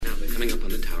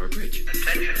Tower Bridge.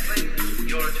 Attention, please.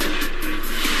 Your attention, please.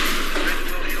 The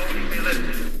bridge will shortly be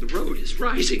lifted. The road is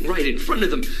rising right in front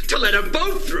of them to let a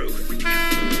boat through. The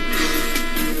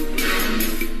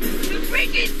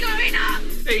bridge is going up!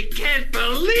 They can't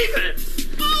believe it!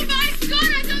 Oh my god,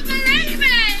 I don't believe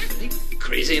it! Are you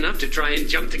crazy enough to try and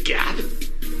jump the gap?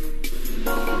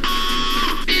 Hold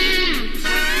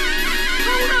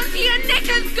on to your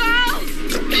knickers, girls!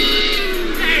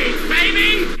 Hey,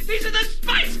 baby! These are the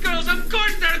Spice Girls! Of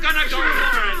course they're gonna go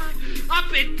for it!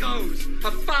 Up it goes! A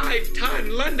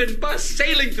 5-ton London bus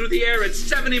sailing through the air at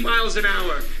 70 miles an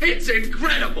hour. It's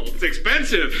incredible! It's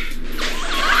expensive.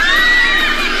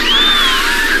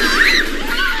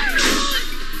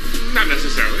 Not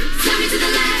necessarily. Slam it to the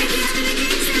left,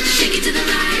 shake it to the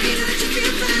right,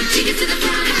 shake it to the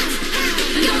front,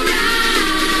 and go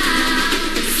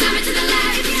round. Slam it to the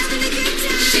left,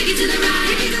 shake it to the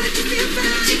right,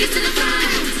 shake it to the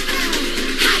front.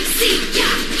 High C, yeah,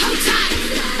 hold tight.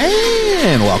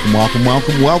 And welcome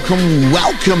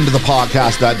to the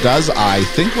podcast that does, I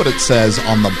think, what it says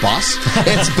on the bus.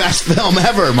 It's Best Film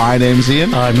Ever. My name's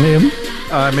Ian. I'm Liam.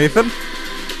 I'm Ethan.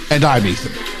 And I'm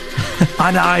Ethan.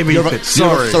 And I'm You're Ethan. a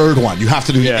Sorry. third one. You have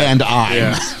to do the and I'm.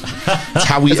 Yeah. That's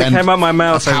how we As end. it came out my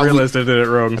mouth, I realized I did it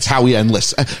wrong. That's how we end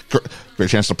lists. Great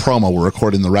chance to promo. We're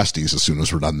recording the resties as soon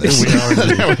as we're done this. We are.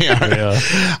 There we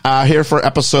are. Here for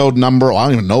episode number, I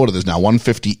don't even know what it is now,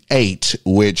 158,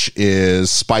 which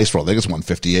is Spice World. I think it's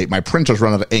 158. My printer's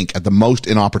run out of ink at the most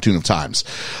inopportune of times.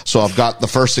 So I've got the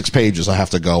first 6 pages I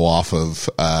have to go off of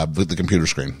the computer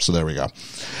screen. So there we go.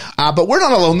 But we're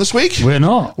not alone this week. We're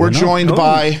not. We're joined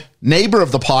by neighbor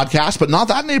of the podcast, but not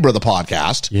that neighbor of the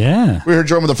podcast. Yeah. We're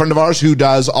joined with a friend of ours who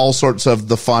does all sorts of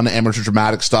the fun amateur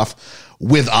dramatic stuff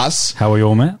with us. How we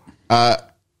all met?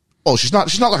 Oh, she's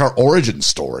not like our origin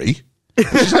story.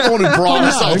 She's not the one who brought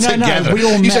us all together. We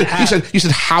all you met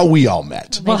said how we all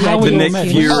met. Well, how The we all Nick met.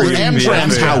 Fury.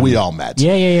 Amsterdam's how we all met.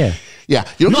 Yeah. Yeah.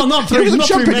 You don't Not you don't through- get to not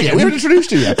jump through in yet. Megan. We haven't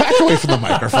introduced you yet. Back away from the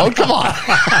microphone. Come on.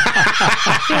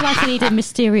 I feel like I need a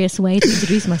mysterious way to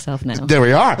introduce myself now. There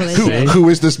we are. Well, Who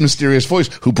is this mysterious voice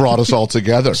who brought us all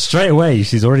together? Straight away,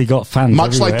 she's already got fans.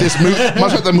 Much like everywhere. this movie,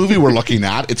 much like the movie we're looking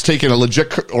at, it's taken a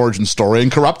legit origin story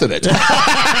and corrupted it.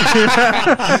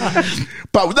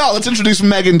 But no, let's introduce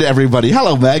Megan to everybody.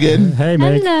 Hello, Megan. Hey,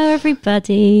 mate. Hello,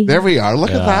 everybody. There we are.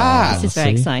 Look at that. This is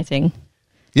very exciting.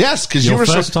 Yes, because you Your were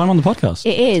first time on the podcast.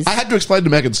 It is. I had to explain to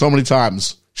Megan so many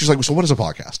times. She's like, so what is a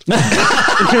podcast?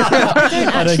 I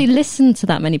don't actually listen to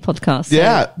that many podcasts. So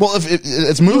Yeah. Well, if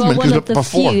it's you are movement one because of the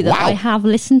before. few that I Wow. have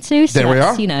listened to. So There we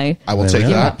that's, are. You know, I will There take we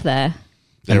you're are. that. up there.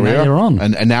 There And we now are. you're on.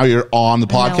 And now you're on the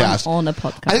Now I'm podcast. on a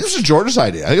podcast. I think this is Georgia's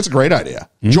idea. I think it's a great idea.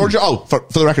 Georgia, for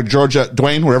the record, Georgia,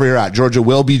 Dwayne, wherever you're at, Georgia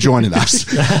will be joining us.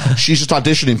 She's just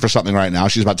auditioning for something right now.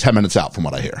 She's about 10 minutes out from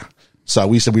what I hear. So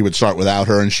we said we would start without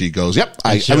her, and she goes, yep.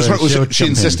 She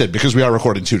insisted because we are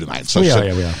recording 2 tonight. So We she are, said,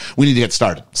 yeah, we are. we need to get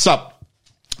started. So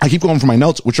I keep going for my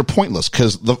notes, which are pointless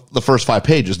because the first 5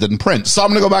 pages didn't print. So I'm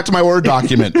going to go back to my Word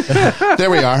document. There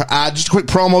we are. Just a quick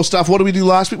promo stuff. What did we do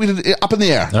last week? We did Up in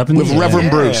the Air Up in the with Air. Reverend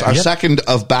Bruce, our Yep. second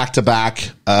of back-to-back.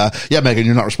 Yeah, Megan,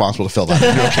 you're not responsible to fill that. You're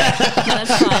okay.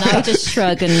 That's fine. I'll just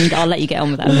shrug and I'll let you get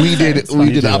on with that. We did It's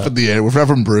fine. Up in the Air with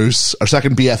Reverend Bruce, our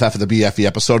second BFF of the BFE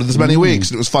episode of this many weeks.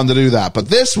 And it was fun to do that. But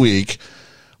this week,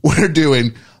 we're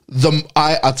doing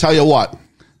I'll tell you what,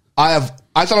 I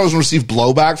thought I was going to receive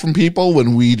blowback from people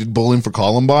when we did Bowling for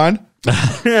Columbine.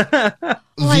 I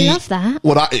love that.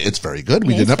 It's very good.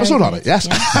 We It did is an episode very on good. it. Yes.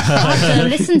 Yeah. I'll have to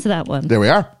listen to that one. There we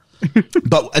are.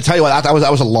 But I tell you what,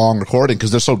 that was a long recording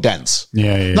because they're so dense.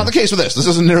 Yeah. Not the case with this. This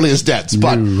isn't nearly as dense,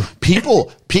 but No.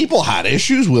 people had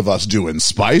issues with us doing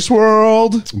Spice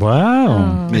World.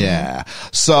 Wow. Yeah.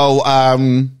 So,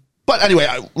 but anyway,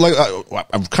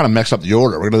 I've kind of mixed up the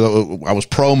order. I was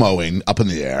promoing Up in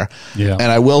the Air. Yeah.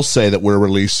 And I will say that we're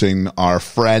releasing our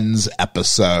Friends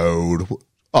episode.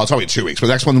 Oh, it's only 2 weeks. But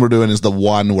the next one we're doing is the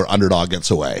one where Underdog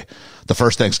gets away. The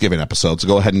first Thanksgiving episode. So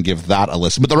go ahead and give that a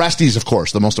listen. But the resties, of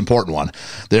course, the most important one,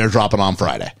 they're dropping on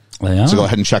Friday. They are. So go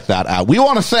ahead and check that out. We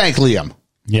want to thank Liam.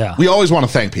 Yeah. We always want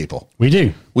to thank people. We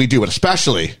do. We do it,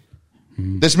 especially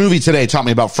this movie today taught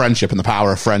me about friendship and the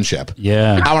power of friendship.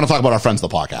 Yeah. I want to talk about our friends of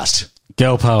the podcast.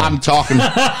 Girl power. I'm talking.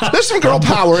 There's some girl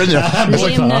power in there.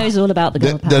 Liam knows all about the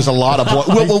girl power. There's a lot of.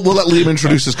 We'll let Liam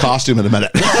introduce his costume in a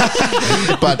minute.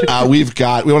 But we want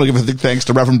to give a big thanks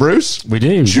to Reverend Bruce. We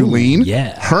do. Julene.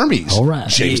 Yeah. Hermes. All right.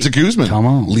 James de Guzman. Come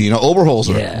on. Lena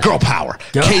Oberholzer. Yeah. Girl power.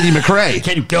 Girl- Katie McRae.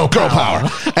 Katie, girl power. power.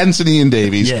 Ensign Ian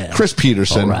Davies. Yeah. Chris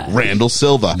Peterson. All right. Randall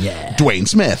Silva. Yeah. Dwayne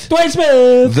Smith. Dwayne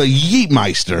Smith. The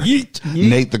Yeetmeister. Yeet.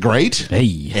 Nate the Great.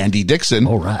 Hey. Andy Dixon.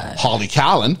 All right. Holly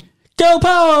Callan. Girl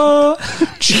power!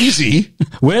 Cheesy,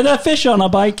 With a fish on a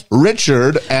bike.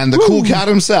 Richard, and the cool cat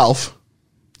himself.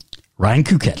 Ryan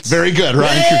Kukets. Very good,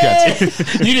 Ryan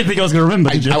Kukets. You didn't think I was going to remember,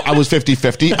 did you? I was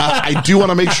 50-50. I do want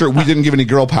to make sure we didn't give any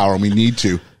girl power, and we need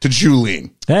to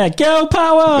Julene. Hey, girl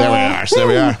power! There we are. So there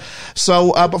we are.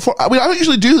 So before I don't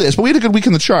usually do this, but we had a good week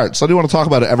in the charts. I do want to talk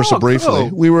about it ever so briefly.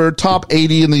 cool. We were top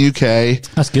 80 in the UK,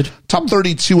 That's good. top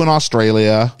 32 in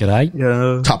Australia, G'day.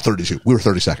 Yeah. top 32. We were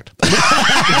 32nd.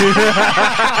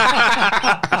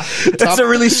 That's a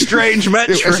really strange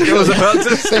metric. I was about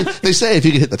to say. They say if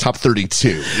you can hit the top 32,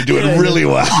 you're doing really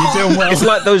well. You're doing well. It's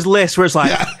like those lists where it's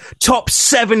like top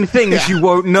 7 things you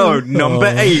won't know. Number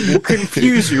 8 will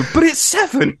confuse you, but it's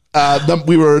 7.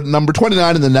 We were number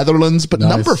 29 in the Netherlands, but Nice.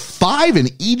 number 5 in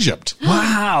Egypt.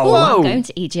 Wow. Whoa. I'm going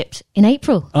to Egypt in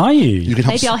April. Are you? You can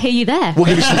help. Maybe I'll hear you there. We'll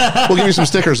give you some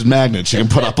stickers and magnets you can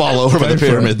put up all over by the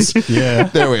pyramids. Yeah.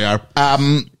 There we are.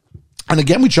 And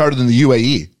again, we charted in the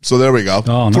UAE. So there we go.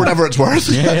 Oh, nice. For whatever it's worth.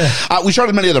 Yeah. We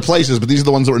charted many other places, but these are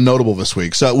the ones that were notable this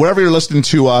week. So wherever you're listening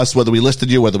to us, whether we listed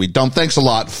you, whether we don't, thanks a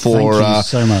lot for Thank you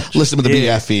so much. listening with the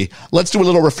BFE. Let's do a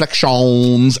little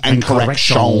reflections and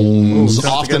corrections. Ooh,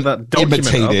 don't Often forget that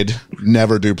document imitated,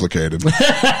 never duplicated.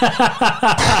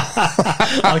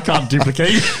 I can't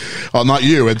duplicate. Oh, not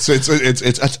you. It's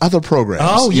other programs.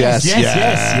 Oh, yes.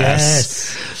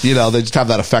 You know, they just have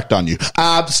that effect on you.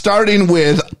 Starting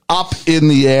with Up in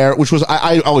the Air, which was,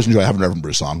 I always enjoy having Reverend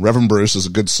Bruce on. Reverend Bruce is a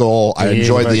good soul. I He is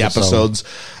enjoyed a very the good soul. episodes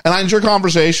and I enjoy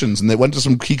conversations, and they went to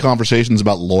some key conversations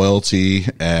about loyalty,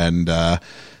 and,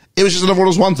 it was just another one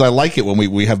of those ones that I like it when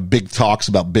we have big talks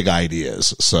about big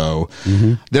ideas. So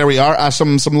there we are.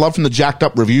 Some love from the Jacked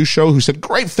Up Review Show, who said,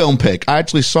 great film pick. I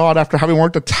actually saw it after having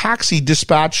worked a taxi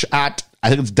dispatch at, I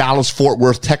think it's Dallas Fort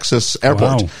Worth, Texas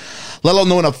airport. Wow. Let alone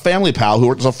knowing a family pal who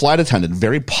worked as a flight attendant.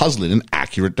 Very puzzling and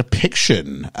accurate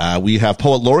depiction. We have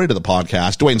poet laureate of the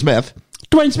podcast, Dwayne Smith,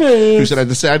 Dwayne Smith. who said, I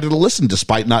decided to listen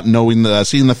despite not knowing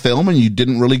seeing the film, and you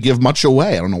didn't really give much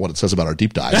away. I don't know what it says about our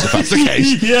deep dives, if that's the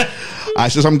case. Yeah. I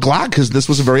says, I'm glad because this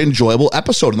was a very enjoyable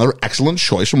episode. Another excellent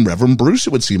choice from Reverend Bruce, it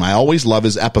would seem. I always love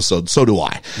his episodes. So do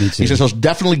I. Me too. He says, I'll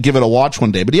definitely give it a watch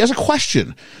one day. But he has a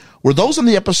question. Were those in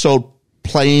the episode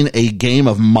playing a game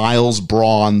of Miles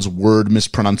Braun's word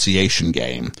mispronunciation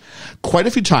game? Quite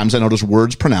a few times I noticed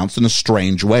words pronounced in a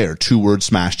strange way, or two words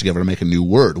smashed together to make a new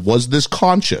word. Was this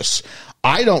conscious?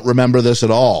 I don't remember this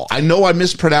at all. I know I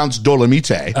mispronounced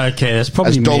Dolomite. Okay, that's probably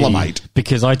As me, Dolomite.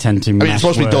 because I tend to. I mean, mash it's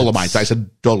supposed to be words. Dolomite. I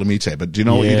said Dolomite, but do you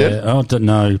know what you Yeah, did? I don't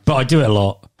know, but I do it a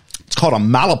lot. It's called a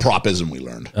malapropism, we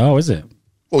learned. Oh, is it?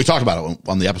 Well, we talked about it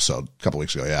on the episode a couple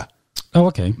weeks ago, yeah. Oh,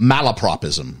 okay.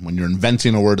 Malapropism, when you're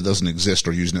inventing a word that doesn't exist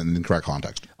or using it in an incorrect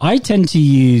context. I tend to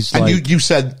use And like, you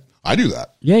said, I do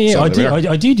that. yeah, So I there do. we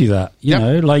are. I do that. You Yep.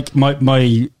 know, like my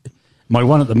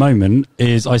one at the moment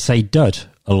is I say dud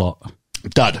a lot.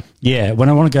 Dud. Yeah, when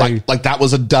I want to go. Like that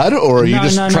was a dud, or are you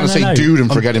just trying to say dude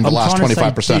and forgetting the last I'm trying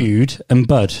to say 25%? dude and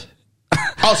bud,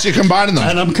 Oh, so you're combining them.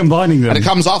 and I'm combining them. And it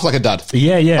comes off like a dud.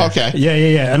 yeah. Okay.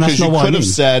 Yeah. And that's Because not you what I could mean. have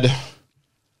said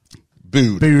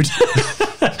booed. Booed.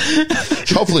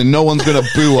 Hopefully no one's going to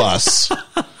boo us.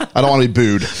 I don't want to be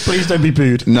booed. Please don't be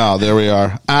booed. No, there we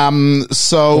are.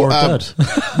 Or dud.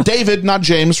 David, not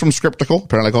James from Scriptical,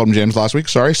 apparently I called him James last week,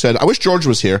 sorry, said, I wish George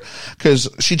was here because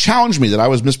she challenged me that I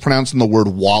was mispronouncing the word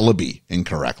wallaby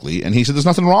incorrectly. And he said, there's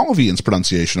nothing wrong with Ian's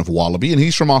pronunciation of wallaby, and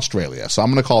he's from Australia. So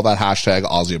I'm going to call that hashtag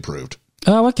Aussie approved.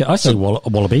 Oh, okay. I say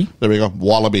wallaby. There we go.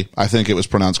 Wallaby. I think it was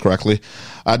pronounced correctly.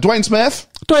 Dwayne Smith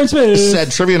Dwayne Smith said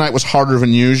trivia night was harder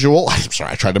than usual. I'm sorry.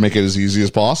 I tried to make it as easy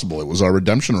as possible. It was our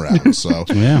redemption round. So,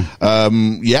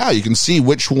 Yeah. you can see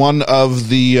which one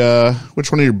of your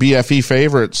BFE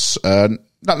favorites, not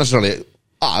necessarily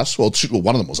us. Well,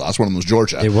 one of them was us. One of them was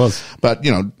Georgia. It was. But,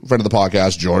 friend of the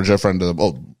podcast, Georgia,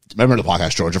 member of the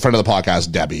podcast, Georgia, friend of the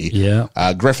podcast, Debbie. Yeah.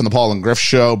 Griff from the Paul and Griff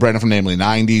Show, Brandon from Namely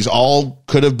 90s, all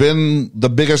could have been the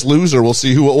biggest loser. We'll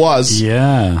see who it was.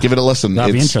 Yeah. Give it a listen.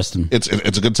 That'd be interesting. It's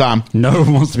a good time. No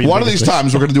one wants to be One the of these biggest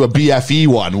times we're going to do a BFE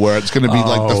one where it's going to be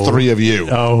like the three of you.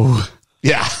 Oh,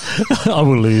 Yeah. I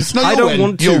will lose. No, I you'll don't win.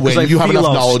 want to, You'll 'cause win. I You have feel enough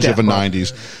I'll knowledge of step the up.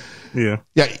 90s. Yeah.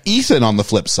 Yeah, Ethan on the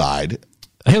flip side.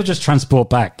 He'll just transport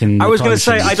back. And I was going to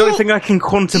say, I don't think I can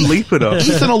quantum leap it up.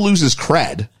 Ethan will lose his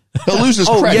cred. He'll lose his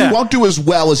Oh, cred. yeah. He won't do as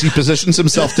well as he positions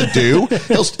himself to do.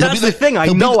 That's the thing. I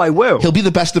he'll be know I will. He'll be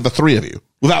the best of the three of you.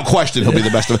 Without question, he'll be the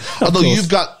best of Although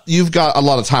you've got a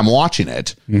lot of time watching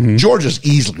it. George is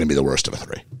easily going to be the worst of the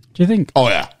three. Do you think? Oh,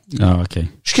 yeah. Oh, okay.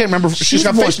 She can't remember. She's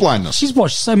got face blindness. She's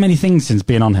watched so many things since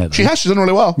being on here. Though. She's done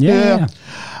really well. Yeah.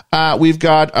 We've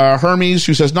got Hermes,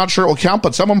 who says, not sure it will count,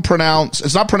 but it's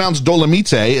not pronounced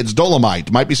Dolomite, it's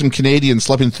Dolomite. Might be some Canadian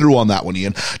slipping through on that one,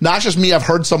 Ian. Not just me, I've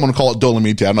heard someone call it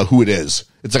Dolomite. I don't know who it is.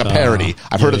 It's like a parody.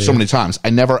 I've heard it so many times.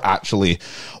 I never actually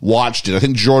watched it. I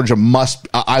think Georgia must,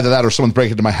 either that or someone's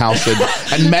breaking into my house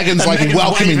and Megan's like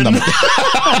welcoming them.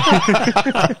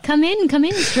 Come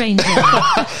in, stranger.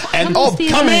 And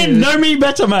Come in, know me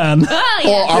better, man. Oh,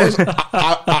 Or yeah.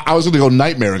 I was going to go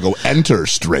nightmare and go enter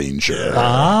stranger.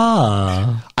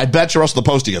 I bet you Russell the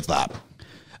Postie gets that.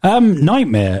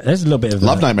 Nightmare. There's a little bit of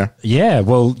Love Nightmare. Yeah,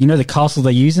 well, you know the castle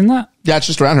they use in that? Yeah, it's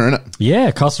just around here, isn't it? Yeah,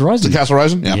 Castle Rising. The Castle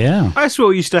Rising? Yeah. I swear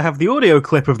we used to have the audio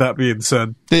clip of that being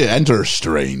said. The enter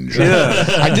stranger. Yeah.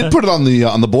 I did put it on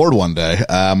the board one day.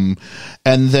 And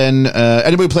then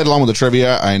anybody who played along with the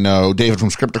trivia, I know David from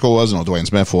Scriptical was, I know Dwayne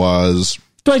Smith was.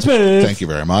 Dwayne Smith. Thank you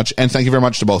very much. And thank you very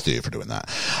much to both of you for doing that.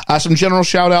 Some general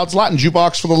shout outs. Latin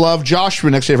Jukebox for the love. Josh for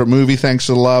your next favorite movie. Thanks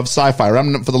for the love. Sci-Fi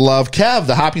Remnant for the love. Kev,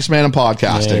 the happiest man in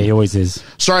podcasting. Yeah, he always is.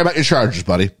 Sorry about your charges,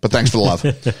 buddy, but thanks for the love.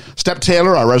 Step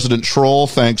Taylor, our resident troll.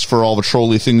 Thanks for all the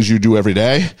trolly things you do every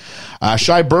day.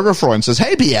 Shy Burger Freund says,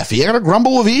 hey, BFE, I got a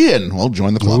grumble with Ian. Well,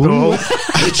 join the club. We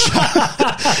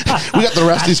got the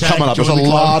Resties coming up.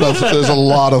 There's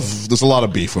a lot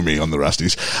of beef with me on the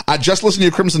Resties. I just listened to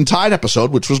your Crimson Tide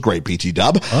episode, which was great, PT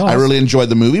Dub. Oh. I really enjoyed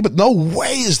the movie, but no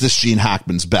way is this Gene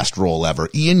Hackman's best role ever.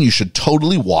 Ian, you should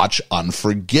totally watch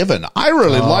Unforgiven. I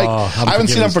really I haven't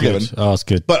seen Unforgiven. Good. Oh, it's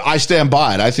good. But I stand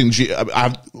by it. I think,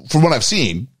 from what I've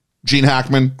seen, Gene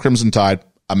Hackman, Crimson Tide,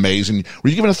 amazing. Were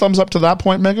you giving a thumbs up to that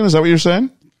point, Megan? Is that what you're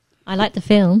saying? I like the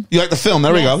film. You like the film?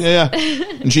 There we go. Yeah.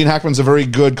 And Gene Hackman's a very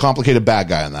good, complicated bad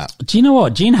guy in that. Do you know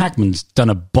what? Gene Hackman's done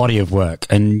a body of work,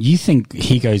 and you think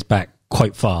he goes back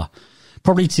quite far,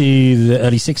 probably to the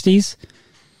early 60s.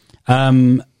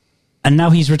 And now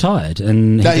he's retired,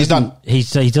 and he's done. He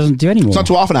doesn't do anymore. It's not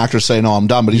too often actors say, "No, I'm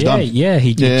done," but he's done. Yeah,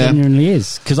 he genuinely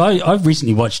is. Because I've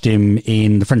recently watched him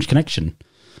in The French Connection,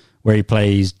 where he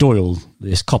plays Doyle,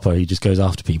 this copper. He just goes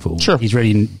after people. Sure, he's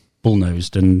really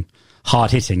bull-nosed and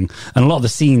hard-hitting, and a lot of the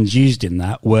scenes used in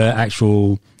that were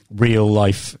actual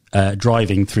real-life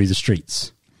driving through the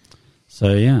streets.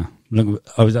 So yeah, that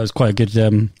was quite a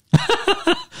good.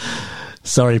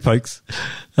 Sorry, folks.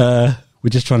 We're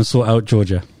just trying to sort out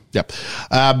Georgia. Yep.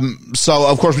 So,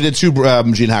 of course, we did two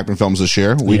Gene Hackman films this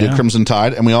year. We did Crimson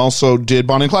Tide, and we also did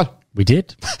Bonnie and Clyde. We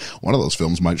did. One of those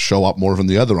films might show up more than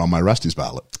the other on my Resties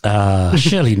ballot.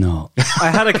 Surely not. I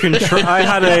had a control. I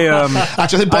had a actually, I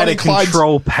think Bonnie and Clyde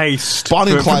control paste.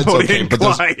 Bonnie and Clyde's okay, but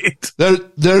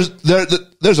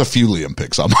there's a few Liam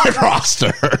picks on my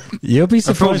roster. You'll be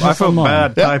surprised. I felt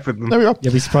bad typing them. There we go.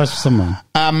 You'll be surprised for someone.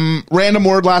 Random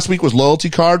word last week was loyalty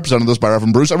card, presented to us by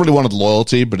Reverend Bruce. I really wanted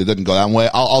loyalty, but it didn't go that way.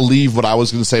 I'll leave what I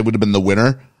was going to say would have been the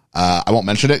winner. I won't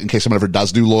mention it in case someone ever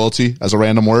does do loyalty as a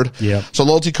random word. Yeah. So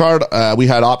loyalty card, we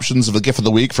had options of the gift of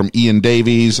the week from Ian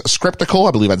Davies, Scriptical.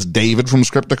 I believe that's David from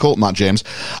Scriptical, not James.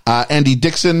 Andy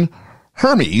Dixon,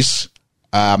 Hermes,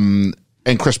 and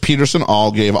Chris Peterson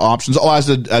all gave options. Oh, as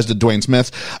did Dwayne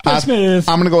Smith. Smith.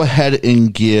 I'm going to go ahead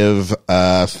and give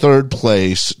third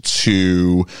place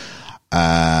to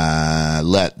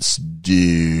let's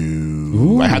do.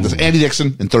 Ooh. I had this Andy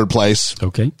Dixon in third place.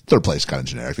 Okay. Third place, kind of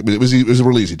generic. It was a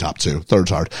really easy top two.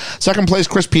 Third's hard. Second place,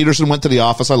 Chris Peterson went to The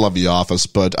Office. I love The Office,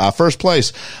 but first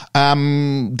place,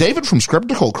 David from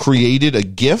Scriptical created a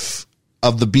GIF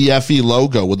of the BFE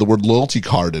logo with the word loyalty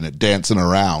card in it dancing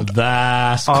around.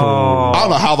 That's cool. I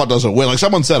don't know how that doesn't win. Like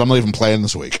someone said, I'm not even playing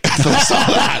this week. After I saw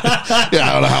that. Yeah,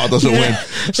 I don't know how it doesn't win.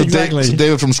 So, exactly. So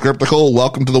David from Scriptical,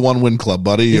 welcome to the One Win Club,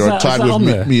 buddy. You're tied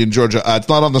with me and Georgia. It's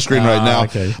not on the screen right now,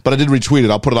 okay. But I did retweet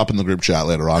it. I'll put it up in the group chat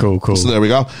later on. Cool. So there we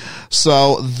go.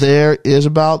 So there is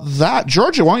about that.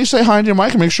 Georgia, why don't you say hi to your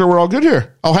mic and make sure we're all good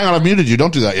here? Oh, hang on. I've muted you.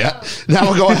 Don't do that yet. Now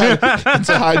we'll go ahead and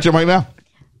say hi to your mic now.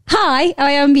 Hi,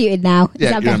 I am muted now.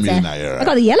 Yeah, you're unmuted now. Right. I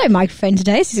got the yellow microphone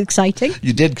today. This is exciting.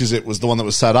 You did, because it was the one that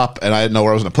was set up, and I didn't know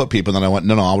where I was going to put people. And then I went,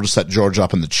 no, I'll just set George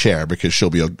up in the chair because she'll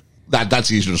be that's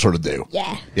easier to sort of do.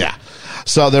 Yeah.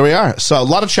 So there we are. So a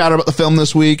lot of chatter about the film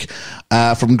this week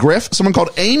from Griff, someone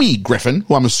called Amy Griffin,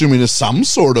 who I'm assuming is some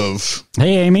sort of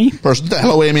hey Amy person.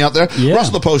 Hello, Amy out there. Yeah.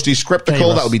 Russell the Postie,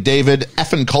 Scriptical. Hey, that would be David.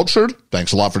 Effin Cultured.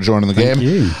 Thanks a lot for joining the Thank game.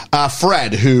 You.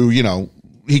 Fred, who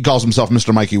he calls himself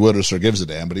Mr. Mikey Wooders or gives a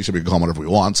damn, but he said we can call him whatever we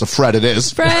want. So Fred it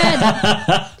is. Fred!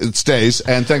 It stays.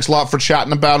 And thanks a lot for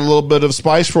chatting about a little bit of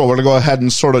Spice Roll. We're going to go ahead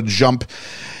and sort of jump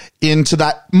into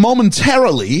that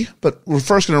momentarily, but we're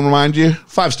first going to remind you,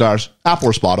 5 stars, Apple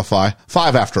or Spotify,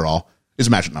 5 after all, is a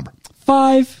magic number.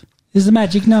 5 is the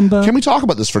magic number. Can we talk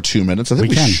about this for 2 minutes? I think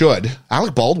we should.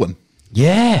 Alec Baldwin.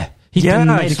 Yeah. He's been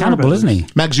made accountable, isn't he?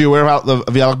 Megs, you aware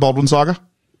of the Alec Baldwin saga?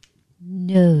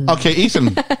 No. Okay,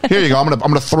 Ethan, here you go. I'm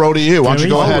gonna throw to you. Why don't you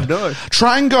go Really? ahead? No.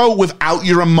 Try and go without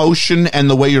your emotion and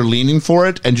the way you're leaning for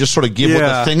it, and just sort of give what the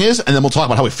Yeah. thing is, and then we'll talk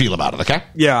about how we feel about it. Okay?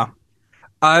 Yeah.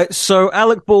 So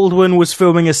Alec Baldwin was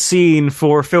filming a scene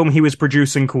for a film he was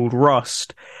producing called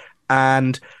Rust,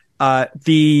 and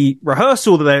the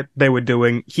rehearsal that they were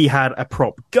doing, he had a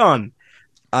prop gun,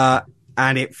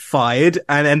 and it fired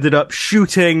and ended up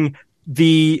shooting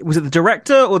was it the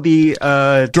director or the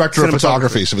Director of cinematographer?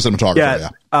 photography, so cinematographer.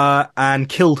 Yeah. And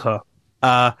killed her.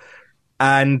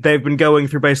 And they've been going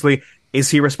through basically, is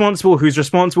he responsible? Who's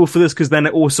responsible for this? Because then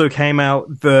it also came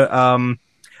out that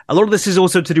a lot of this is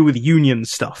also to do with union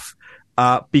stuff.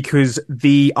 Because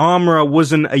the armorer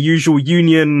wasn't a usual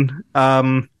union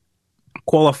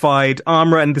qualified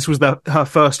armorer, and this was her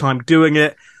first time doing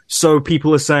it. So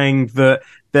people are saying that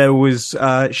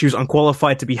she was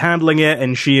unqualified to be handling it,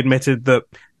 and she admitted that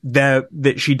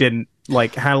she didn't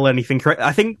handle anything correct.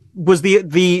 I think was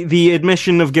the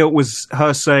admission of guilt was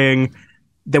her saying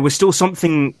there was still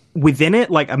something within it,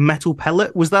 like a metal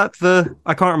pellet. Was that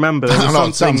I can't remember. I don't know.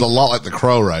 It sounds a lot like The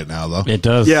Crow right now, though. It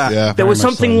does. Yeah. There was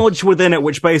very much something so. lodged within it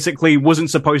which basically wasn't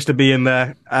supposed to be in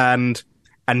there and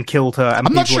killed her. And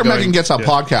I'm not people sure are going, Megan gets how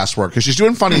podcasts work because she's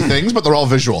doing funny things, but they're all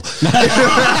visual. I'm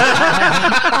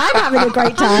having a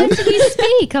great time. How do you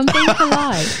speak? I'm being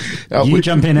polite. You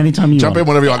jump in anytime you Jump want. in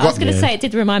whenever you want. I was going to Yeah. say, it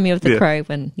did remind me of The Yeah. Crow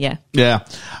when, yeah. Yeah.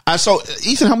 So,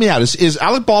 Ethan, help me out. Is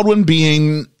Alec Baldwin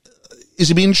being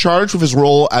charged with his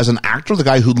role as an actor, the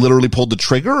guy who literally pulled the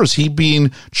trigger, or is he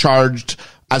being charged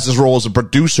as his role as a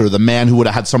producer, the man who would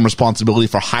have had some responsibility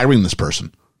for hiring this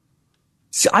person?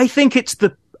 See, I think it's they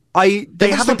If it's the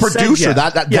haven't said producer,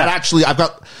 yet. that Yeah. actually, I've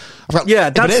got, Yeah, if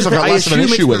it that's is, I've the got thing. less of I an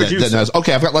assume issue it's with it. producer. Then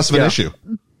okay, I've got less of an Yeah. issue.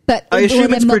 But I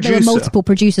assume it's there were producer. multiple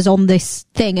producers on this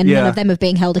thing, and none Yeah. of them have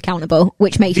been held accountable,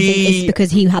 which makes me think it's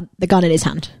because he had the gun in his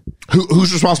hand.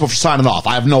 Who's responsible for signing off?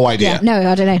 I have no idea. Yeah, no,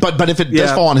 I don't know. But if it does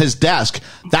Yeah. fall on his desk,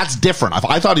 that's different.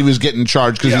 I thought he was getting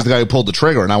charged because he's the guy who pulled the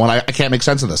trigger, and I can't make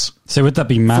sense of this. So would that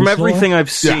be From manslaughter? everything I've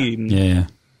seen, Yeah.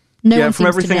 No yeah, one from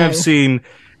seems everything to know. I've seen,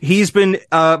 he's been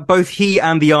both he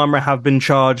and the armorer have been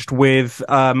charged with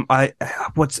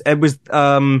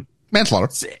Manslaughter.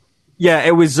 Yeah,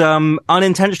 it was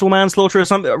unintentional manslaughter or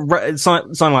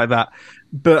something like that.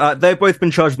 But they've both been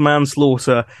charged with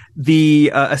manslaughter.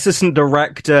 The assistant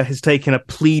director has taken a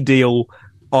plea deal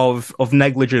of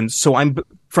negligence. So I'm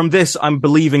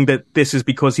believing that this is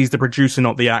because he's the producer,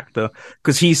 not the actor,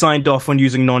 because he signed off on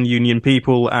using non-union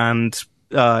people and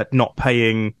not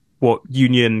paying what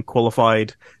union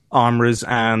qualified armorers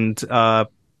and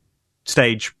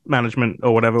stage management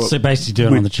or whatever. So basically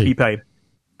doing it on the would be cheap. paid.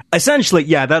 Essentially,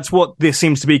 yeah, that's what this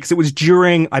seems to be, because it was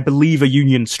during, I believe, a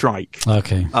union strike.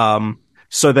 Okay.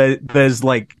 So there's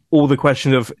all the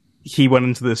question of he went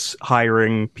into this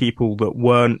hiring people that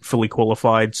weren't fully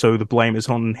qualified, so the blame is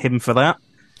on him for that.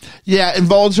 Yeah,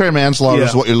 involuntary manslaughter is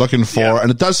Yeah. what you're looking for, Yeah.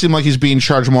 and it does seem like he's being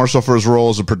charged more so for his role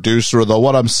as a producer, though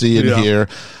what I'm seeing Yeah. here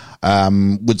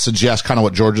would suggest kind of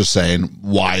what George is saying.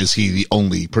 Why is he the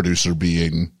only producer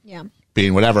being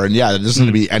whatever? And yeah, there doesn't seem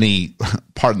to be any,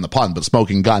 pardon the pun, but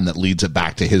smoking gun that leads it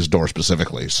back to his door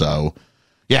specifically. So,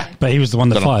 yeah. But he was the one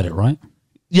that Don't know. fired it, right?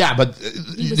 Yeah, but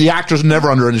the actor's never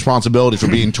under any responsibility for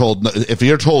being told. If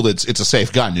you're told it's a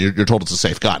safe gun, you're told it's a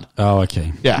safe gun. Oh,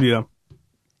 okay. Yeah. Yeah.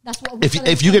 That's what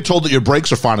If you get told that your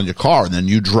brakes are fine on your car and then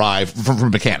you drive from a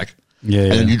mechanic, Yeah,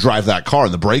 and then yeah. you drive that car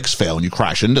and the brakes fail and you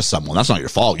crash into someone, that's not your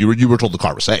fault. You were told the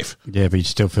car was safe. Yeah, but you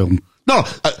still feel... No,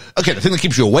 okay, the thing that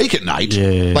keeps you awake at night,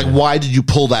 Yeah. like why did you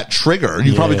pull that trigger?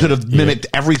 You probably could have mimicked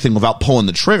everything without pulling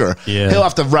the trigger. Yeah. He'll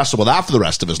have to wrestle with that for the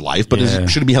rest of his life, but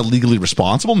should he be held legally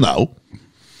responsible? No.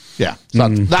 Yeah, so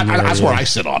that's where I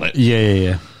sit on it.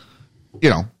 Yeah. You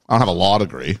know, I don't have a law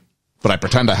degree, but I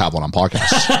pretend I have one on podcasts.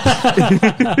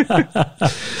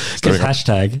 Because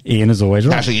hashtag Ian is always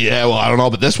right. Actually, yeah, well, I don't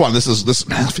know, but this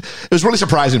it was really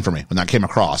surprising for me when that came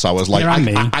across. I was like, Yeah, and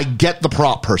me. I get the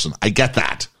prop person. I get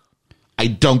that. I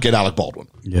don't get Alec Baldwin.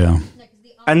 Yeah.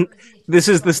 And this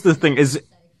is the thing is,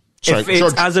 Sorry, if it's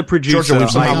George- as a producer, Georgia, we've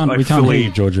somehow- I We can't hear fully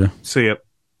you, Georgia. see it.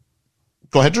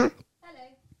 Go ahead, Drew.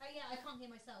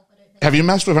 Have you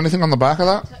messed with anything on the back of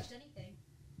that?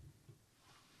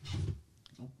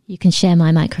 You can share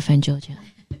my microphone, Georgia.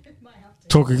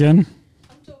 Talk again.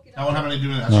 I won't have any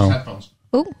doing that. No. Just headphones.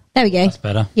 Oh, there we go. That's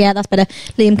better. Yeah, that's better.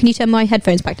 Liam, can you turn my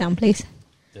headphones back down, please?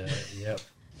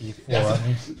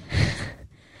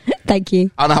 Thank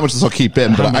you. I don't know how much this will keep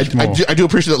in, but I do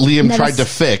appreciate that Liam No, tried to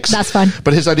that's- fix. that's fine.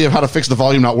 But his idea of how to fix the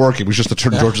volume not working was just to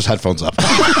turn George's headphones up.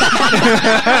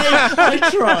 I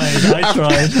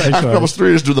tried. After almost 3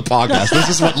 years doing the podcast, this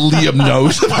is what Liam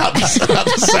knows about the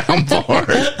soundboard.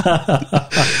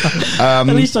 At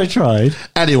least I tried.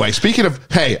 Anyway, speaking of,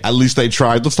 hey, at least they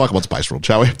tried, let's talk about Spice World,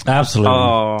 shall we? Absolutely.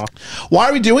 Oh, Why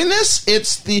are we doing this?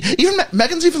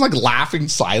 Megan's even like laughing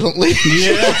silently.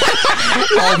 Yeah.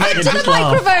 Oh, Megan, To the just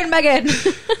laugh. microphone, Megan.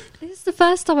 This is the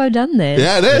first time I've done this.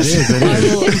 Yeah, it is. I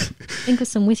will think of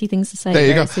some witty things to say There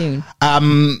you very go.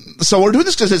 soon. So we're doing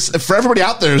this because it's for everybody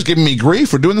out there who's giving me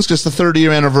grief. We're doing this because it's the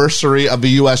 30-year anniversary of the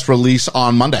U.S. release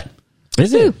on Monday.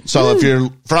 Is it? So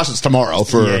for us, it's tomorrow.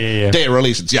 For Yeah. day of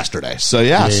release, it's yesterday. So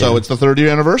so it's the 30-year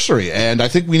anniversary, and I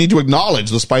think we need to acknowledge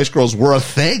the Spice Girls were a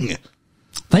thing.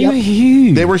 They were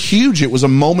huge. They were huge. It was a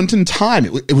moment in time.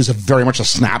 It was very much a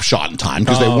snapshot in time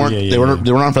because they weren't they weren't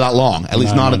on for that long. At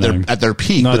least not at their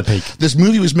peak. Not But at the peak. This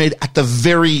movie was made at the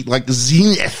very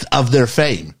zenith of their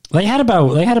fame. They had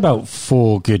about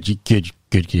 4 good years.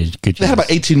 They had about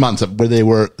 18 months where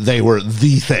they were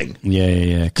the thing.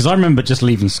 Yeah. Because I remember just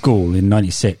leaving school in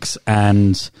 '96,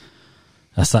 and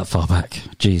that's that far back.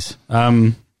 Jeez.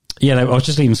 I was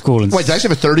just leaving school. And Wait, did I say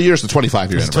for 30 years? The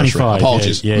 25-year it's anniversary. 25.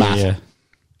 Apologies. Yeah. Math.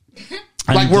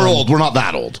 Like And, we're old. We're not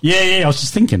that old. Yeah. I was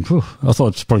just thinking. Whew, I thought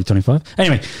it was probably 25.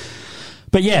 Anyway.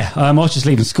 But I was just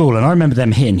leaving school, and I remember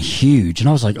them hitting huge, and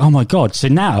I was like, oh my God. So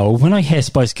now, when I hear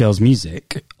Spice Girls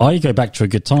music, I go back to a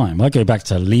good time. I go back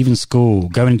to leaving school,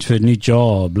 going into a new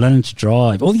job, learning to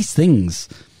drive, all these things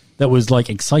that was like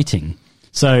exciting.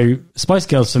 So Spice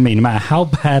Girls for me, no matter how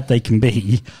bad they can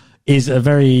be, is a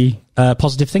very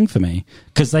positive thing for me,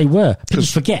 because they were. People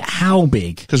forget how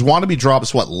big. Because Wannabe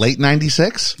drops, what, late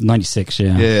 96? 96,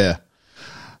 yeah. Yeah.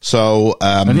 So,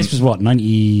 And this was what,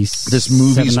 97, this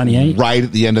movie's 98? right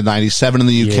at the end of 97 in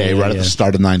the UK, Yeah, right at the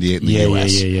start of 98 in the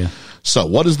US. Yeah. So,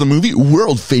 what is the movie?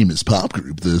 World famous pop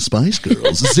group, the Spice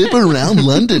Girls, zip around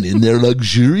London in their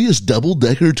luxurious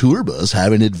double-decker tour bus,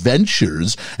 having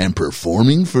adventures and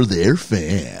performing for their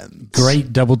fans.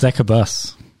 Great double-decker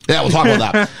bus. Yeah, we'll talk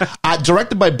about that.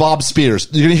 Directed by Bob Spears.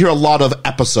 You're going to hear a lot of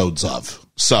episodes of.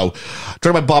 So,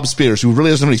 directed by Bob Spears, who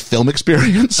really doesn't have any film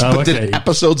experience, but did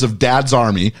episodes of Dad's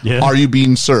Army, Are You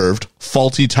Being Served,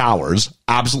 Faulty Towers,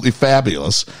 Absolutely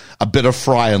Fabulous, a bit of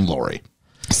Fry and Laurie.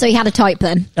 So he had a type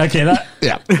then. Okay, that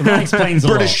explains a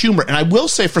lot. British humor. And I will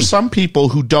say, for some people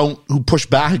who push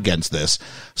back against this,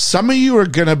 some of you are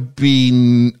going to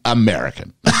be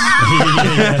American.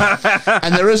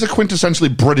 And there is a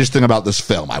quintessentially British thing about this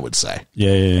film, I would say.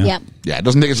 Yeah. Yeah, it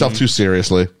doesn't take itself too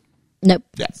seriously. Nope.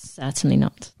 Yeah. Certainly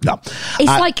not. No. It's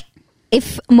like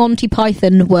if Monty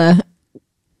Python were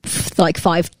like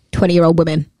 5 20-year-old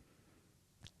women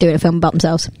doing a film about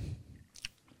themselves.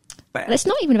 But it's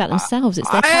not even about themselves, it's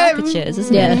their caricatures,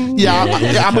 isn't it?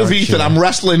 Yeah, I'm with Ethan. I'm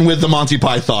wrestling with the Monty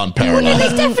Python parallel. Well,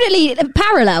 there's definitely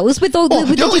parallels with all the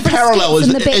with the only different parallel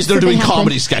skits and the bits is they're that they doing happen.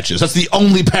 comedy sketches. That's the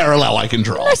only parallel I can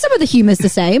draw. No, some of the humour's the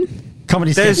same.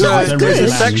 Comedy There's sketches. a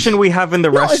section we have in the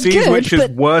Not as Resties, good, which is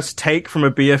but- worst take from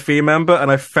a BFE member,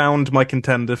 and I found my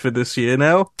contender for this year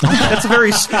now. That's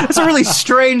a really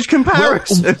strange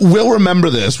comparison. We'll remember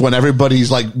this when everybody's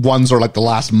like ones are like the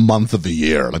last month of the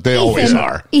year, like they always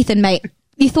are. Ethan, mate.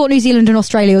 You thought New Zealand and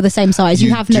Australia were the same size.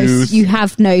 You have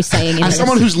no saying in As this.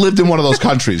 someone who's lived in one of those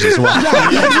countries as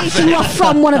well. You are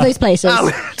from one of those places.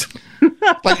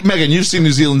 Like, Megan, you've seen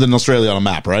New Zealand and Australia on a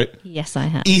map, right? Yes, I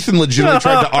have. Ethan legitimately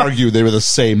tried to argue they were the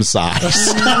same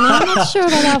size. I'm not sure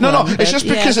about that No, one. it's just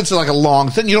because it's like a long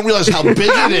thing. You don't realize how big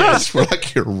it is. We're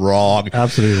like, you're wrong.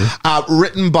 Absolutely.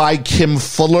 Written by Kim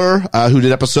Fuller, who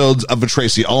did episodes of The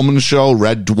Tracy Ullman Show,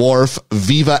 Red Dwarf,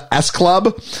 Viva S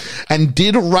Club, and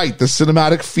did write the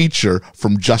cinematic feature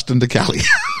from Justin DeCali.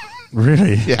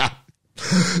 Really? Yeah.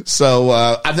 So,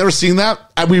 I've never seen that,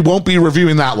 and we won't be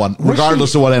reviewing that one,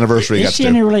 regardless of what anniversary it Is gets she to.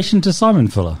 any relation to Simon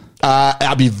Fuller?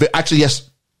 Actually, yes.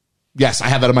 Yes, I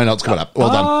have that in my notes coming up. Well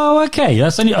done. Oh, okay.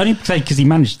 That's only because he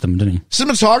managed them, didn't he?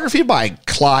 Cinematography by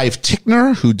Clive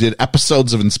Tickner, who did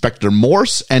episodes of Inspector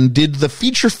Morse and did the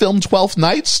feature film 12th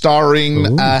Night,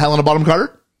 starring Helena Bonham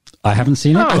Carter. I haven't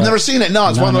seen it. I've never seen it. No,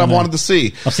 it's one that I've wanted to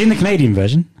see. I've seen the Canadian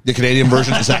version. The Canadian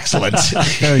version is excellent.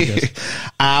 Very good.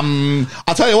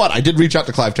 I'll tell you what, I did reach out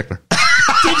to Clive Tickner.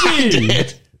 Did you? I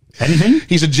did. Anything?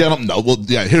 He's a gentleman. No, well,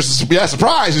 yeah.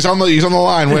 Surprise! He's on the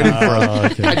line waiting for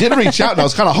us. Okay. I did reach out, and I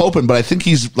was kind of hoping, but I think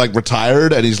he's like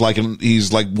retired, and he's like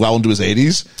well into his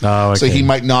 80s. Oh, okay. So he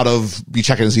might not be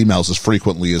checking his emails as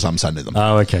frequently as I'm sending them.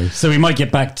 Oh, okay. So he might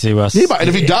get back to us. And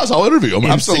if he does, I'll interview him.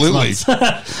 in Absolutely. 6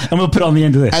 months. And we'll put on the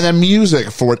end of this. And then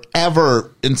music, for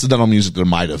whatever incidental music there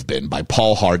might have been, by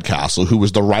Paul Hardcastle, who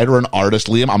was the writer and artist.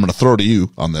 Liam, I'm going to throw to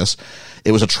you on this.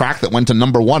 It was a track that went to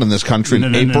number 1 in this country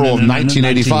in April of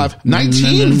 1985.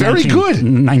 19? Very good.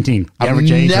 19. I've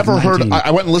never heard.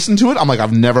 I went and listened to it. I'm like,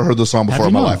 I've never heard this song before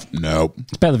in my life. No.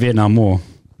 It's about the Vietnam War.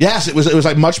 Yes, it was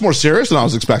like much more serious than I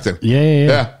was expecting.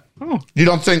 Yeah. Oh. You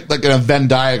don't think like in a Venn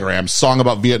diagram, song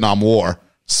about Vietnam War,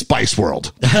 Spice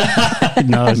World.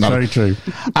 No, it's very true.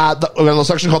 The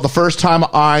section called The First Time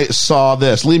I Saw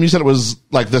This. Liam, you said it was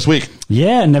like this week.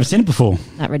 Yeah, never seen it before.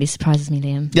 That really surprises me,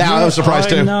 Liam. Yeah, I was surprised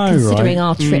too. Know, Considering right?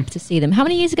 our trip to see them. How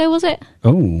many years ago was it?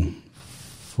 Oh,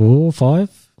 4,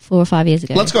 5? 4 or 5 years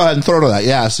ago. Let's go ahead and throw to that.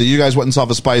 Yeah, so you guys went and saw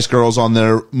the Spice Girls on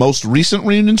their most recent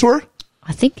reunion tour?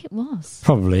 I think it was.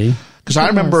 Probably. Because I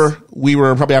remember we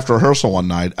were probably after rehearsal one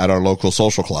night at our local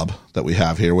social club that we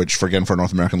have here, which, for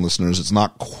North American listeners, it's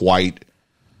not quite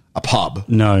a pub.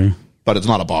 No. But it's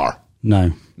not a bar.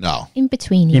 No. In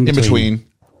between. In between.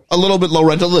 A little bit low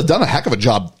rental. They've done a heck of a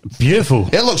job. Beautiful.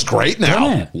 It looks great now.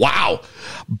 Doesn't it? Wow.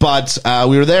 But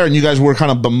we were there and you guys were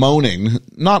kind of bemoaning,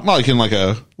 not like in like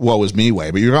a woe is me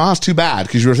way, but you're it's too bad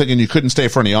because you were thinking you couldn't stay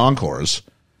for any encores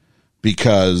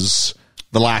because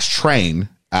the last train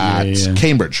at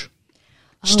Cambridge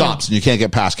stops and you can't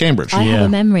get past Cambridge. I have a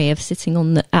memory of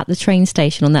sitting at the train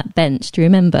station on that bench. Do you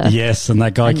remember? Yes, and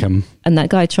that guy came. And that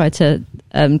guy tried to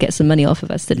get some money off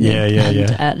of us, didn't he?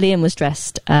 Yeah. Liam was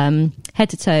dressed head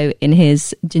to toe in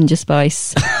his Ginger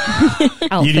Spice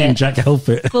outfit. You didn't Jack help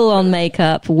it. Full on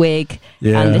makeup, wig,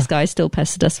 and this guy still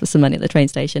pestered us for some money at the train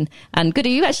station. And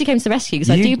Goody, you actually came to the rescue because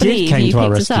I do believe you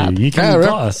picked us up. You came and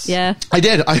got us. Yeah, I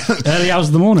did. Early hours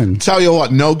of the morning. Tell you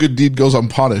what, no good deed goes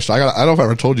unpunished. I don't know if I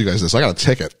ever told you guys this. I got a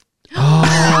ticket.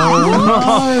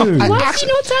 Oh, no. Why did you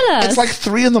not tell us? It's like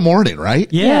 3 a.m,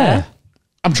 right? Yeah.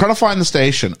 I'm trying to find the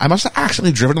station. I must have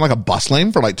accidentally driven in like a bus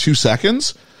lane for like 2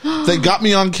 seconds. They got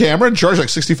me on camera and charged like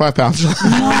 65 pounds.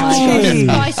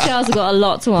 Spice Girls have got a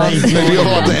lot to answer. Maybe a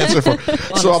lot to answer for.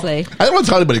 So I didn't want to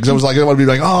tell anybody because I was like, I didn't want to be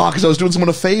like, because I was doing someone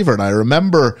a favor. And I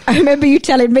remember you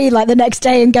telling me like the next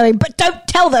day and going, but don't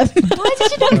tell them. Why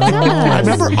did you not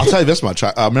tell us? I'll tell you this much.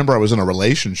 I remember I was in a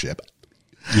relationship.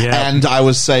 Yeah. And I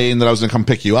was saying that I was going to come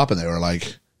pick you up, and they were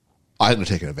like, I'm going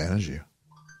to take advantage of you.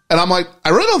 And I'm like, I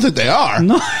really don't think they are.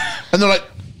 No. And they're like,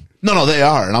 no, they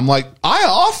are. And I'm like, I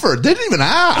offered. They didn't even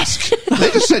ask.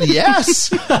 They just said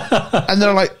yes. And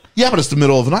they're like, yeah, but it's the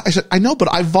middle of the night. I said, I know, but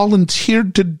I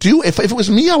volunteered to do it. If it was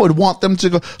me, I would want them to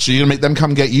go. So you're going to make them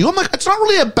come get you? I'm like, it's not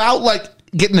really about like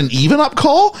getting an even up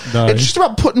call. No. It's just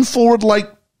about putting forward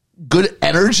like good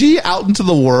energy out into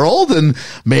the world, and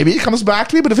maybe it comes back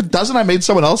to me, but if it doesn't, I made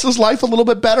someone else's life a little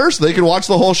bit better so they can watch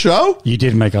the whole show. You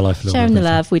did make our life a little Sharing bit the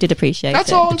better. love, we did appreciate That's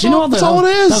it. all. Do you know what? That's all it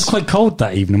is. That was quite cold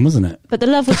that evening, wasn't it? But the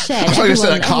love was shared. Like I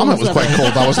said, that comment was quite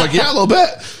cold. I was like, yeah, a little bit.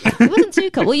 It wasn't too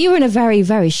cold. Well, you were in a very,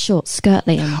 very short skirt,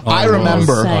 Liam. I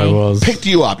remember I was. picked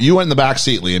you up. You went in the back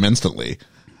seat, Liam, instantly.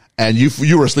 And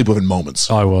you were asleep within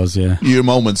moments. I was, yeah. You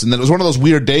moments. And then it was one of those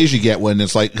weird days you get when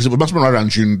it's like, because it must have been right around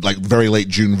June, like very late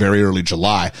June, very early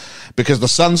July, because the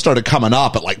sun started coming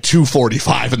up at like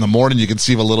 2:45 in the morning. You could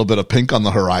see a little bit of pink on the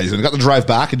horizon. I got to drive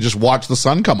back and just watch the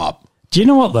sun come up. Do you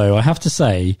know what, though? I have to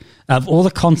say, out of all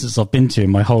the concerts I've been to in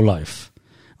my whole life,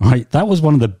 right, that was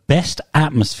one of the best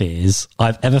atmospheres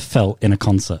I've ever felt in a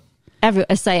concert.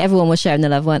 Everyone was sharing the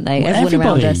love, weren't they? Everyone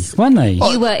Everybody, around us. weren't they?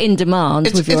 You were in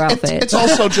demand with your outfit. It's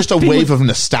also just a wave of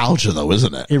nostalgia, though,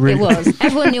 isn't it? It really It was.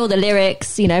 Everyone knew all the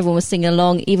lyrics. Everyone was singing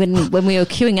along, even when we were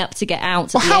queuing up to get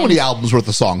out. Well, how many albums worth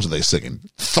of songs are they singing?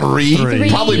 Three?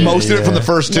 Probably Yeah, most of it from the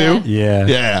first two.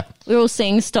 Yeah. We were all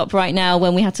singing "Stop Right Now"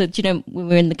 when we had to. When we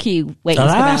were in the queue waiting to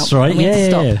get that's out. right. And we had to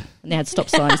stop, Yeah. and they had stop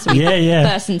signs. So we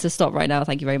burst into "Stop Right Now."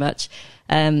 Thank you very much.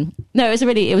 No, it was a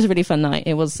really fun night.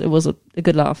 It was a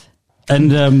good laugh.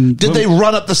 And did they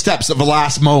run up the steps at the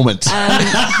last moment?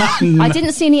 I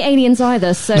didn't see any aliens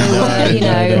either, so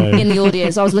in the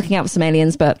audience, I was looking out for some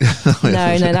aliens, but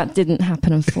no, that didn't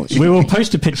happen, unfortunately. We will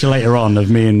post a picture later on of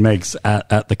me and Megs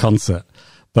at the concert,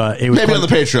 but it was maybe on the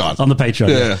Patreon. On the Patreon,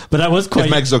 yeah. But that was quite.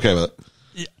 If Meg's okay with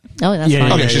it. Oh, that's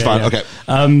fine. Okay, she's fine. Okay,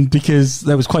 because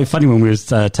that was quite funny when we were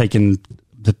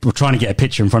we're trying to get a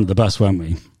picture in front of the bus, weren't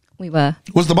we? We were.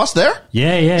 Was the bus there?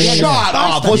 Yeah. Shut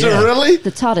up! Was it really?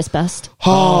 The TARDIS bust.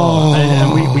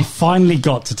 And we finally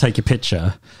got to take a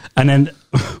picture, and then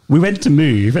we went to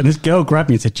move, and this girl grabbed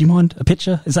me and said, "Do you mind a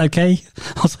picture? Is that okay?"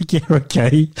 I was like, "Yeah,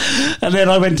 okay." And then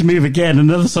I went to move again,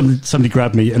 and somebody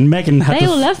grabbed me, and Megan had They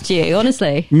all loved you,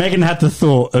 honestly. Megan had the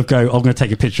thought of I'm going to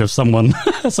take a picture of someone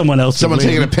else. Someone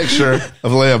taking a picture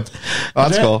of Liam. Oh,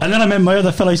 that's cool. And then I met my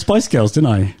other fellow Spice Girls, didn't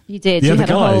I? You did. The You other had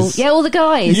a whole, guys. all the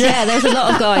guys. Yeah. Yeah, there was a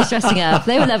lot of guys dressing up.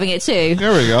 They were loving it too.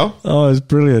 There we go. Oh, it was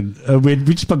brilliant. We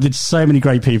just bumped into so many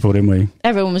great people, didn't we?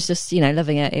 Everyone was just,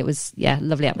 loving it. It was,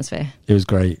 lovely atmosphere. It was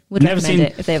great. Would recommend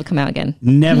it if they ever come out again.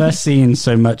 Never seen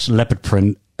so much leopard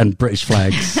print and British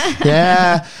flags.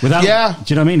 Yeah. Do you know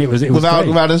what I mean? It was without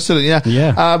great. incident. Yeah.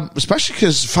 Yeah. Especially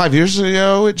because 5 years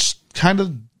ago, it's kind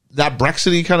of that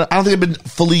Brexit-y kind of. I don't think it's been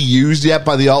fully used yet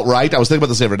by the alt-right. I was thinking about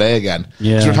this the other day again.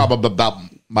 Yeah. 'Cause we were talking about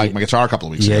my guitar a couple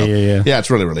of weeks ago. Yeah. Yeah, it's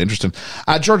really, really interesting.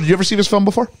 George, did you ever see this film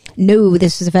before? No,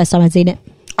 this was the first time I'd seen it.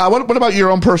 What about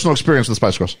your own personal experience with the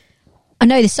Spice Girls? I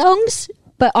know the songs,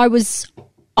 but I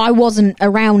wasn't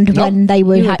around when they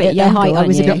were You were a at bit their younger, height. I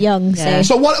was a weren't bit you? young. Yeah.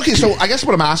 So So I guess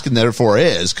what I'm asking therefore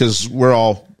is, because we're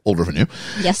all older than you,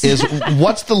 Yes. is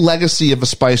what's the legacy of the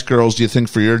Spice Girls, do you think,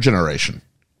 for your generation?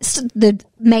 the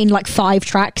main 5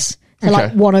 tracks. So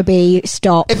Okay. Wannabe,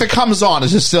 Stop. If it comes on,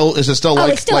 is it still it's still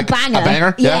like a banger. A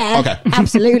banger? Yeah, Okay.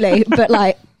 absolutely. But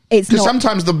it's Because not.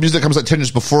 sometimes the music comes 10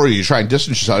 years before you try and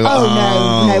distance yourself.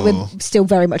 No, we're still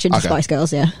very much into Okay. Spice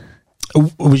Girls. Yeah.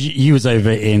 You was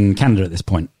over in Canada at this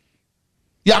point.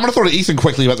 Yeah, I'm going to throw to Ethan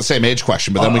quickly about the same age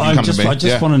question, but then we can come to me. I just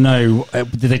Yeah. want to know,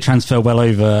 did they transfer well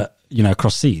over,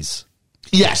 across seas?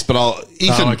 Yes, but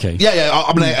Ethan. Oh, okay. Yeah.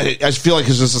 I feel like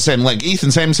it's just the same link.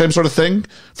 Ethan, same sort of thing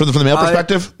from the male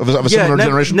perspective of a similar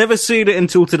generation. Never seen it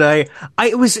until today.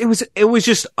 It was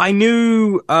just I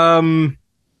knew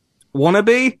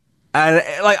Wannabe. And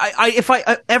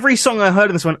every song I heard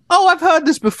in this one, I've heard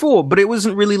this before, but it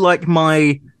wasn't really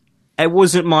it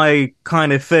wasn't my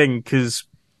kind of thing because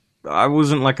I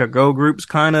wasn't like a girl groups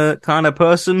kind of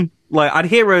person. I'd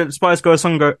hear a Spice Girls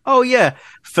song and go, oh yeah.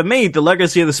 For me, the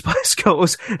legacy of the Spice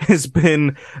Girls has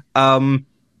been,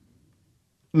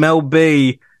 Mel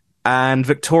B and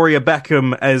Victoria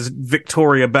Beckham as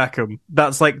Victoria Beckham.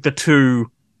 That's the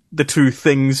two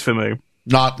things for me.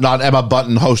 Not Emma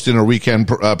Button hosting a weekend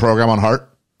program on Heart.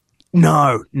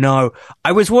 No.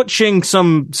 I was watching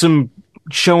some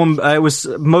show. It was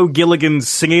Mo Gilligan's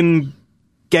singing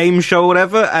game show or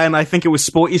whatever, and I think it was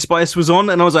Sporty Spice was on,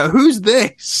 and I was like, who's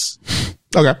this?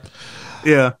 Okay.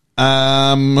 Yeah.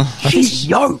 She's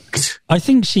yoked. I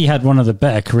think she had one of the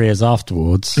better careers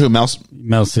afterwards. Who, Mel C?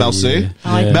 Mel C?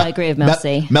 I agree with Mel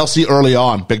C. Mel C early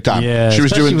on, big time. Yeah, she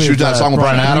was especially doing that with, song with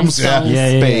Bryan Bryan Adams. Adams songs.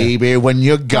 Yeah. Baby, when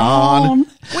you're gone.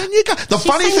 When you're gone. The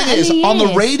funny sang thing that is, in the on the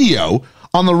years.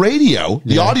 radio,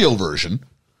 the audio version,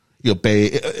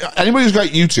 anybody who's got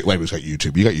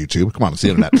YouTube, you got YouTube. Come on, it's the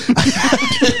internet.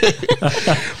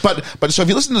 but so if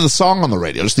you listen to the song on the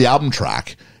radio, just the album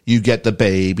track, you get the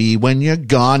baby when you're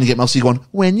gone. You get Mel C going,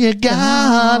 when you're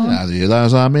gone. As you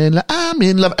love, I'm in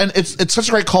love. And it's such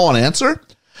a great call and answer.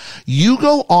 You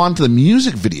go on to the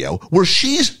music video where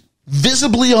she's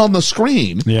visibly on the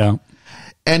screen. Yeah.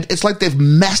 And it's like they've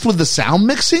messed with the sound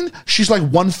mixing. She's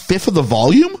 1/5 of the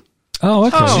volume. Oh,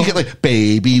 okay. So you get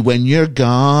baby when you're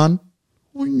gone.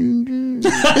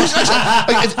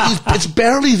 It's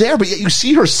barely there, but yet you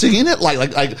see her singing it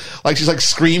like she's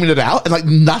screaming it out,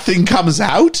 and nothing comes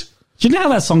out. Do you know how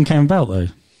that song came about though?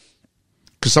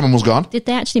 Because someone was gone. Did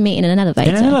they actually meet in an elevator?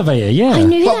 In an elevator, yeah. I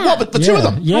knew that. But the two of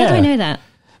them. Yeah. How do I know that?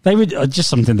 They would just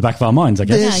something in the back of our minds, I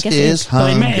guess. This I guess it is is.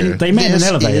 But hunger. they met in an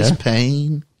elevator. This is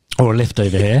pain. Or a lift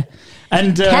over here.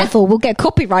 And Careful, we'll get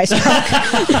copyright struck.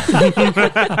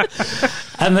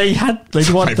 and they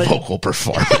My vocal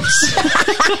performance.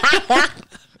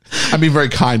 I'm being very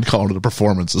kind calling it a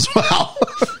performance as well.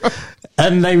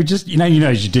 And they would just,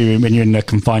 as you do when you're in a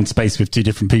confined space with two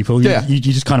different people, you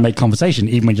just kind of make conversation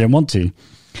even when you don't want to.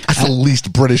 That's the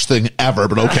least British thing ever,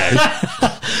 but okay.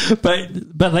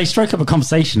 But they struck up a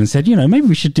conversation and said, maybe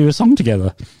we should do a song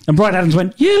together. And Bryan Adams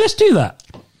went, yeah, let's do that.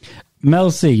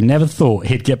 Mel C never thought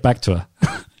he'd get back to her.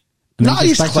 No,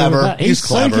 he's clever. He's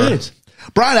clever. So good.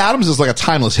 Bryan Adams is like a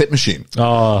timeless hit machine.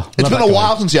 Oh, It's been a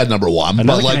while since he had number one.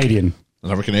 Another but Canadian.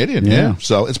 Another Canadian, yeah. Yeah.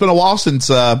 So it's been a while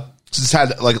since it's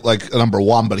had like a number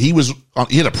one, but he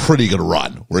had a pretty good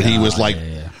run where he was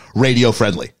radio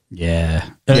friendly. Yeah.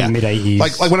 Early mid-80s.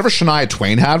 Like whatever Shania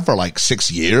Twain had for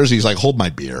 6 years, he's like, hold my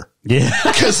beer. Yeah.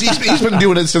 Because he's been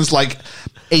doing it since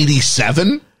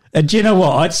 87. And do you know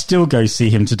what? I'd still go see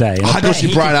him today. And I'd go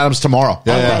see Bryan Adams tomorrow. I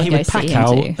bet he Go would see pack him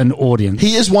out too. an audience.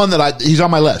 He is one that he's on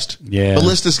my list. Yeah. The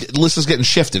list is getting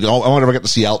shifted. I won't ever get to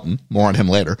see Elton. More on him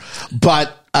later.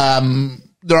 But,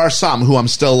 there are some who I'm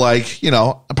still I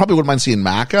probably wouldn't mind seeing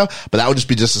Macca, but that would just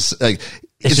be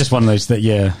It's just one of those that,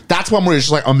 yeah. That's one where you're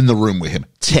just like, I'm in the room with him.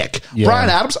 Tick. Yeah. Bryan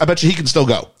Adams, I bet you he can still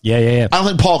go. Yeah. I don't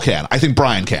think Paul can. I think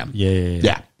Brian can.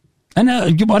 Yeah. And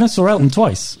I saw Elton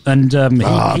twice. And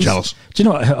he's jealous. Do you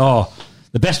know what? Oh,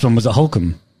 the best one was at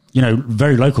Holcombe,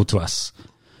 very local to us.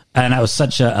 And that was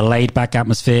such a laid-back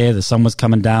atmosphere. The sun was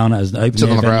coming down. It was an open Sitting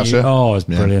air on the grass, venue. yeah. Oh, it was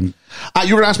brilliant.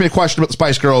 You were going to ask me a question about the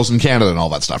Spice Girls in Canada and all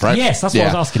that stuff, right? Yes, that's what I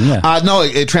was asking, yeah. No,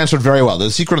 it transferred very well. The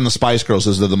secret in the Spice Girls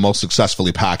is they're the most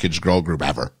successfully packaged girl group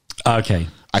ever. Okay.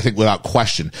 I think without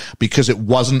question, because it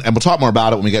wasn't, and we'll talk more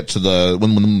about it when we get to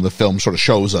when the film sort of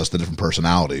shows us the different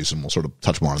personalities, and we'll sort of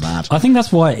touch more on that. I think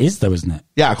that's why it is, though, isn't it?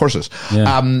 Yeah, of course it is.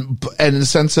 Yeah. And in the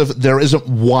sense of there isn't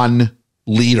one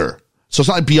leader. So it's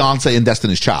not like Beyonce and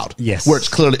Destiny's Child. Yes. Where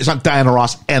it's not Diana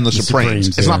Ross and the Supremes.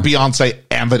 It's yeah. not Beyonce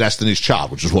and the Destiny's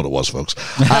Child, which is what it was, folks.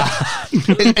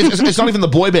 It's not even the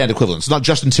boy band equivalent. It's not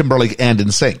Justin Timberlake and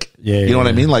NSYNC. You know what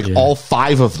I mean? Like all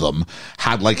five of them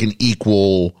had like an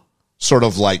equal sort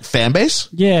of like fan base.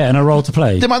 Yeah, and a role to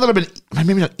play. They might not have been,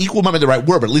 maybe not equal might be the right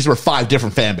word, but at least there were five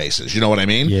different fan bases. You know what I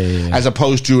mean? Yeah. As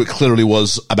opposed to it clearly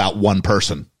was about one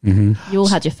person. Mm-hmm. You all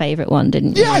had your favourite one,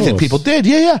 didn't you? Yeah, I think people did.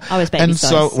 Yeah. I was Baby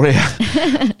Spice.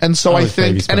 And so I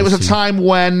think, and it was a time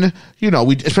when,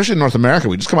 we, especially in North America,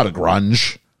 we just come out of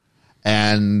grunge.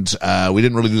 And we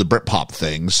didn't really do the Britpop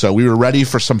thing. So we were ready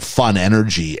for some fun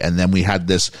energy. And then we had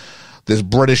this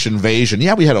British invasion.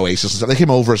 Yeah, we had Oasis and stuff. They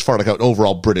came over as far like an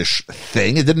overall British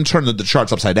thing. It didn't turn the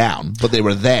charts upside down, but they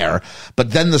were there.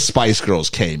 But then the Spice Girls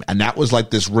came, and that was like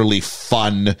this really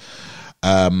fun,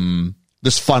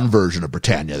 this fun version of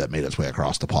Britannia that made its way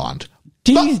across the pond.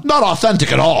 Not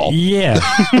authentic at all. Yeah.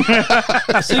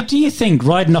 So do you think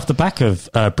riding off the back of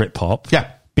Britpop,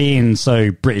 being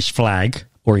so British flag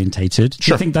orientated,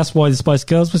 do you think that's why the Spice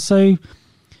Girls were so...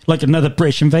 like another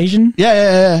British invasion?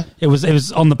 Yeah. It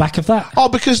was on the back of that? Oh,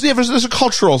 because there's a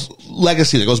cultural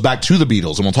legacy that goes back to the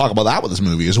Beatles, and we'll talk about that with this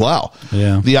movie as well.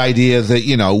 Yeah. The idea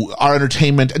that, our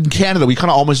entertainment, in Canada, we kind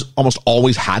of almost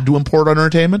always had to import our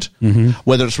entertainment,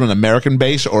 whether it's from an American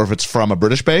base or if it's from a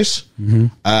British base.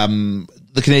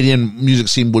 The Canadian music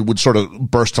scene would sort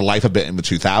of burst to life a bit in the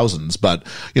 2000s, but,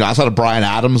 outside of Bryan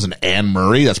Adams and Anne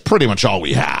Murray, that's pretty much all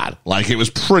we had. Like, it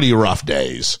was pretty rough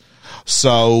days.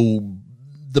 So...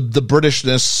 The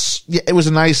Britishness, it was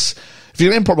a nice, if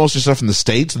you import most of your stuff from the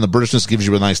States, and the Britishness gives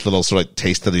you a nice little sort of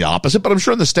taste of the opposite, but I'm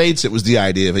sure in the States it was the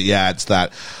idea of it, it's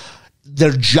that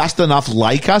they're just enough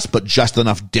like us, but just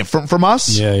enough different from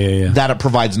us, that it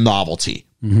provides novelty.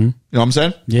 Mm-hmm. You know what I'm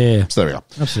saying? Yeah. So there we go.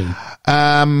 Absolutely.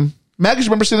 Meg, do you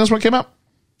remember seeing this when it came out?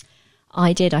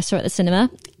 I did. I saw it at the cinema,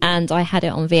 and I had it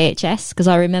on VHS, because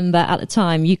I remember at the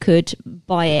time you could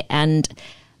buy it, and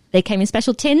they came in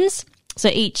special tins. So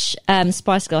each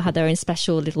Spice Girl had their own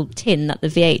special little tin that the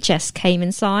VHS came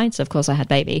inside. So, of course, I had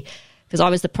Baby, because I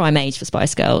was the prime age for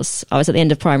Spice Girls. I was at the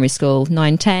end of primary school,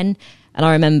 9, 10, and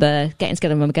I remember getting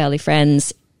together with my girly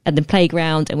friends at the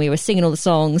playground, and we were singing all the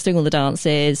songs, doing all the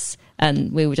dances,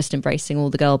 and we were just embracing all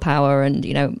the girl power and,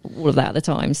 all of that at the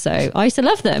time. So I used to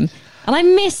love them. And I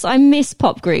miss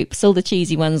pop groups, all the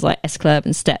cheesy ones like S Club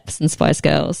and Steps and Spice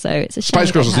Girls. So it's a shame.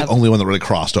 Spice Girls was the only one that really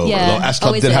crossed over. Yeah. Though S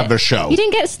Club did have their show. You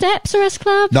didn't get Steps or S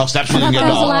Club? No, Steps didn't get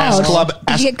Girls Aloud. S Club.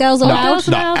 Did you get Girls Aloud?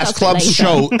 No, S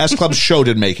Club's show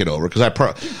did make it over, because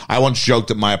I once joked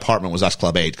that my apartment was S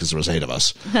Club 8 because there was 8 of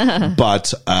us.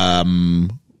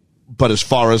 But as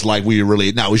far as like it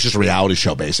was just a reality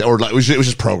show based, or like it was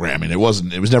just programming. It was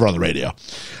never on the radio.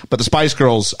 But the Spice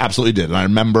Girls absolutely did. And I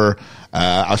remember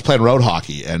I was playing road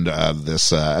hockey, and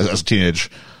as a teenage,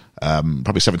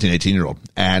 probably 17, 18-year-old,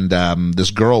 and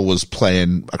this girl was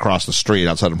playing across the street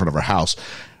outside in front of her house.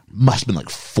 Must have been like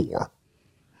 4.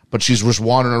 But she's just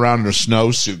wandering around in her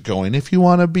snowsuit going, if you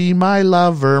want to be my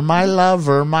lover, my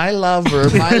lover, my lover,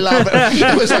 my lover.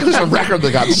 It was like a record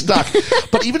that got stuck.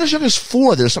 But even as young as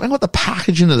 4, there's something about the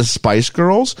packaging of the Spice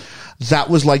Girls that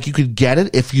was like you could get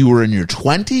it if you were in your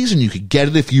 20s, and you could get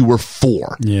it if you were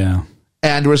 4. Yeah.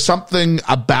 And there was something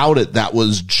about it that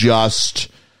was just...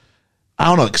 I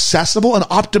don't know, accessible and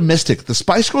optimistic. The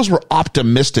Spice Girls were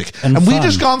optimistic. And we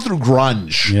just gone through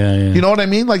grunge. Yeah. You know what I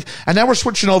mean? Like, and now we're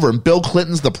switching over, and Bill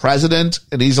Clinton's the president,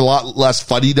 and he's a lot less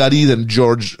fuddy-duddy than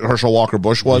George Herschel Walker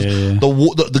Bush was. Yeah.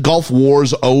 The Gulf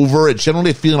War's over. It's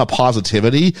generally a feeling of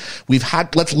positivity.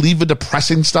 Let's leave the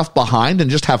depressing stuff behind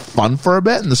and just have fun for a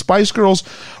bit. And the Spice Girls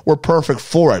were perfect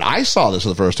for it. I saw this for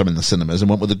the first time in the cinemas and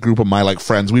went with a group of my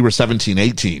friends. We were 17,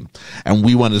 18, and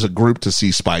we went as a group to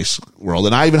see Spice World.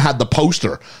 And I even had the poster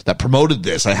that promoted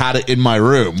this. I had it in my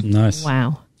room. Nice.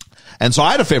 Wow. And so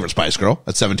I had a favorite Spice Girl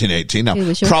at 17, 18. Now, Who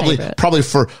was your favorite? Probably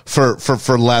for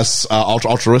less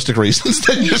altruistic reasons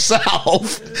than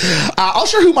yourself. I'll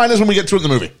share who mine is when we get to it in the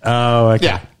movie. Oh, okay.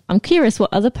 Yeah. I'm curious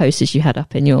what other posters you had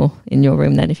up in your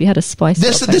room then. If you had a Spice Girl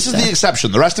This is poster. the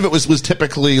exception. The rest of it was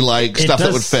typically like stuff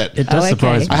that would fit. It does Oh, okay.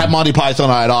 surprise me. I had Monty Python.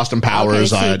 I had Austin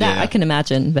Powers. Okay, I see, had, that I can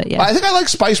imagine, but yeah. I think I like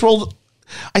Spice World.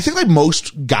 I think like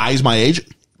most guys my age,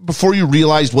 before you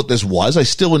realized what this was, I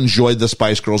still enjoyed the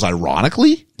Spice Girls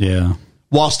ironically, Yeah.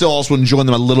 while still also enjoying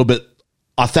them a little bit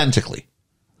authentically.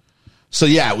 So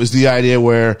yeah, it was the idea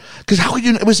where, because how could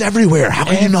you? It was everywhere. How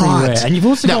could you not? Everywhere. And you've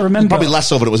also got to remember- probably less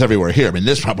so, but it was everywhere here. I mean,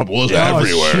 this probably was Oh,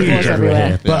 everywhere. huge here.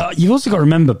 everywhere. But you've also got to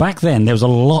remember, back then, there was a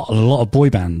lot of boy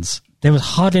bands. There was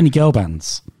hardly any girl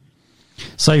bands.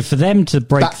 So for them to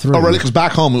break through... Oh, really? Because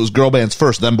back home, it was girl bands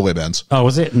first, then boy bands. Oh,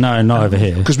 was it? No, not over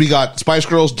here. Because we got Spice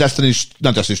Girls, not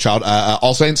Destiny's Child,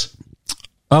 All Saints.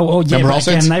 Oh, yeah. Remember All Back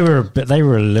then, Saints? they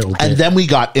were a little bit... And then we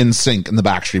got NSYNC and the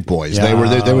Backstreet Boys. Yeah, They were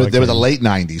okay. the late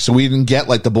 90s. So we didn't get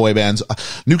like the boy bands.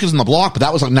 New Kids on the Block, but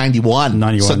that was like 91.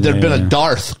 91, So there'd yeah, been yeah. a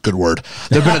dearth, good word.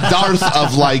 There'd been a dearth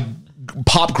of like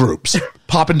pop groups.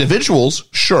 Pop individuals,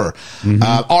 sure.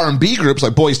 R&B groups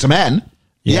like Boys to Men.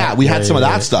 Yeah, we had some of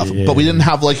that stuff, but we didn't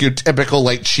have like your typical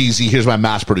like cheesy, here's my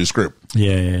mass produced group.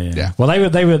 Yeah. Well,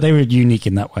 they were unique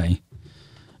in that way,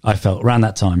 I felt, around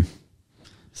that time.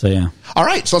 So, yeah. All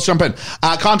right, so let's jump in.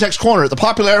 Context corner. The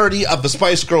popularity of the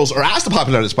Spice Girls, or as the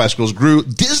popularity of the Spice Girls grew,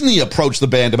 Disney approached the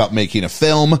band about making a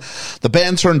film. The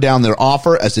band turned down their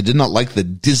offer as they did not like the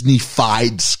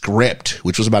Disney-fied script,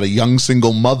 which was about a young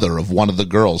single mother of one of the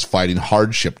girls fighting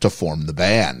hardship to form the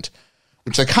band,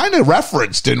 which I kind of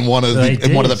referenced in one of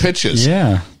the pitches.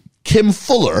 Yeah. Kim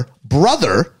Fuller,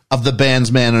 brother of the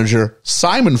band's manager,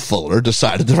 Simon Fuller,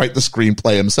 decided to write the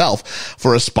screenplay himself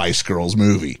for a Spice Girls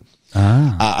movie.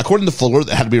 According to Fuller, it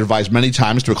had to be revised many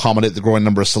times to accommodate the growing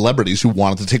number of celebrities who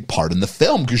wanted to take part in the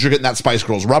film, because you're getting that Spice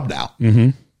Girls rub now.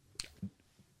 Mm-hmm.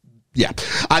 Yeah.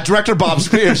 Director Bob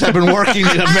Spears had been working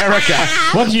in America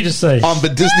What did you just say? on the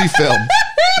Disney film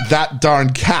That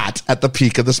Darn Cat at the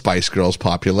peak of the Spice Girls'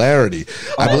 popularity.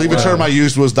 I believe the term I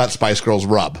used was that Spice Girls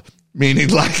rub. Meaning,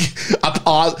 like,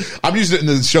 I'm using it in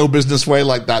the show business way,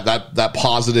 like that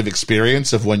positive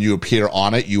experience of when you appear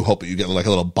on it, you hope that you get like a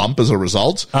little bump as a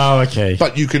result. Oh, okay.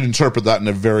 But you can interpret that in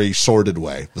a very sordid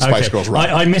way. The Spice Girls rub.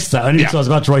 I missed that. Only because I was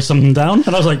about to write something down,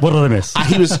 and I was like, what did I miss?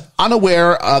 He was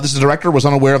unaware, this director was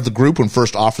unaware of the group when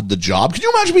first offered the job. Can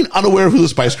you imagine being unaware of who the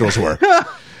Spice Girls were?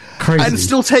 Crazy. And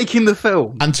still taking the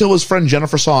film. Until his friend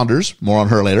Jennifer Saunders, more on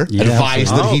her later,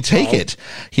 advised that he take it.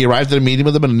 He arrived at a meeting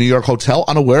with them in a New York hotel,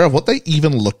 unaware of what they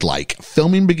even looked like.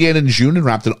 Filming began in June and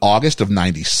wrapped in August of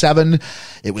 97.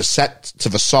 It was set to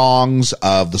the songs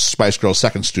of the Spice Girls'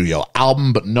 second studio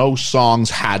album, but no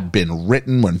songs had been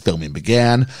written when filming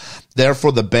began.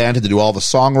 Therefore, the band had to do all the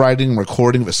songwriting and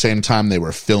recording at the same time they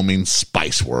were filming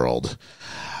Spice World.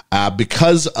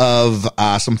 Because of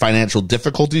some financial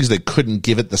difficulties, they couldn't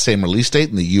give it the same release date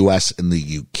in the US and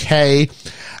the UK.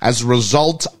 As a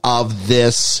result of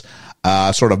this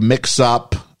sort of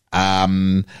mix-up,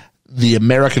 the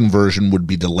American version would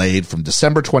be delayed from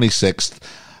December 26th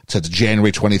to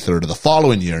January 23rd of the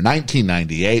following year,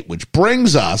 1998, which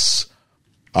brings us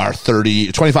our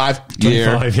 25-year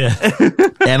 25,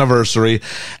 yeah. anniversary,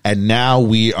 and now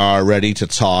we are ready to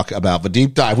talk about the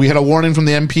deep dive. We had a warning from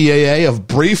the MPAA of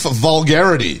brief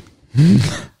vulgarity.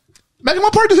 Megan,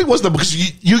 what part do you think was because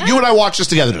you and I watched this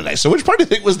together today? So which part do you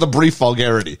think was the brief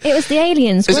vulgarity? It was the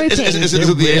aliens Is groping. it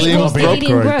the It alien was the grope?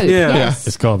 alien grope. Yeah. Yes.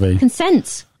 It's got to be.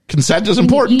 Consent. Consent is You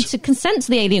important. to consent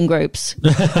to the alien gropes.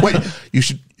 Wait,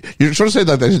 you're sort of saying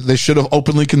that they should have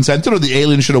openly consented, or the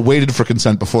alien should have waited for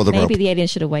consent before the Maybe grope? the alien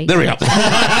should have waited. There we go.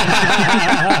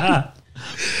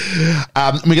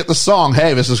 We get the song.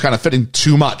 Hey, this is kind of fitting.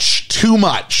 Too much.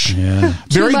 Yeah.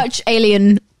 Too much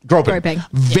alien groping. groping.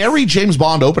 Very James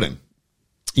Bond opening.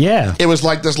 Yeah. It was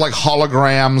like this like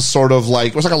hologram sort of like,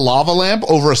 it was like a lava lamp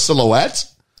over a silhouette.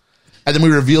 And then we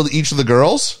revealed each of the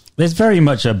girls. There's very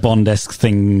much a Bond-esque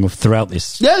thing throughout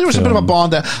this. Yeah, there was a bit of a film.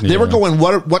 Bond there. They were going,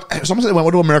 someone said,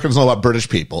 what do Americans know about British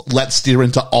people? Let's steer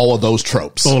into all of those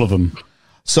tropes. All of them.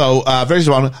 So, very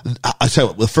Bond, I tell you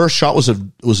what, the first shot was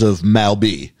of Mal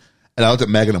B. And I looked at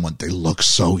Megan and went, they look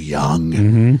so young.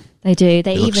 Mm-hmm. They do.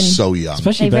 They look so young.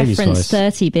 Especially They Baby reference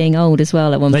Spice. 30 being old as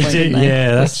well at one They point. do, didn't they? yeah,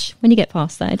 that's- Which, when you get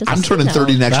past that, it doesn't I'm turning seem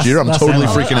 30 old. next year. I'm That's totally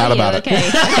Emma. freaking out Are you? about it. Okay.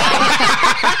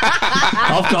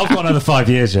 I've got another 5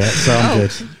 years yet, so I'm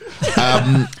good.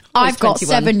 I've got 21.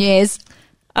 7 years.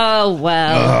 Oh,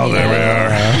 well. Oh, there we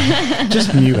are.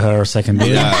 Just mute her a second.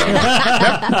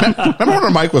 Remember when her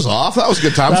mic was off? That was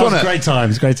good times, That was wasn't it? great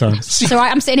times, great times. So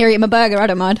I'm sitting here eating my burger. I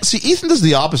don't mind. See, Ethan does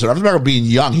the opposite. After about being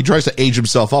young, he tries to age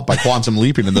himself up by quantum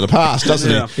leaping into the past,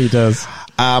 doesn't Yeah. he? He does.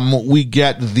 We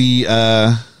get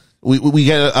the We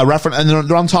get a reference, and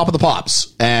they're on Top of the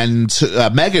Pops, and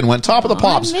Megan went Top of the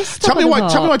Pops. missed Tell Top me of the why.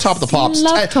 Tell me why Top of the Pops.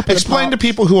 Pops. Love Top of the Explain to Pops.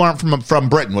 people who aren't from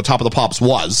Britain what Top of the Pops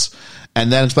was,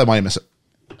 and then explain why you miss it.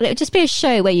 It would just be a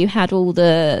show where you had all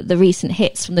the recent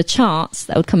hits from the charts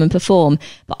that would come and perform.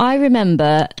 But I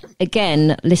remember,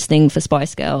 again, listening for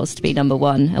Spice Girls to be number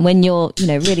one. And when you're,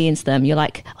 really into them, you're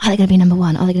like, are they going to be number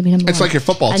one? Are they going to be number one? It's like your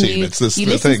football And team. You, It's this you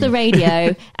the listen thing. to the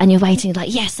radio and you're waiting,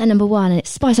 like, yes, they're number one. And it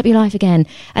spice up your life again.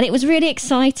 And it was really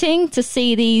exciting to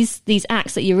see these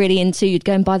acts that you're really into. You'd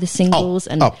go and buy the singles.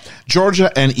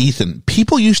 Georgia and Ethan.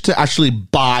 People used to actually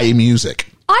buy music.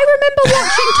 I remember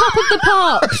watching Top of the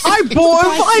Pops. I bought a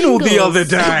Buy vinyl the singles. other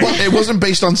day. Well, it wasn't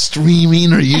based on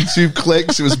streaming or YouTube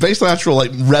clicks. It was based on actual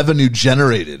revenue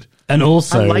generated. And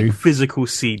also, I like physical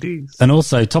CDs. And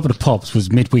also, Top of the Pops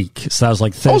was midweek, so that was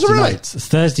like was it Thursday really? nights.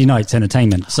 Thursday nights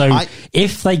entertainment. So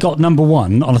if they got number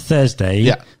one on a Thursday,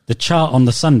 Yeah. the chart on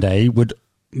the Sunday would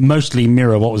mostly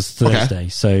mirror what was Thursday.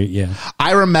 So yeah,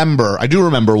 I do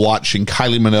remember watching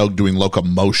Kylie Minogue doing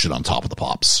Locomotion on Top of the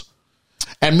Pops,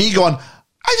 and me going,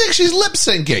 I think she's lip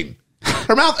syncing.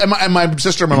 Her mouth, and my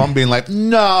sister and my mom being like,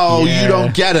 no, Yeah. you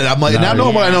don't get it. I'm like, now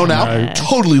knowing what I know now, No.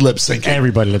 totally lip syncing.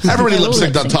 Everybody lip synced. Everybody lip They're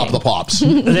all synced on Top of the Pops.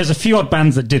 there's a few odd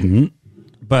bands that didn't,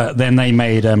 but then they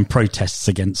made protests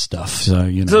against stuff. So So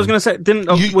I was going to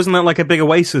say, wasn't that like a big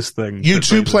Oasis thing?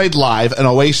 U2 played live, and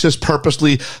Oasis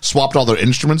purposely swapped all their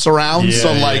instruments around. Yeah,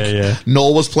 So, yeah.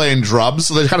 Noel was playing drums,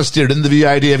 so they kind of steered into the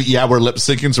idea of, we're lip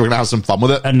syncing, so we're going to have some fun with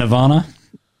it. And Nirvana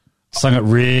sung it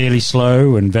really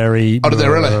slow and very. Oh, did they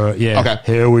really? Yeah. Okay.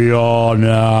 Here we are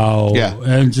now. Yeah.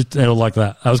 And just, they were like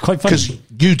that. That was quite funny. Because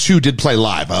U2 did play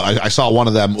live. I saw one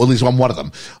of them, or at least one of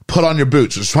them, Put On Your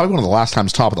Boots. It was probably one of the last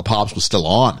times Top of the Pops was still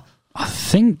on. I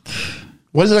think.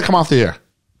 When did it come off the air?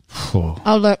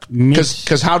 Oh, look.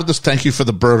 Because how did this Thank You for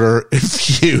the Burger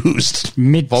infused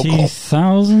Mid vocal?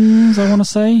 2000s, I want to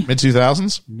say. Mid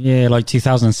 2000s? Yeah, like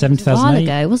 2007, A while 2008.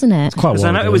 ago, wasn't it? Quite a Because I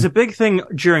while know ago. it was a big thing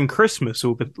during Christmas,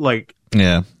 or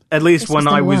Yeah. at least This when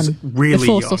was I number was one. really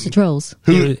Before young. Sausage Rolls.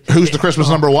 Who's the Christmas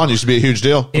number one? Used to be a huge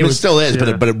deal. It was- still is, but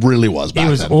it really was back It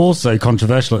was then. also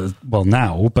controversial, well,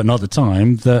 now, but not at the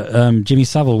time, that Jimmy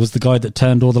Savile was the guy that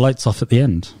turned all the lights off at the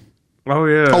end. Oh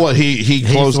yeah. Oh, well, he He's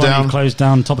closed the one who down. closed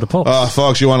down Top of the Pops.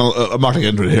 Folks, you want to? I'm not going to get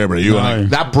into it here, but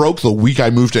that broke the week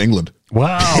I moved to England.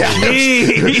 Wow.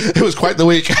 It was quite the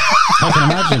week. I can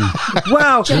imagine.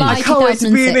 Wow, July I can't wait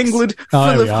to be in 2006. England Oh, full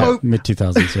there of we are. hope.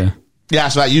 Mid-2000s, yeah. Yeah,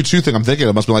 so that U2 thing, I'm thinking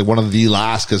it must be like one of the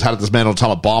last, because How Did This Man Know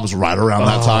Atomic Bombs right around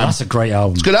that Oh, time? that's a great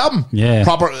album. It's a good album. Yeah.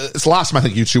 It's the last time I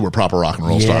think U2 were proper rock and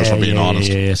roll stars, if I'm being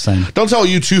honest. Yeah, same. Don't tell a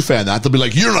U2 fan that. They'll be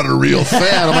like, you're not a real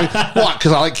fan. I'm like, what?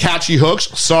 Because I like catchy hooks?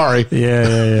 Sorry.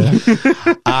 Yeah.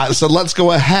 So let's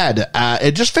go ahead.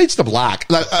 It just fades to black.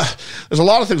 There's a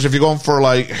lot of things if you're going for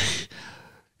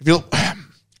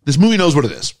this movie knows what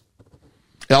it is.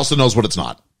 It also knows what it's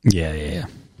not. Yeah.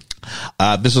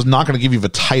 This is not going to give you the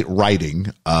tight writing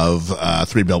of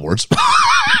 3 Billboards.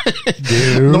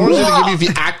 Nor is it going to give you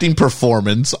the acting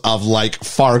performance of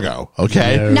Fargo.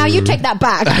 Okay. Now you take that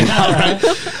back.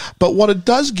 But what it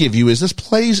does give you is this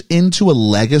plays into a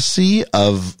legacy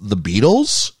of the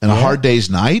Beatles and A Hard Day's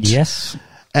Night. Yes.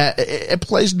 It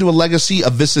plays into a legacy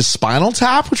of This Is Spinal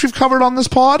Tap, which we've covered on this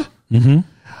pod. Mm-hmm.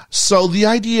 So the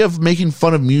idea of making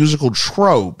fun of musical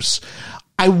tropes,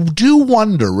 I do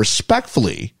wonder,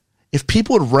 respectfully, if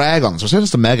people would rag on this. I said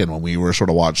this to Megan when we were sort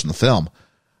of watching the film,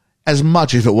 as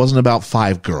much if it wasn't about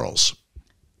 5 girls.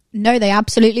 No, they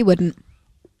absolutely wouldn't.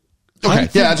 Okay,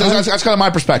 yeah, that's kind of my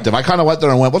perspective. I kind of went there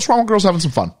and went, what's wrong with girls having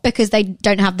some fun? Because they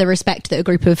don't have the respect that a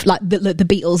group of the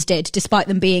Beatles did, despite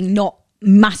them being not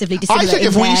massively dissimilar. I think in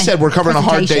if we their said we're covering A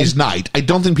Hard presentation. Day's Night, I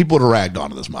don't think people would have ragged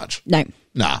on it as much. No.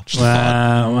 Nah, just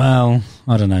fun. Well,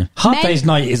 I don't know. Hard Men- Day's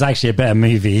Night is actually a better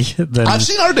movie than... I've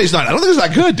seen Hard Day's Night. I don't think it's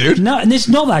that good, dude. No, and it's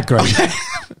not that great.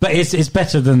 But it's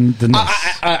better than this.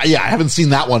 I haven't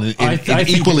seen that one in I think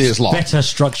equally it's as long. better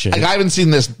structured. I haven't seen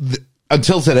this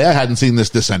until today. I hadn't seen this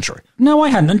century. No, I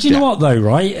hadn't. And do you know what, though,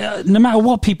 right? No matter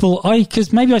what people...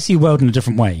 Because maybe I see the world in a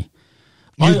different way.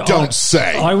 You don't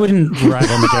say. I wouldn't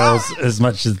rag on the girls as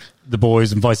much as the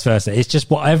boys and vice versa. It's just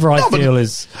whatever I feel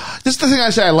is... This is the thing I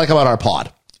say I like about our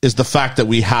pod, is the fact that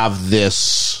we have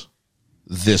this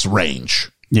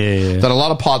range. Yeah. That a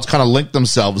lot of pods kind of link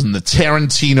themselves in the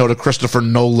Tarantino to Christopher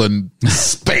Nolan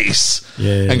space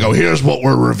and go, here's what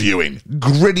we're reviewing.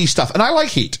 Gritty stuff. And I like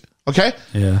Heat. Okay?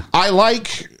 Yeah. I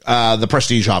like The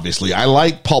Prestige, obviously. I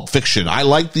like Pulp Fiction. I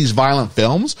like these violent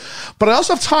films. But I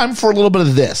also have time for a little bit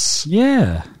of this.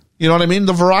 Yeah. You know what I mean?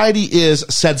 The variety is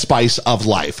said spice of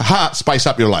life. Spice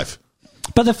up your life.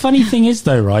 But the funny thing is,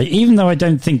 though, right? Even though I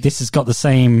don't think this has got the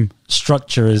same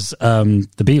structure as the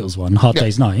Beatles one, Hard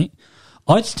Day's Night,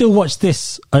 I'd still watch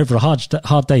this over a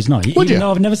Hard Day's Night, Would even you?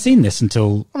 though I've never seen this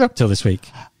until this week.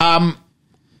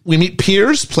 We meet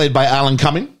Piers, played by Alan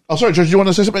Cumming. Oh, sorry, George, do you want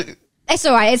to say something? It's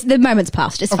all right. It's the moment's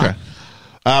past. It's Okay.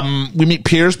 fine. We meet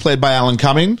Piers, played by Alan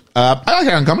Cumming. I like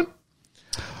Alan Cumming.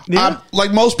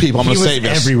 Like most people, I'm He going to was say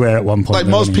this. everywhere at one point. Like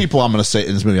though, most wasn't he? people, I'm going to say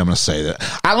in this movie, I'm going to say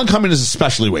that Alan Cumming is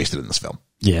especially wasted in this film.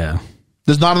 Yeah.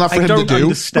 There's not enough for I him to don't do.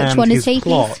 understand Which one his is he,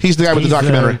 plot. He's the guy with the He's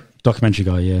documentary. Documentary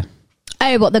guy, yeah.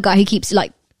 Oh, what, the guy who keeps,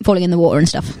 like, falling in the water and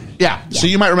stuff? Yeah. So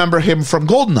you might remember him from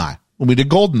GoldenEye. When we did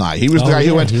GoldenEye, he was the Oh, guy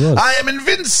who yeah, went, he was. I am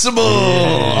invincible.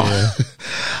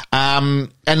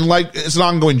 And like, it's an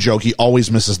ongoing joke. He always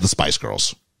misses the Spice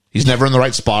Girls. He's never in the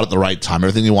right spot at the right time,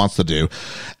 everything he wants to do.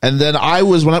 And then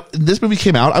when this movie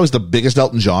came out, I was the biggest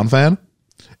Elton John fan.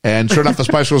 And sure enough, the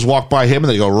Spice Girls walk by him and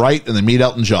they go right and they meet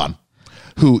Elton John.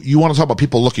 Who, you want to talk about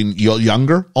people looking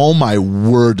younger? Oh my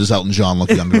word, does Elton John look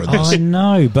younger in this? I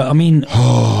know, but I mean,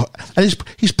 And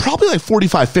he's probably like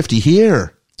 45, 50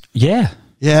 here. yeah.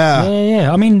 Yeah.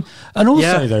 Yeah. I mean, and also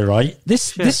Yeah. though, right?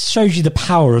 This shows you the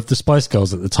power of the Spice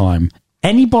Girls at the time.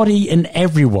 Anybody and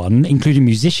everyone, including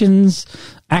musicians,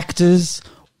 actors,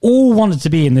 all wanted to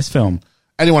be in this film.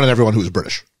 Anyone and everyone who was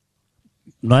British.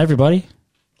 Not everybody.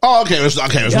 Oh, okay. It was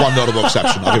one notable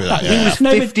exception. I'll give you that. Yeah, yeah.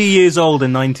 No, but- 50 years old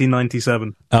in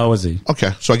 1997. Oh, was he? Okay,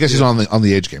 so I guess he's on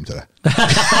the age game today. Ethan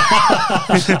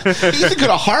could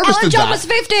have harvested Alan John that. was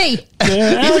 50!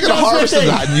 Ethan could have harvested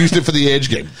that and used it for the age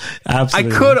game.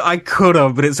 Absolutely. I could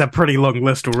have, but it's a pretty long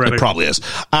list already. It probably is.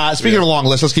 Speaking of a long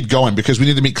list, let's keep going because we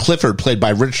need to meet Clifford, played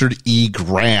by Richard E.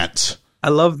 Grant. I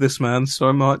love this man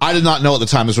so much. I did not know at the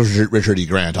time this was Richard E.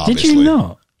 Grant, obviously. Did you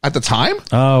not? At the time?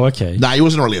 Oh, okay. Nah, he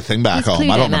wasn't really a thing back He's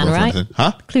home. I don't Cluedo remember Man, right? anything.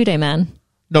 Huh? Cluedo Man.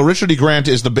 No, Richard E. Grant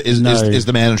is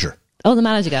the manager. Oh, the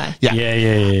manager guy. Yeah.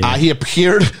 Yeah. He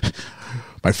appeared.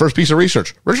 My first piece of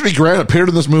research. Richard E. Grant appeared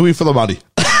in this movie for the money.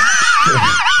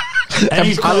 And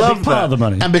he's quite I a love big part that. of the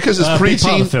money. And because his Big part of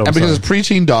preteen, the film, and because his sorry.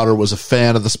 preteen daughter was a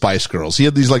fan of the Spice Girls, he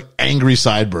had these like angry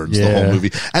sideburns the whole Yeah.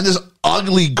 movie, and this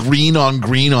ugly green on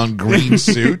green on green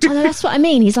suit. Oh, no, that's what I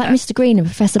mean. He's like Mr. Green and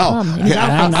Professor Plum. He's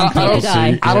yeah, like I- the I-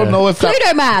 guy. I don't know if that.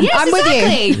 Cluedo Man! Yes, I'm with you!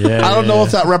 exactly. Yeah, I don't know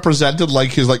if that represented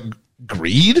like his like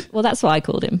greed. Well, that's what I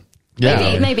called him.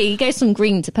 Yeah. Maybe he goes from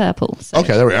green to purple. So.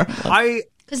 Okay, there we are.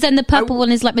 Because then the purple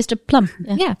one is like Mr. Plum.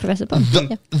 Yeah, Professor Plum.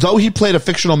 Though he played a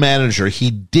fictional manager,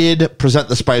 he did present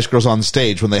the Spice Girls on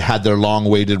stage when they had their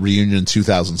long-awaited reunion in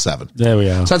 2007. There we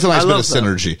are. So that's a nice I bit of love that.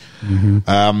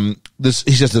 synergy.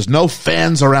 He says there's no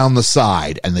fans around the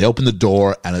side, and they open the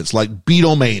door, and it's like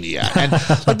Beatlemania. And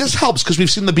like this helps because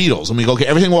we've seen the Beatles, and we go, okay,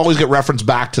 everything will always get referenced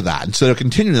back to that. And so they're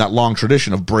continuing that long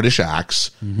tradition of British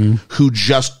acts who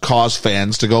just cause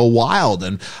fans to go wild.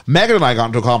 And Megan and I got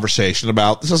into a conversation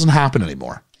about this doesn't happen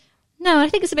anymore. No, I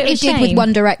think it's a bit of a It shame. did with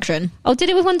One Direction. Oh, did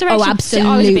it with One Direction? Oh, See,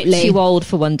 I was a bit absolutely. too old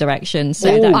for One Direction. So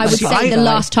Oh, that I would See, say the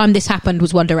last time this happened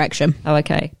was One Direction. Oh,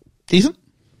 okay. Ethan?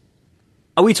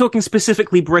 Are we talking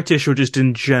specifically British or just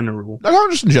in general? No,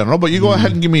 just in general, but you go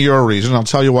ahead and give me your reason. I'll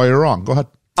tell you why you're wrong. Go ahead.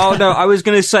 Oh, no, I was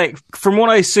going to say, from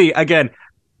what I see, again,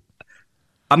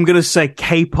 I'm going to say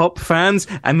K-pop fans,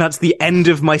 and that's the end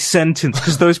of my sentence,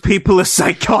 because those people are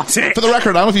psychotic. For the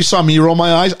record, I don't know if you saw me roll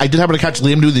my eyes. I did happen to catch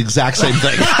Liam do the exact same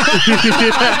thing.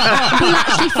 People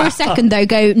actually for a second though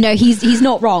go, no, he's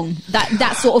not wrong.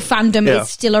 That sort of fandom Yeah. is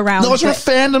still around. No, it's but-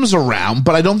 fandom's around,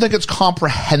 but I don't think it's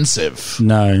comprehensive.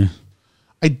 No.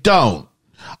 I don't.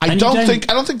 I And you don't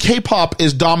don't- think K-pop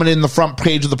is dominating the front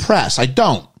page of the press. I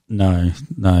don't. No.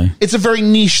 It's a very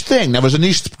niche thing. There was a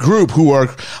niche group who are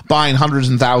buying hundreds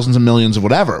and thousands and millions of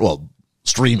whatever. Well,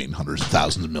 streaming hundreds of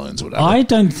thousands of millions of whatever. I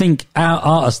don't think our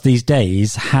artists these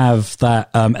days have that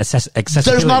accessibility.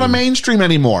 There's not a mainstream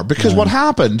anymore because what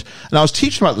happened, and I was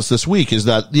teaching about this week, is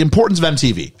that the importance of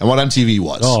MTV and what MTV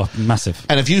was. Oh, massive.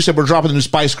 And if you said we're dropping the new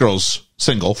Spice Girls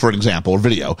single, for an example, or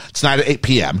video, tonight at 8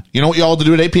 p.m., you know what you all have to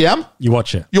do at 8 p.m.? You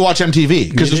watch it. You watch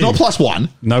MTV because You there's no do. +1.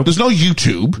 Nope. There's no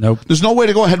YouTube. Nope. There's no way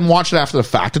to go ahead and watch it after the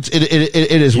fact. It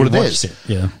is what it watched is. it,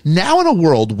 yeah. Now in a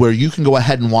world where you can go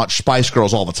ahead and watch Spice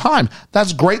Girls all the time,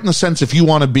 that's great in the sense if you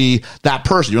want to be that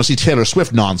person. You want to see Taylor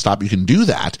Swift nonstop, you can do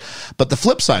that. But the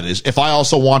flip side is if I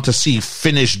also want to see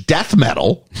Finnish death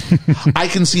metal, I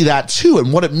can see that too.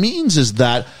 And what it means is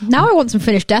that Now I want some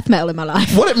Finnish death metal in my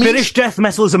life. what it means Finnish death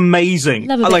metal is amazing.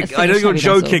 Love a bit of I know Finnish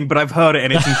you're heavy joking, metal. but I've heard it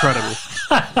and it's incredible.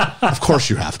 Of course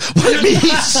you have. What it means.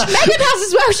 Megan has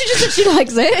as well. She just said she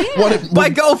likes it. What it, My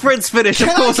girlfriend's finished. Of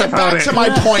can course I I've get heard back it. to my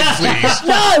point, please?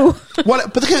 No.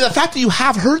 But the fact that you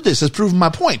have heard this has proven my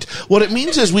point. What it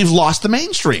means is we've lost the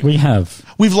mainstream. We have.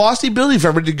 We've lost the ability for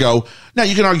everybody to go. Now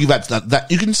you can argue that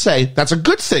you can say that's a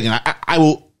good thing, and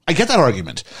I get that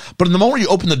argument. But in the moment you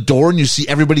open the door and you see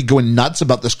everybody going nuts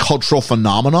about this cultural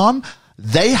phenomenon,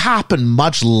 they happen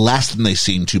much less than they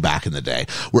seemed to back in the day,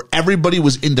 where everybody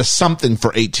was into something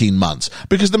for 18 months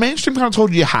because the mainstream kind of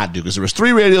told you had to, because there was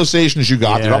 3 radio stations you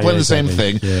got. They're all playing the same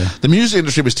thing. Yeah. The music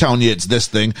industry was telling you it's this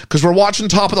thing because we're watching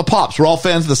Top of the Pops. We're all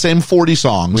fans of the same 40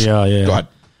 songs. We are, yeah. Go ahead.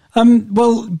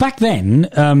 Well, back then,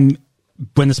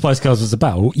 when the Spice Girls was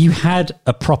about, you had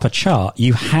a proper chart.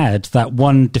 You had that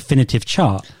one definitive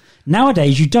chart.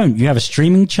 Nowadays, you don't. You have a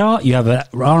streaming chart. You have an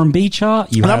R&B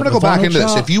chart. And I'm going to go back into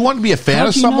this. If you want to be a fan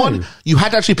of someone, you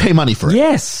had to actually pay money for it.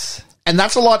 Yes. And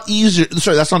that's a lot easier.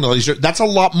 Sorry, that's not a lot easier. That's a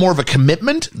lot more of a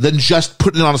commitment than just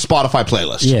putting it on a Spotify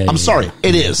playlist. Yeah, I'm sorry.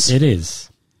 It is. It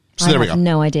is. So there we go. I have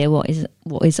no idea what is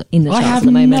in the I charts have at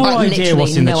the moment. no I idea literally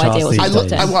what's in the no charts idea what's these in the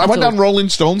days. top 10 I went at all. down Rolling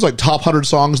Stone's like top 100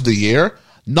 songs of the year.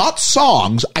 Not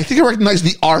songs. I think I recognize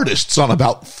the artists on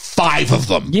about 5 of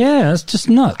them. Yeah, that's just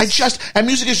nuts. And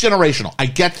music is generational. I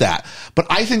get that. But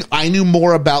I think I knew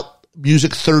more about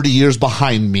music 30 years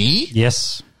behind me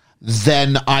Yes.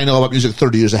 than I know about music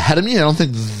 30 years ahead of me. I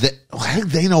think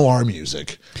they know our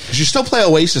music. Because you still play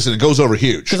Oasis and it goes over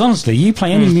huge. Because honestly, you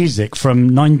play any music from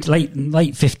late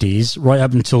 50s right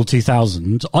up until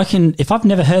 2000, I can, if I've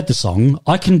never heard the song,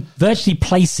 I can virtually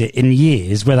place it in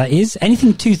years where that is.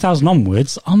 Anything 2000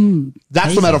 onwards,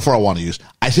 That's the metaphor I want to use.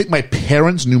 I think my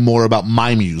parents knew more about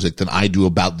my music than I do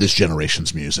about this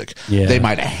generation's music. Yeah. They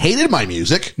might have hated my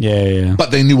music, Yeah. but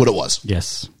they knew what it was.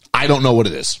 Yes. I don't know what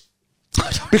it is.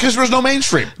 Because there's no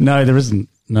mainstream. No, there isn't.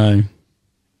 No.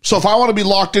 So if I want to be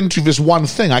locked into this one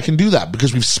thing, I can do that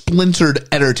because we've splintered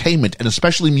entertainment and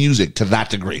especially music to that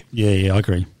degree. Yeah, I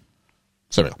agree.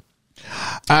 So there we go.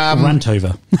 Rant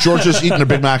over. George is eating a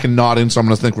Big Mac and nodding, so I'm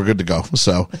going to think we're good to go.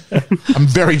 So I'm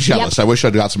very jealous. I wish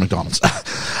I'd got some McDonald's.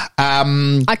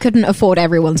 I couldn't afford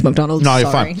everyone's McDonald's. No,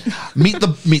 you're sorry. fine.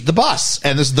 Meet the bus,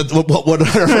 and this is what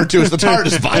I refer to as the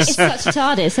TARDIS bus. It's such a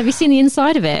TARDIS. Have you seen the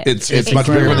inside of it? It's much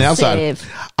bigger than the outside. massive.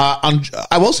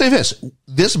 I will say this: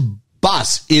 this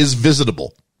bus is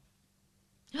visitable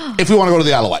if we want to go to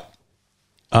the Isle of Wight.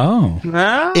 Oh.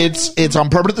 It's on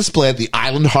permanent display at the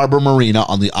Island Harbor Marina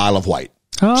on the Isle of Wight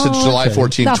Oh, since July okay.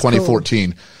 14, That's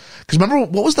 2014. Because remember,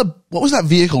 what was that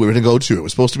vehicle we were going to go to? It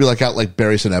was supposed to be like out like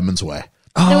Bury St. Edmunds way.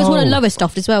 There was one at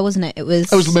Lowestoft as well, wasn't it? It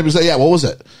was. It was maybe what was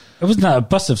it? Wasn't that a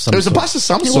bus of some It was a sort? bus of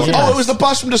some sort. Yes. Oh, it was the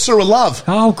bus from To Sir With Love.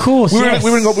 Oh, of course, We were yes.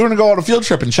 going to go on a field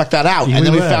trip and check that out, Yeah, and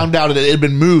then we we were. found out it had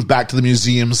been moved back to the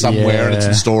museum somewhere, and it's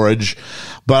in Yeah. storage.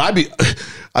 But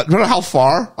I don't know how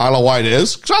far Isle of Wight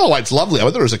is. Because Isle of Wight's lovely. I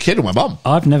went there as a kid with my mum.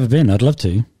 I've never been. I'd love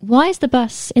to. Why is the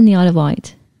bus in the Isle of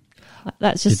Wight?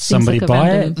 That's just Did somebody seems like a buy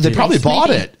random it? They probably place, bought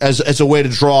maybe. it as a way to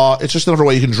draw. It's just another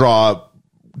way you can draw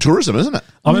tourism, isn't it?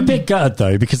 I'm a bit gutted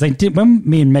though because they did when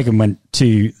me and Megan went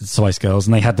to the Spice Girls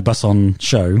and they had the bus on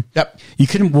show. Yep. You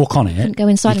couldn't walk on it. Couldn't go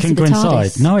inside You and couldn't see go the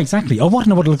inside. TARDIS. No, exactly. I want to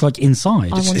know what it looked like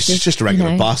inside. I want It's to, just a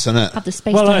regular bus, isn't it? Have the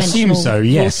space Well, I assume so,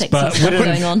 yes, vortex but and stuff wouldn't-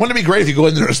 going on. Wouldn't it be great if you go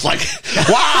in there? It's like,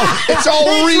 wow, it's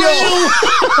all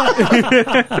real.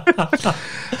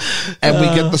 And we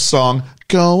get the song,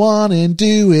 "Go on and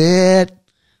do it."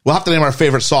 We'll have to name our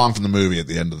favorite song from the movie at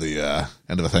the end of the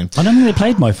thing. I don't think they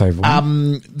played my favorite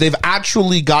one. They've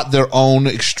actually got their own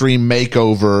Extreme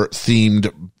Makeover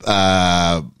themed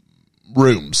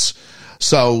rooms.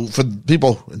 So for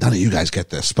people, none of you guys get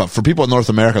this, but for people in North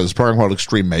America, there's a program called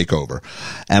Extreme Makeover.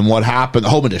 And what happened,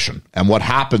 Home Edition. And what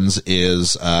happens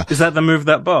is, Is that the Move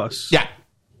That Bus? yeah.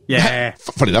 Yeah.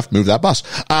 Funny enough, move that bus.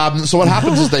 So what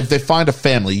happens is they find a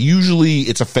family. Usually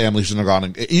it's a family who's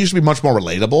undergone, it used to be much more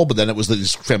relatable, but then it was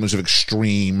these families of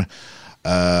extreme,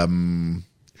 who've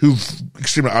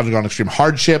undergone extreme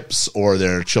hardships, or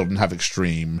their children have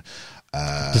extreme,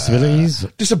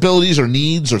 disabilities or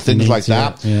needs or things Needs, like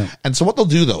that. yeah. And so what they'll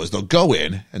do though is they'll go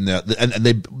in and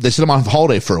they send them on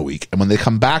holiday for a week. And when they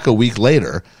come back a week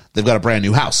later, they've got a brand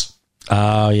new house.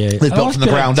 Oh yeah, They've built from the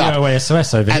ground up. DIY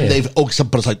SOS over And here.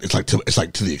 but it's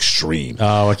like to the extreme.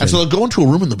 Oh, okay. And so they'll go into a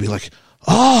room and they'll be like,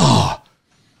 "Oh,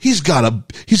 he's got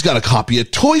a copy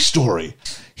of Toy Story.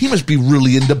 He must be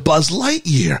really into Buzz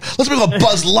Lightyear. Let's make a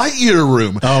Buzz Lightyear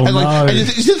room." Oh, and no. And you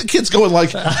see the kids going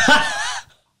like,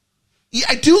 Yeah,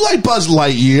 I do like Buzz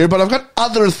Lightyear, but I've got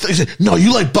other things. No,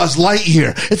 you like Buzz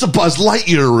Lightyear. It's a Buzz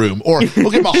Lightyear room. Or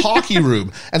we'll give him a hockey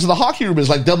room. And so the hockey room is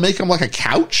like, they'll make him like a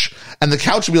couch, and the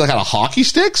couch will be like out of hockey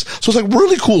sticks. So it's like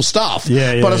really cool stuff.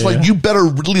 Yeah, but it's like, yeah. you better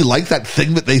really like that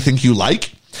thing that they think you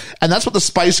like. And that's what the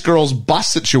Spice Girls bus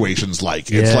situation's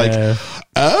like. It's Yeah. like,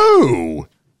 oh,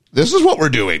 this is what we're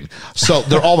doing. So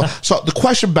they're all, so the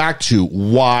question back to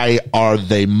why are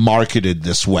they marketed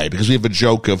this way? Because we have a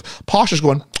joke of Posh is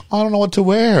going, I don't know what to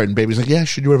wear. And Baby's like, yeah,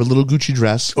 should you wear a little Gucci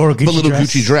dress? Or a Gucci little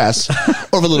dress. Gucci dress.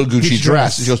 Or a little Gucci Gucci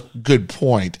dress. dress. And she goes, good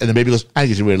point. And then Baby goes, I think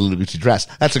you should wear a little Gucci dress.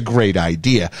 That's a great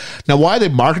idea. Now, why are they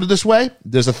marketed this way?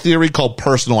 There's a theory called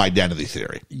personal identity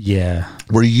theory, Yeah.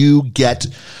 where you get,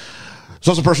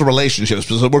 so it's a personal relationships,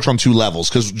 because it works on two levels.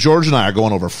 Because George and I are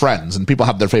going over friends, and people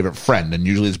have their favorite friend, and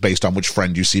usually it's based on which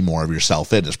friend you see more of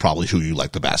yourself in is probably who you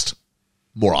like the best,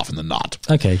 more often than not.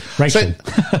 Okay. Rachel.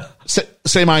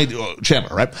 Same idea,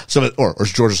 Chandler, right? So, or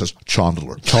as Georgia says,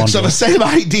 Chandler. So the same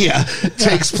idea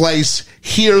takes place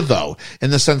here, though,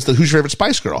 in the sense that who's your favorite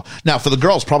Spice Girl? Now, for the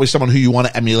girls, probably someone who you want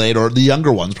to emulate, or the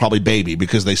younger ones, probably Baby,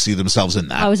 because they see themselves in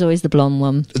that. I was always the blonde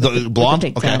one. The blonde?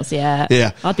 With the pigtails, yeah.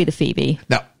 Yeah. I'd be the Phoebe.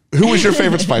 Now, who was your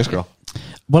favorite Spice Girl?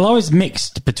 Well, I was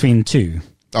mixed between two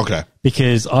Okay.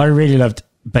 because I really loved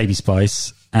Baby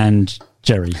Spice and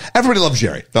Jerry. Everybody loves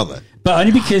Jerry, don't they? But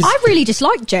only because I really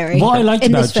disliked Jerry. what I liked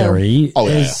in about this film. Jerry Oh,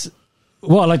 yeah, is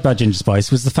what I liked about Ginger Spice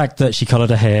was the fact that she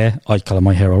coloured her hair. I colour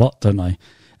my hair a lot, don't I?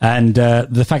 And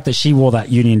the fact that she wore that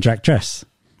Union Jack dress,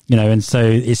 you know, and so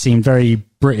it seemed very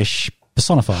British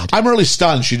personified. I'm really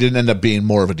stunned she didn't end up being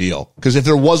more of a deal. Because if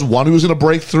there was one who was going to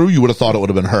break through, you would have thought it would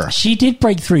have been her. She did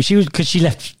break through. She was because she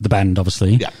left the band,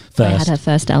 obviously. Yeah. I had First. her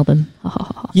first album.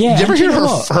 Yeah. Did you ever and hear you know her,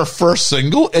 what? her first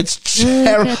single? It's Look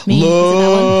terrible. at me.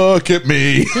 Look at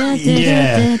me.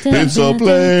 Yeah. It's so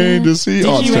plain to see.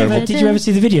 Oh, it's terrible. Did you ever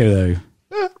see the video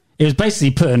though? It was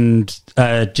basically putting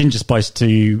Ginger Spice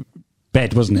to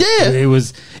bed, wasn't it? Yeah. It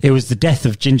was the death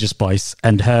of Ginger Spice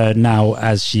and her now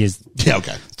as she is Yeah,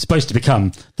 okay. supposed to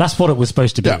become. That's what it was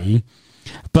supposed to be.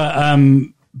 Yeah.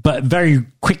 But very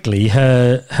quickly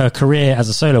her career as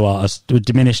a solo artist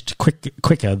diminished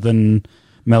quicker than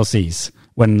Mel C's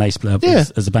when they split up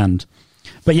as a band.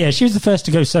 But yeah, she was the first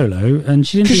to go solo, and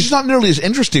she didn't. Because she's not nearly as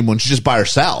interesting when she's just by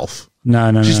herself.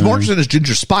 No. She's no. more interesting as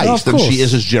Ginger Spice Oh, of than course. she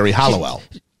is as Jerry Halliwell.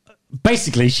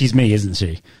 Basically, she's me, isn't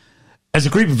she? As a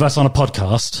group of us on a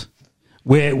podcast,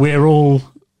 we all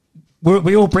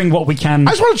bring what we can.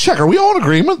 I just want to check. Are we all in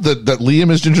agreement that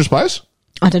Liam is Ginger Spice?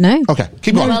 I don't know. Okay,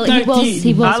 keep going. Well, No,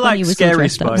 he was I when like he was Scary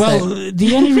dressed up. Spice. Well,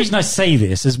 the only reason I say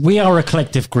this is we are a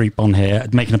collective group on here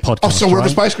making a podcast. Oh, so we're right? the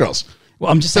Spice Girls. Well,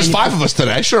 I'm just There's saying, 5 of us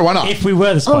today. Sure, why not? If we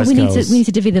were the Spice we Girls, need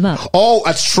to divvy them up. Oh,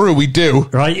 that's true. We do.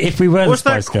 right? If we were What's the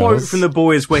that Spice quote Girls, from The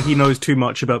Boys where he knows too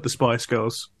much about the Spice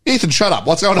Girls? Ethan, shut up.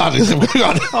 What's going on? What's going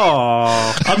on?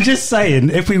 Oh, I'm just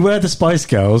saying, if we were the Spice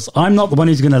Girls, I'm not the one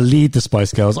who's going to lead the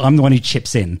Spice Girls. I'm the one who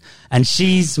chips in, and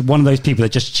she's one of those people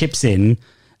that just chips in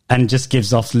and just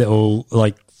gives off little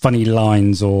like funny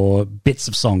lines or bits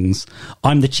of songs.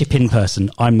 I'm the chip in person.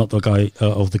 I'm not the guy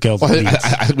or the girl. Well, that leads.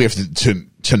 I think we have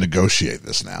to negotiate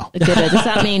this now. Good. Does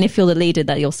that mean if you're the leader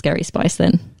that you're Scary Spice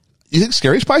then? You think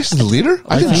Scary Spice is the leader?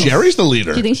 I think Jerry's the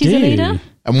leader. Do you think she's a Do. leader?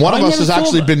 And one of I us never has thought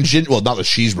actually that. been ginger. Well, not that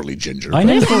she's really ginger. I but-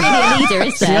 never There's not thought. really a leader,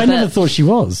 is See, there? I never But thought she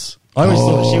was. I always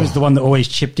thought she was the one that always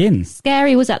chipped in.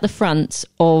 Scary was at the front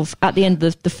at the end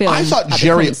of the film. I thought at the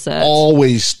Jerry concert.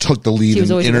 always took the lead She was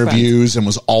in always at the front. interviews and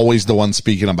was always the one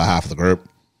speaking on behalf of the group.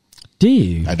 Do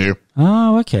you? I do.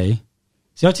 Oh, okay.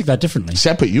 See, I took that differently. See,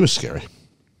 I put you as scary.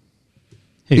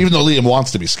 Who? Even though Liam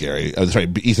wants to be scary.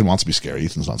 Sorry, Ethan wants to be scary.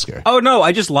 Ethan's not scary. oh no!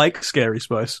 I just like Scary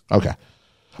Spice. Okay.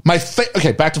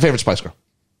 Okay, back to favorite Spice Girl.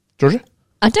 Georgia?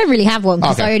 I don't really have one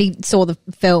because Okay. I already saw the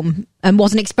film and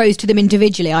wasn't exposed to them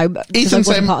individually. Because I Ethan,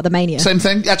 wasn't part of the mania. Same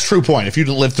thing. That's a true point. If you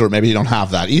didn't live through it, maybe you don't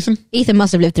have that. Ethan? Ethan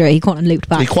must have lived through it. He quantum looped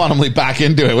back. He quantum leaped back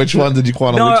into it. Which one did you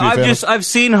quantum No, leap to? your favorite? I've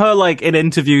seen her like in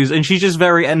interviews, and she's just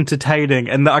very entertaining.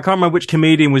 And I can't remember which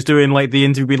comedian was doing like the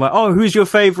interview, being like, "Oh, who's your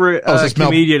favorite Oh, is this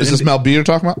comedian?" Is this And- Mel B you're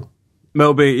talking about?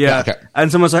 Mel B, yeah. Yeah, okay.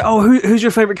 And someone's like, "Oh, who's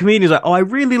your favorite comedian?" He's like, "Oh, I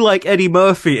really like Eddie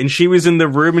Murphy." And she was in the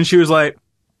room, and she was like,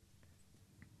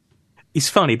 "He's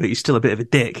funny, but he's still a bit of a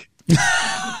dick."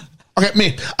 Okay,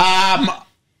 me.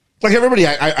 Like everybody,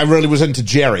 I really was into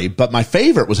Jerry, but my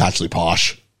favorite was actually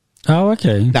Posh. Oh,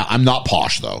 okay. Now, I'm not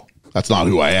Posh, though. That's not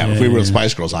who I am. If we were the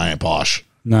Spice Girls, I ain't Posh.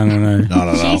 No.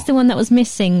 No. She's the one that was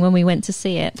missing when we went to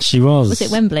see it. She was. Was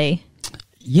it Wembley?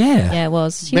 Yeah. Yeah, it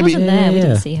was. She Maybe- wasn't there. We Yeah.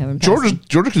 didn't see her in person.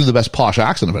 Georgia can do the best Posh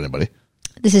accent of anybody.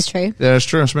 This is true. Yeah, it's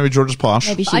true. So maybe Georgia's Posh.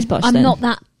 Maybe she's posh I'm then. not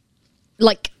that,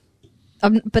 like,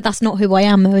 but that's not who I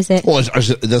am, though, is it? Well,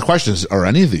 the question is, are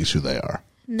any of these who they are?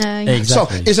 No.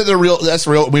 Exactly. So is it the real? That's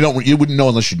real. You wouldn't know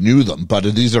unless you knew them. But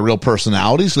these are real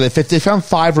personalities. So if they found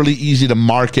 5 really easy to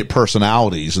market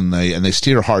personalities, and they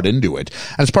steer hard into it,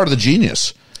 and it's part of the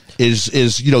genius.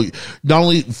 Is not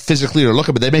only physically or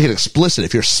looking, but they make it explicit.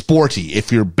 If you're sporty,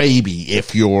 if you're baby,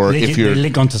 if you're they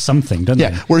link onto something, don't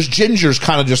they? Whereas Ginger's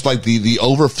kind of just like the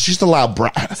over. She's the loud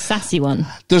brash, sassy one.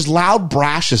 There's loud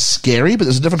brash is scary, but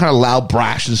there's a different kind of loud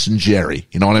brashness in Jerry.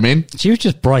 You know what I mean? She was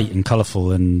just bright and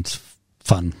colourful and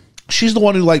fun. She's the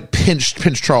one who like pinched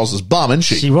Charles's bum, isn't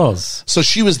she? She was. So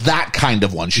she was that kind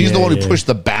of one. She's the one who pushed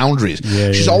the boundaries.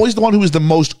 Yeah, She's always the one who was the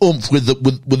most oomph with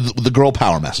the girl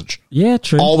power message. Yeah,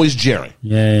 true. Always Jerry.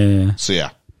 Yeah. So yeah.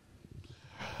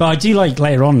 But I do like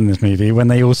later on in this movie when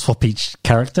they all swap each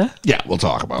character. Yeah, we'll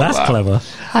talk about That's that. clever.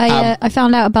 I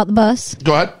found out about the bus.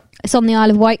 Go ahead. It's on the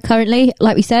Isle of Wight currently,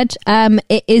 like we said.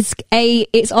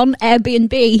 It's on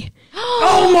Airbnb.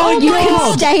 Oh my You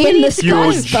can stay in the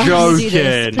You're Spice Bus.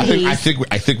 joking.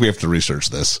 I think we have to research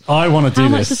this. I want to do How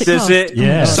much this. does it Does cost? it?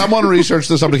 Yeah. Someone research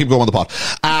this. I'm going to keep going with the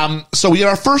pod. So we get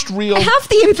our first real. I have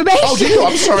the information. Oh, do you?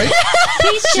 I'm sorry.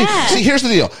 Please share. See, here's the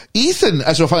deal. Ethan,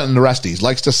 as we'll find in the Resties,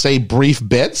 likes to say brief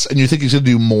bits, and you think he's going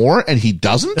to do more, and he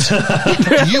doesn't.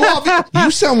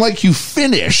 You sound like you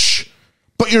finish,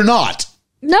 but you're not.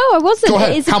 No, I wasn't. Go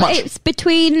ahead. It's, How much? It's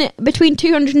between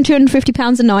 200 and 250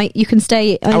 pounds a night. You can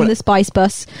stay on the Spice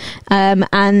Bus, and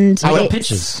I got it's-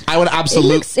 pictures. I would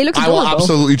absolutely. It looks I will adorable.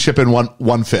 absolutely chip in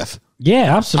 1/5.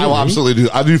 Yeah, I absolutely. will absolutely do.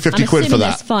 I'll do 50 I'm quid for assuming that.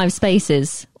 there's 5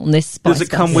 spaces on this Spice Does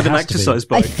it Bus. come with It an has to be. exercise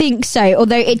I bike? think so.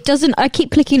 Although it doesn't. I keep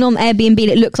clicking on Airbnb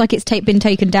and it looks like it's been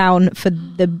taken down for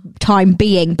the time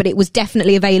being, but it was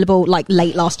definitely available like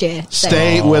late last year. So.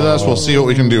 Stay with us. We'll see what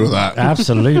we can do with that.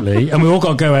 Absolutely. And we all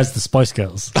got to go as the Spice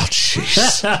Girls. Oh,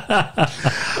 jeez.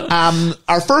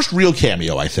 Our first real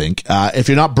cameo, I think. If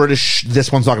you're not British,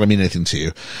 this one's not going to mean anything to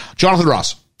you. Jonathan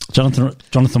Ross. Jonathan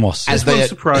Ross. As I'm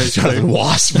surprised, Jonathan too.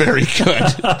 Ross, very good.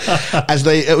 As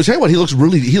they, tell you what,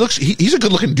 he's a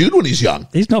good looking dude when he's young.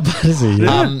 He's not bad, is he?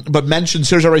 But mentions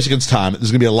here's our Race Against Time. There's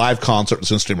going to be a live concert that's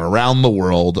going to stream around the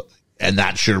world, and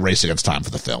that's your Race Against Time for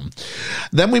the film.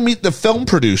 Then we meet the film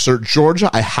producer, Georgia.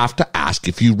 I have to ask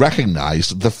if you recognize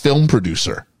the film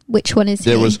producer. Which one is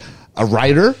There he? was a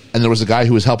writer, and there was a guy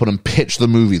who was helping him pitch the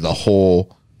movie.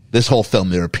 This whole film,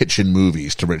 they were pitching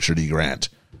movies to Richard E. Grant.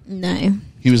 No.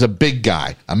 He was a big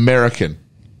guy, American.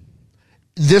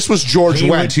 This was George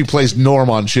Wendt, who plays Norm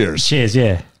on Cheers. Cheers,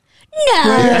 yeah.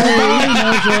 No.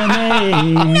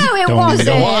 No, it wasn't.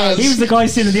 It was. He was the guy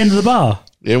sitting at the end of the bar.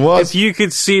 It was. If you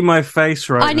could see my face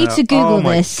right now. I need to Google oh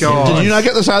my this. God. Did you not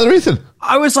get this either, Ethan?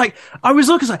 I was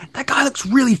looking like, that guy looks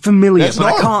really familiar, That's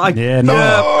but Norm. I can't. Yeah, Norm.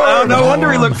 Oh, no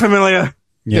wonder he looked familiar.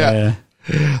 Yeah.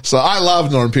 So I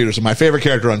love Norm Peterson, my favorite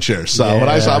character on Cheers. So when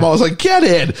I Yeah. saw him, I was like, get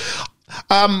in.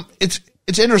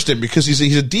 It's interesting because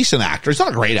he's a decent actor. He's not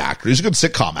a great actor. He's a good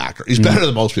sitcom actor. He's better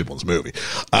than most people in this movie.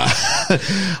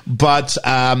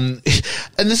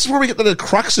 And this is where we get to the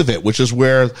crux of it, which is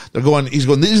where he's going,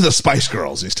 these are the Spice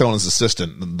Girls. He's telling his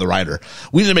assistant, the writer,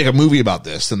 we need to make a movie about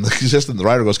this. And the assistant, the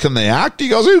writer goes, can they act? He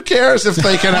goes, who cares if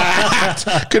they can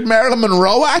act? Could Marilyn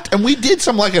Monroe act? And we did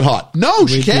some Like It Hot. No,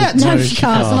 she can't. No, she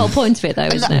can't. That's the whole point of it, though,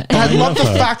 isn't it? And I love the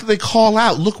fact that they call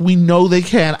out, look, we know they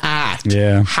can't act.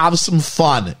 Yeah. Have some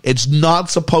fun. It's not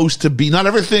supposed to be, not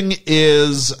everything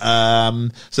is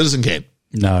Citizen Kane.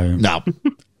 No. No.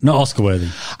 Not Oscar worthy.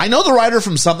 I know the writer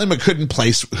from something, but couldn't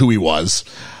place who he was.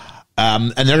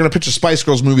 And they're going to pitch a Spice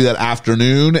Girls movie that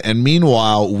afternoon. And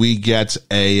meanwhile, we get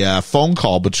a phone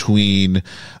call between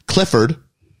Clifford,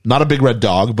 not a big red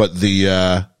dog, but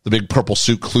the big purple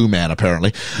suit clue man,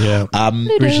 apparently. Yeah.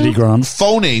 Richard E. Grant.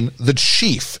 Phoning the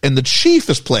chief. And the chief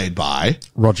is played by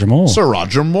Roger Moore. Sir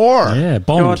Roger Moore. Yeah,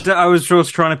 Bond. God, I was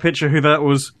just trying to picture who that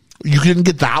was. You didn't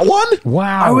get that one?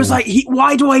 Wow. I was like,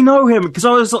 why do I know him? Because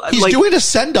I was He's like, doing a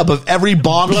send-up of every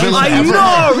Bond villain I ever.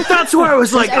 know. That's why I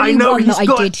was like, There's I only know one he's that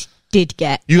got. I did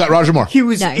get. You got Roger Moore. He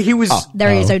was. No. He was.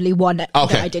 There is only one that I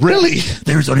Okay, did really?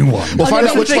 There's only one. We'll find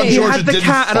no, out which but one He Georgia had the didn't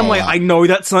cat, and I'm fall like, out. I know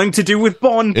that's something to do with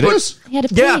Bond. It but is. He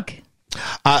had a Yeah. pig.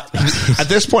 At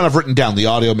this point, I've written down the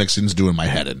audio mixing's doing my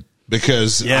head in.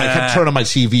 Because I Yeah. kept turning my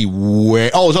TV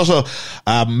way. Oh, it's also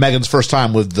Megan's first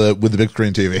time with the big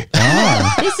screen TV.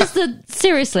 This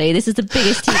is the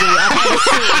biggest TV I've ever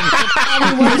seen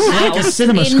in anyone's like a house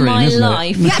cinema in screen, my isn't it?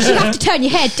 life. You actually have to turn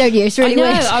your head, don't you? It's really I know.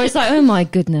 weird. I was like, oh my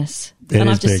goodness. It And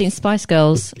is I've just big. seen Spice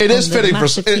Girls. It is on the fitting for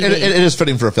massive it TV. is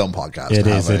fitting for a film podcast. It to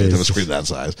is, have it to have a is. screen that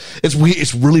size.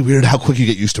 It's really weird how quick you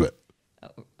get used to it.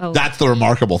 Oh. That's the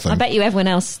remarkable thing. I bet you everyone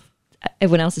else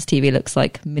everyone else's TV looks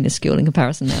like minuscule in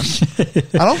comparison now.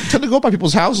 I don't tend to go by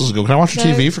people's houses and go, can I watch your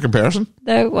No. TV for comparison?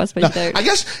 No, well, I suppose No, you don't. I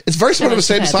guess it's very similar to the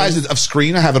same compare size of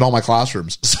screen I have in all my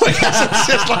classrooms. So I guess it's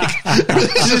just like,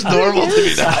 everything's just normal to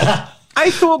me now. I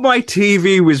thought my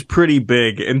TV was pretty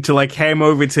big until I came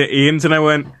over to Ian's and I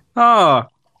went,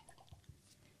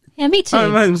 Yeah, me too.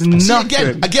 it was See,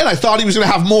 nothing. again, I thought he was going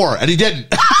to have more, and he didn't.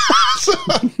 So,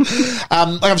 like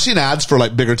I've seen ads for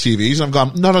like bigger TVs, and I've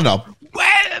gone, no.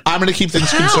 I'm going to keep things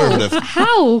conservative.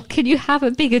 How can you have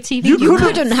a bigger TV? You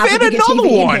couldn't have a fit bigger another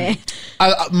TV one. in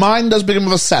here. Mine does big enough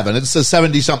of a 7. It's a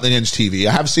 70-something inch TV.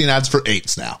 I have seen ads for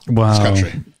 8s now in Wow. this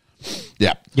country.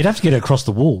 Yeah. You'd have to get it across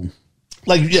the wall.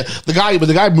 Like, yeah, the guy,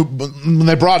 when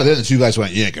they brought it in, the two guys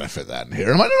went, you ain't going to fit that in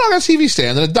here. I'm like, no, I got a TV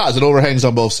stand, and it does. It overhangs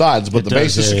on both sides, but It the does,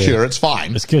 base is yeah, secure. yeah. It's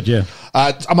fine. It's good, yeah.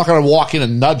 I'm not going to walk in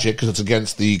and nudge it because it's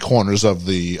against the corners of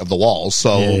the walls,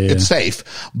 so Yeah. it's safe.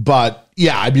 But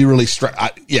yeah, I'd be really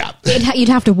yeah. You'd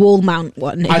have to wall mount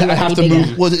one. if I'd you want have to any bigger.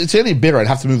 move. Well, it's any bigger. I'd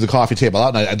have to move the coffee table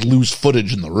out, and I'd lose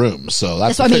footage in the room. So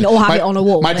that's what I the mean, thing. or have it on a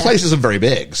wall, My yeah. place isn't very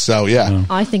big, so yeah.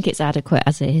 I think it's adequate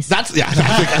as it is. That's yeah.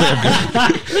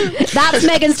 I think That's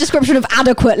Megan's description of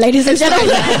adequate, ladies and gentlemen.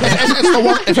 it's the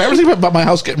one. If I ever think about my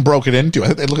house getting broken into, I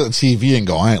think they'd look at the TV and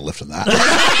go, "I ain't lifting that."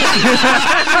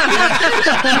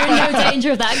 You're in no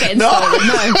danger of that getting No. stolen.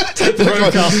 No.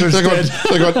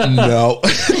 They're going, no,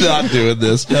 not doing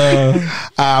this.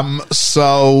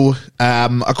 So,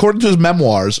 according to his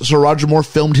memoirs, Sir Roger Moore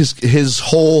filmed his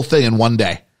whole thing in one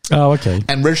day. Oh, okay.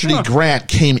 And Richard E. Grant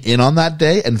came in on that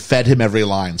day and fed him every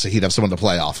line so he'd have someone to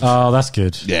play off of. Oh, that's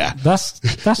good. Yeah.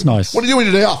 That's nice. What are you doing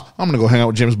your day off? I'm going to go hang out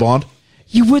with James Bond.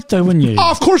 You would, though, wouldn't you? Oh,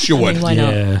 of course you would. Why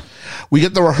not? Yeah. We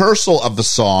get the rehearsal of the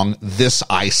song, This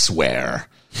I Swear.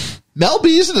 Mel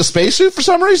B's in a spacesuit for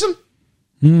some reason?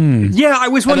 Yeah, I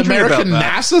was An wondering American about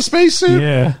that. NASA spacesuit?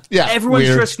 Yeah. Yeah. Everyone's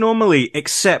weird. dressed normally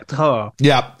except her.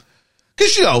 Yeah.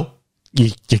 Because,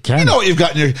 You can. you know what you've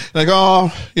got in your, like,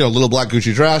 oh, little black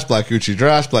Gucci dress, black Gucci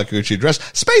dress, black Gucci dress,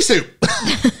 spacesuit.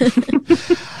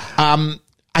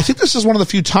 I think this is one of the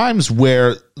few times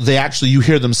where you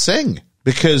hear them sing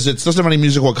because it doesn't have any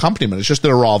musical accompaniment. It's just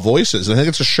their raw voices. And I think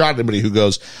it's a shot at anybody who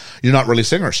goes, you're not really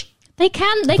singers. They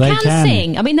can They can.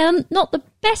 sing. I mean, they're not the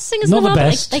best singers Not in the the world,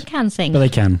 best, but they can sing. But they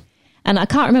can. And I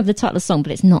can't remember the title of the song,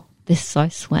 but it's not This, I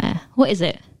Swear. What is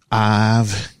it?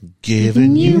 I've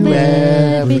given you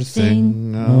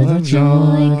everything, all the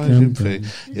joy I can bring.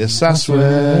 Yes, I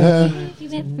swear.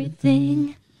 Give you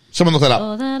everything. Someone look that up.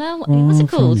 All that I want. What's it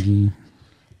called?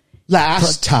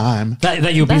 Last time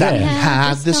That you'll be That- there.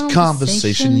 had this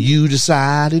conversation, you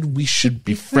decided we should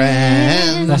be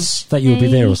friends. That's that you'll be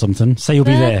there or something. Say you'll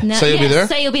be there. No, Say you'll be yes, there?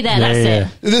 Say you'll be there. Yeah, That's yeah.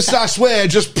 it. This I swear,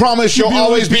 just promise you'll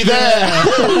always be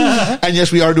there. And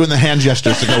yes, we are doing the hand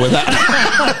gestures to go with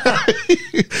that.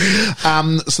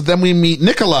 So then we meet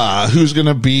Nicola, who's going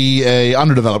to be a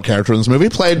underdeveloped character in this movie,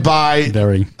 played by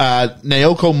Very.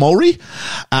 Naoko Mori.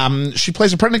 She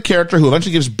plays a pregnant character who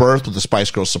eventually gives birth with the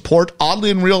Spice Girls' support. Oddly,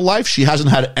 in real life, she hasn't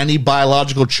had any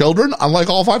biological children, unlike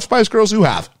all 5 Spice Girls who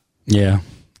have. Yeah.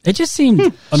 It just seemed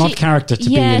an odd character to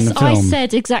be in the film. I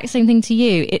said exact same thing to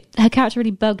you. Her character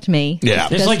really bugged me. Yeah.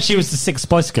 It's like she was the 6th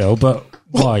Spice Girl, but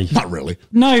why? Not really.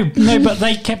 No, but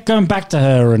they kept going back to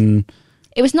her and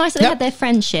It was nice that they Yep. had their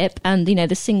friendship and,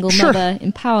 the single Sure. mother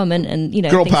empowerment and,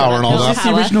 Girl things power like and all girl that. was this the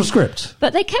power. original script?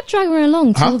 But they kept dragging her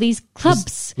along to all these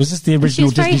clubs. Was this the And she original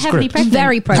was very Disney heavily script? pregnant.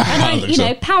 Very pregnant. And I don't think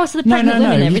so. power to the No, pregnant no,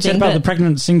 women no. and You said everything. about the but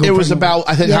pregnant single. It was pregnant- about,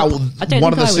 I think, Yep. how I don't one of think the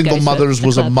I would single go to mothers the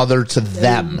was a club. mother to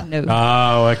them. No.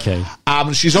 Oh, okay.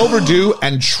 She's overdue,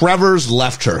 and Trevor's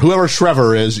left her. Whoever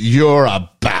Trevor is, you're a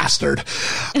bastard.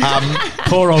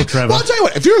 Poor old Trevor. Well, I'll tell you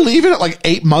what, if you're leaving at like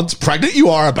 8 months pregnant, you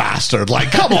are a bastard.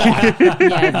 Like, come on.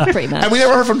 Yeah, pretty much. And we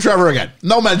never heard from Trevor again.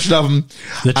 No mention of him.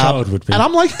 The child would be. And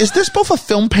I'm like, is this both a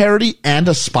film parody and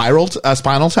a Spinal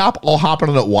Tap all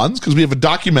happening at once? Because we have a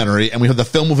documentary and we have the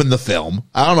film within the film.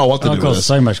 I don't know what to Oh, do God, with this.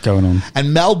 so much going on.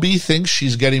 And Mel B thinks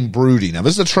she's getting broody. Now,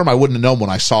 this is a term I wouldn't have known when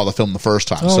I saw the film the first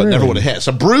time, so it never really? would have hit.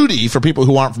 So broody, for people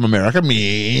who aren't from America,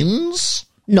 means...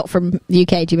 Not from the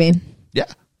UK, do you mean? Yeah.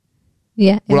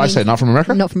 Yeah. What did I say? Not from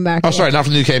America? Not from America, Oh, sorry. Not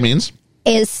from the UK means...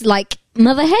 It's like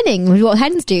mother henning, which is what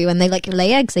hens do, and they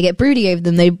lay eggs. They get broody over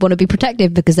them. They want to be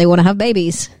protective because they want to have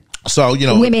babies. So,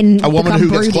 Women a woman become who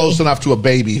gets broody. close enough to a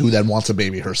baby who then wants a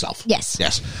baby herself. Yes.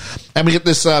 Yes. And we get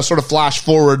this sort of flash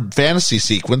forward fantasy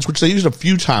sequence, which they used a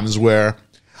few times where,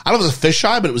 I don't know if it was a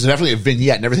fisheye, but it was definitely a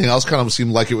vignette and everything else kind of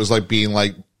seemed like it was like being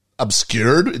like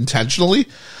obscured intentionally.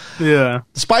 Yeah.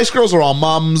 The Spice Girls are all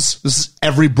mums. This is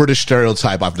every British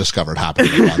stereotype I've discovered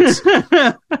happening at once.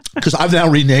 Because I've now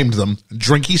renamed them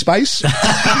Drinky Spice,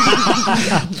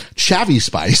 Chavvy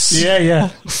Spice, Yeah.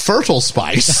 Fertile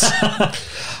Spice,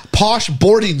 Posh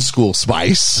Boarding School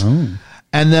Spice, and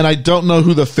then I don't know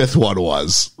who the fifth one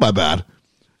was. My bad.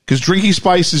 Because Drinky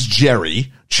Spice is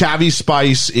Jerry. Chavvy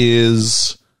Spice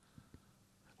is...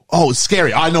 Oh, it's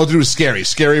Scary. I know what to do with Scary.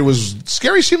 Scary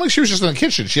seemed like she was just in the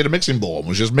kitchen. She had a mixing bowl and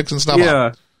was just mixing stuff up.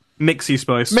 Yeah. Mixy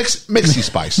Spice. Mixy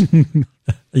Spice.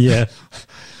 Yeah.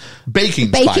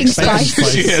 Baking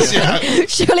Spice. She is, yeah.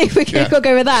 Surely we can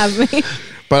go with that.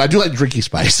 But I do like Drinky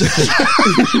Spice.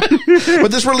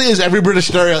 But this really is every British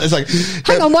stereo. It's like,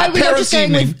 Hang on, why at are we not parents' just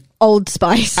going evening, with Old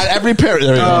Spice? at every parent,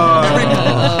 there we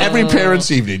go. Every parents'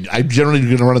 evening, I'm generally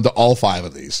going to run into all 5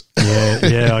 of these.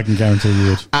 Yeah, I can guarantee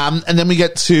you would. And then we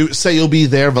get to Say You'll Be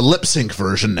There, the lip sync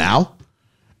version now.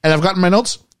 And I've got in my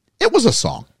notes, it was a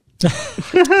song. Then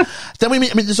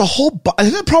there's a whole. I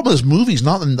think the problem with this movie is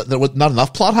not that not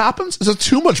enough plot happens. It's that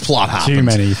too much plot happens. Too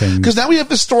many things. Because now we have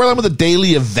this storyline with a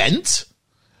Daily Event,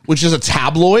 which is a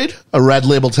tabloid, a red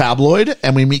label tabloid,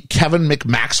 and we meet Kevin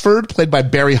McMaxford, played by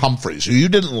Barry Humphries, who you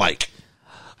didn't like.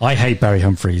 I hate Barry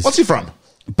Humphries. What's he from?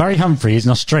 Barry Humphries is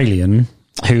an Australian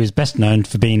who is best known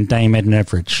for being Dame Edna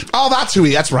Everage. Oh, that's who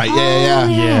he. That's right.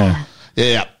 Yeah.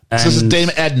 So this is Dame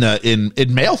Edna in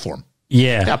male form.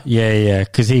 Yeah.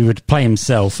 Because he would play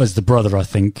himself as the brother, I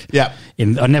think. Yeah.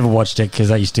 I never watched it because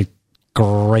that used to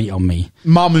grate on me.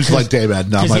 Mom used to like Dame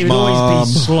Edna. I'm Because like, he would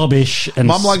always be slobbish and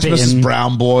Mom likes spitting. Mrs.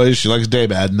 Brown Boys. She likes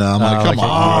Dame Edna. I'm like, come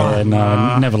on. Yeah,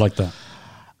 no, never liked that.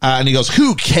 And he goes,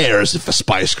 who cares if the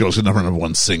Spice Girls are number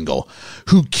 1 single?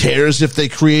 Who cares if they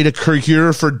create a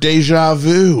cure for deja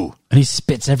vu? And he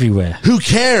spits everywhere. Who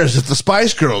cares if the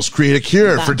Spice Girls create a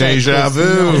cure for deja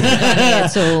vu?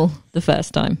 At all the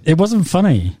first time. It wasn't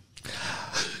funny.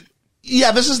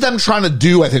 Yeah, this is them trying to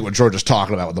do, I think, what George is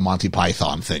talking about with the Monty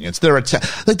Python thing. It's their like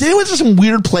they went to some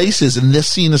weird places in this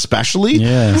scene, especially.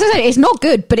 Yeah. As I said, it's not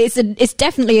good, but it's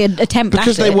definitely an attempt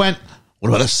Because at they it. went, what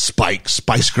about a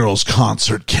Spice Girls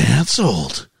concert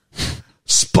canceled?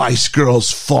 Spice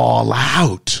Girls fall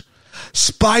out.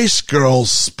 Spice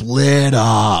Girls split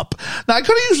up. Now, I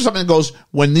could have used something that goes,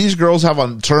 when these girls have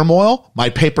on turmoil, my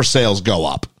paper sales go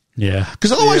up. Yeah.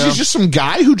 Because otherwise he's just some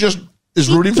guy who just is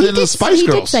rooting for the end of the Spice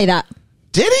Girls. He did say that.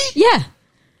 Did he? Yeah.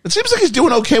 It seems like he's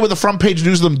doing okay with the front page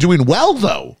news of them doing well,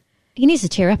 though. He needs to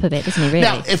cheer up a bit, doesn't he, really?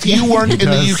 Now, if you weren't in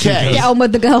the UK... Get on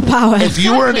with the girl power. If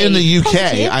you weren't in the UK,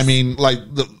 Positives. I mean, like,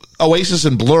 the Oasis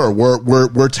and Blur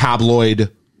were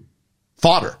tabloid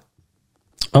fodder.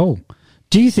 Oh.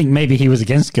 Do you think maybe he was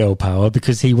against girl power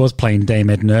because he was playing Dame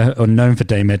Edna or known for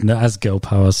Dame Edna as girl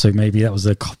power? So maybe that was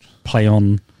a play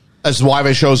on. As why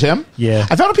they chose him? Yeah.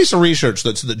 I found a piece of research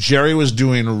that said that Jerry was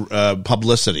doing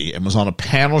publicity and was on a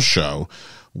panel show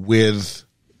with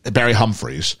Barry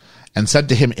Humphries and said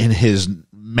to him in his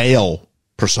male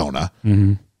persona,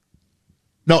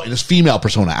 no, in his female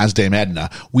persona as Dame Edna,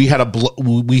 we had a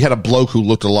bloke who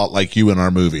looked a lot like you in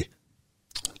our movie.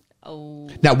 Oh.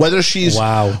 Now, whether she's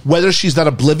that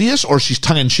oblivious or she's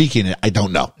tongue in cheek in it, I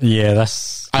don't know. Yeah,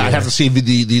 that's. Yeah. I'd have to see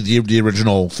the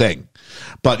original thing.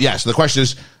 But yeah, so the question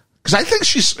is, because I think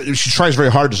she tries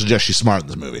very hard to suggest she's smart in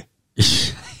this movie.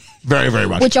 Very, very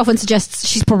much. Which often suggests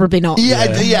she's probably not. Yeah.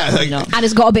 And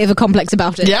has got a bit of a complex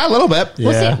about it. Yeah, a little bit.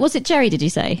 Was it Jerry, did you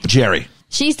say? Jerry.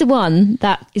 She's the one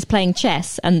that is playing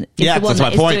chess and is the one that's that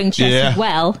my is point. doing chess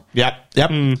well. Yep.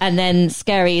 And then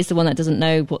Scary is the one that doesn't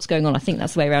know what's going on. I think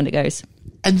that's the way around it goes.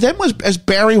 And then as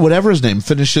Barry, whatever his name,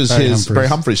 finishes Barry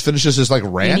Humphries finishes his like You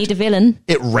rant. need a villain.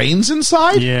 It rains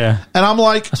inside. Yeah. And I'm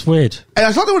like, That's weird. and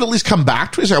I thought they would at least come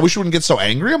back to it. He's like, I wish you wouldn't get so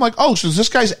angry. I'm like, oh, so does this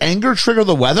guy's anger trigger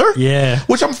the weather? Yeah.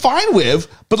 Which I'm fine with,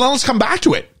 but then let's come back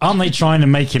to it. Aren't they trying to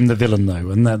make him the villain though?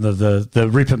 And the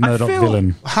Rupert Murdoch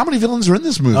villain? How many villains are in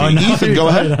this movie? I know, Ethan, go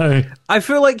ahead. I know. I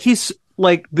feel like he's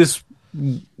like this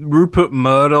Rupert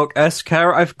Murdoch-esque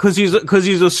character because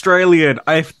he's Australian.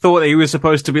 I thought he was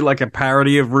supposed to be like a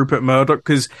parody of Rupert Murdoch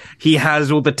because he has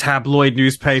all the tabloid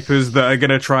newspapers that are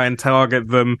going to try and target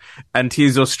them, and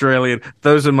he's Australian.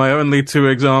 Those are my only two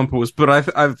examples.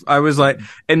 But I was like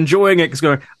enjoying it because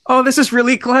going, oh, this is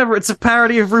really clever. It's a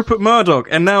parody of Rupert Murdoch,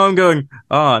 and now I'm going,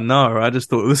 oh no, I just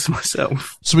thought this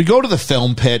myself. So we go to the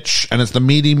film pitch, and it's the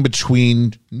meeting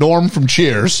between Norm from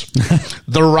Cheers,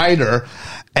 the writer,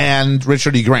 and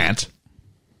Richard E. Grant.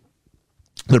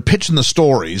 They're pitching the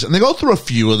stories, and they go through a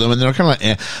few of them, and they're kind of like,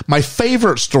 eh. My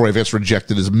favorite story, if it's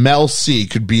rejected, is Mel C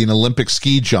could be an Olympic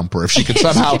ski jumper if she could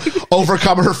somehow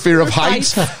overcome her fear of heights,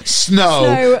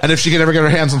 snow, and if she could ever get her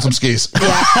hands on some skis.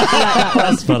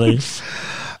 That's funny.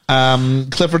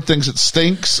 Clifford thinks it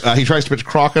stinks. He tries to pitch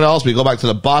crocodiles. We go back to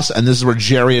the bus, and this is where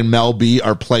Jerry and Mel B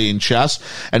are playing chess.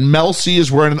 And Mel C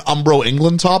is wearing an Umbro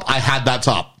England top. I had that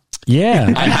top.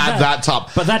 Yeah. I had that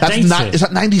top. But that's dates not. it. Is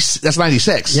that 90? That's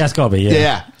 96. Yeah, it's got to be.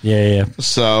 Yeah. Yeah.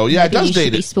 So yeah, it Maybe does you date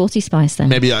should be it. Sporty Spice then.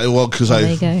 Maybe because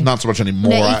There you go. not so much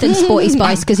anymore. No, Ethan's Sporty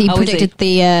Spice because he Oh, is he?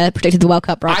 predicted the World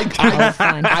Cup, right?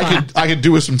 Fine. I could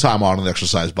do with some time on an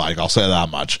exercise bike. I'll say that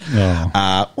much.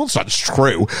 Oh. Well, it's not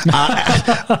true.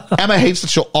 Emma hates that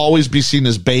she'll always be seen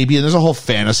as baby, and there's a whole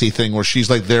fantasy thing where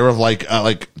she's like there of what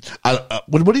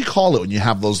do you call it when you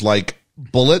have those like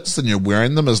bullets and you're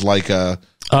wearing them as like a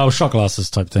shot glasses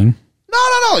type thing. no.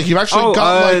 Like you've actually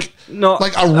got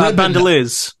like a ribbon.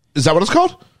 Bandoliers. Is that what it's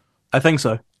called? I think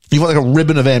so. You've got like a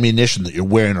ribbon of ammunition that you're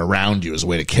wearing around you as a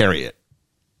way to carry it.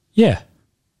 Yeah.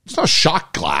 It's not a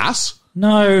shot glass.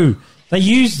 No. They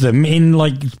used them in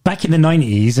back in the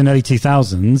 90s and early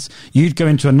 2000s. You'd go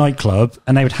into a nightclub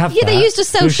and they would have Yeah, they used to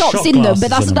sell with shots shot in them, but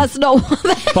glasses in that's not what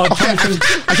they But Okay,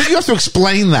 I think you have to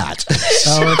explain that.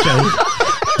 Oh, okay.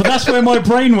 But that's where my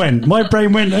brain went. My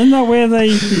brain went, isn't that where they...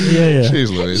 Yeah. Jeez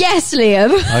Louise. Yes,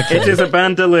 Liam. It is a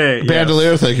bandolier.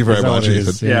 Bandolier, thank you very Is that much, what it Ethan.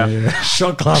 is? Yeah.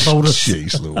 Shot glass holders.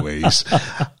 Jeez Louise.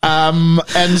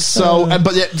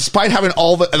 But yet, despite having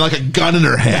all the, and like a gun in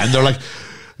her hand, they're like,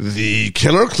 the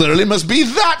killer clearly must be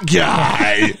that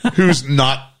guy who's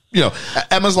not,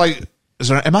 Emma's like, is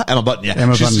there Emma? Emma Button, yeah.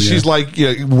 Emma Button, she's like,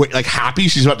 like happy.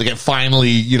 She's about to get finally,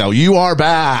 you are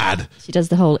bad. She does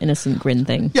the whole innocent grin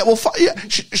thing. Yeah, well,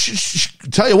 she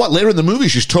tell you what, later in the movie,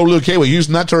 she's totally okay with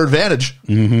using that to her advantage.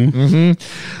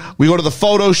 Mm-hmm. We go to the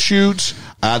photo shoot.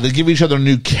 They give each other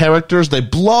new characters. They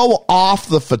blow off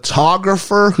the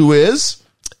photographer who is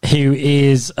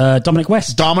Dominic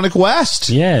West. Dominic West.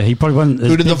 Yeah, he probably wasn't.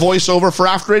 Who did the voiceover for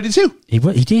After 82? He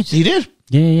did. He did.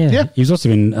 Yeah. He was also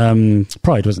in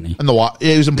Pride, wasn't he? And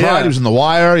he was in Pride. Yeah. He was in The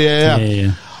Wire. Yeah.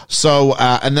 Yeah. So,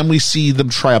 and then we see them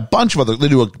try a bunch of other. They're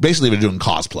doing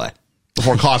cosplay.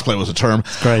 Before cosplay was a term.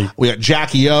 Great. We got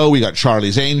Jackie O. We got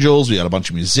Charlie's Angels. We got a bunch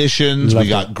of musicians. Loved we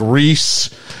got it. Grease.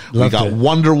 Loved we got it.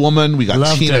 Wonder Woman. We got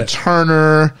Loved Tina it.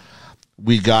 Turner.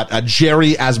 We got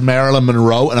Jerry as Marilyn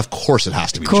Monroe, and of course it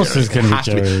has to be Jerry. Of course it's gonna be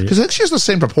Jerry. Because I think she has the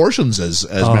same proportions as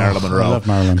Marilyn Monroe. I love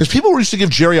Marilyn. Because people used to give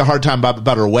Jerry a hard time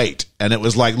about her weight, and it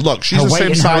was like, look, she's Her the weight same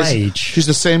and her size. age. She's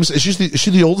the same. Is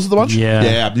she the oldest of the bunch?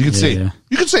 Yeah. You can see. Yeah.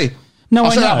 You can see. No,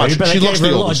 I'll I say that know, much. but She they looks gave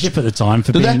her the a lot of oldest. jip at the time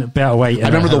for Did being they? about weight. I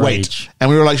remember the her weight, age. and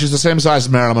we were like, she's the same size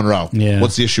as Marilyn Monroe. Yeah.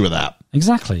 What's the issue with that?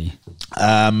 Exactly.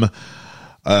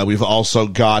 We've also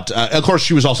got, of course,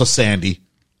 she was also Sandy.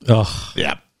 Oh,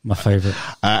 Yeah. my favourite.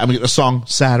 And we get the song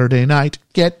Saturday Night.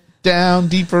 Get down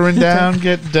deeper and down.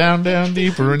 Get down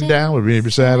deeper and down. We're ready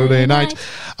for Saturday night.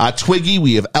 Twiggy,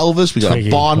 we have Elvis. We got Twiggy,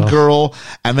 a Bond oh. girl,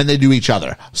 and then they do each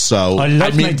other. So I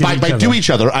love mean, they by do each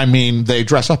other, I mean they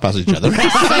dress up as each other.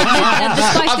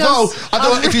 The Spice Girls.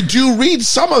 although if you do read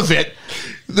some of it,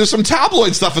 there's some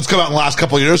tabloid stuff that's come out in the last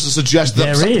couple of years that suggests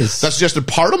that that suggested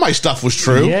part of my stuff was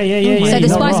true. Yeah. So you're the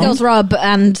not Spice wrong. Girls rub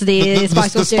and the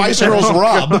Spice Girls the Spice doing it. Girls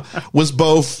rub was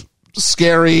both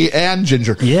scary and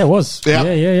ginger. Yeah, it was. Yeah.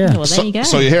 Yeah. Well, there you go.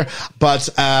 So you hear, but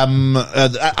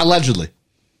allegedly.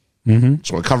 Mm-hmm.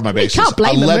 So I cover my You bases. can't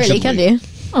blame them, really, Allegedly. can you?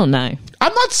 Oh, no.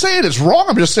 I'm not saying it's wrong.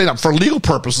 I'm just saying that for legal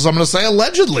purposes, I'm going to say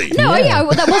allegedly. No, I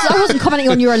wasn't commenting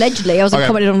on your allegedly. I was Okay.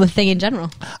 commenting on the thing in general.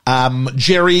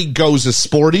 Jerry goes as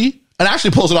sporty and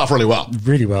actually pulls it off really well.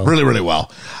 Really well. Really, really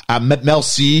well. Mel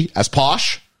C as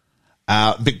posh.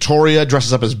 Victoria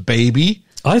dresses up as baby.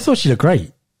 I thought she looked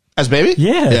great. As baby?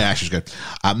 Yeah. Yeah, she's good.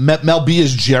 Mel B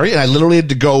is Jerry, and I literally had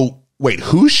to go, wait,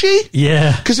 who's she?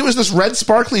 Yeah. Because it was this red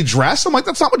sparkly dress. I'm like,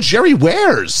 that's not what Jerry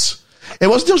wears. It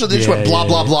wasn't until they went blah,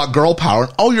 blah, blah, girl power.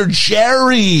 Oh, you're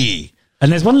Jerry.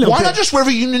 And there's one little Why bit- not just wear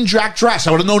a Union Jack dress?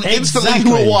 I would have known instantly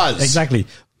who it was. Exactly.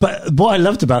 But what I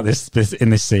loved about this in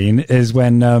this scene is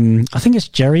when I think it's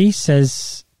Jerry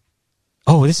says,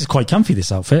 "Oh, this is quite comfy,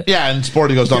 this outfit." Yeah, and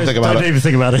Sporty goes, don't think about Don't it. even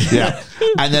think about it. Yeah.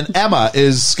 And then Emma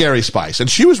is Scary Spice. And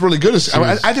she was really good.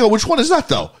 I had to go, which one is that,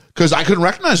 though? Because I couldn't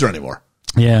recognize her anymore.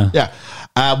 Yeah. Yeah.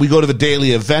 We go to the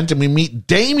daily event and we meet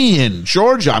Damien,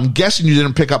 Georgia. I'm guessing you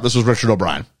didn't pick up this was Richard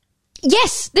O'Brien.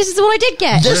 Yes, this is the one I did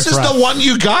get. This is Riff-raff. the one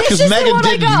you got This because is the Megan one I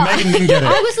didn't. got. Megan didn't get it.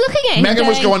 I was looking at him. Megan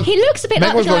was going, he looks a bit Megan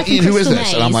like was the guy going, from Ian, who is Crystal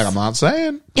this? And I'm Maze. like, I'm not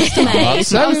saying. Crystal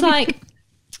Maze. I was like,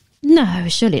 no,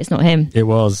 surely it's not him. It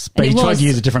was. But And he it tried was. to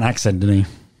use a different accent, didn't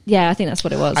he? Yeah, I think that's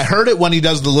what it was. I heard it when he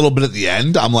does the little bit at the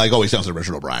end. I'm like, oh, he sounds like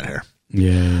Richard O'Brien here.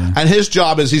 Yeah. And his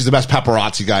job is he's the best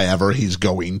paparazzi guy ever. He's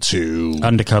going to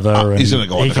Undercover. he's and going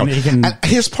to go undercover. He can, And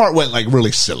his part went like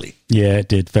really silly. yeah, it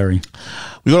did. Very.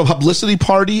 We go to a publicity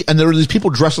party, and there were these people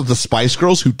dressed as the Spice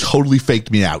Girls who totally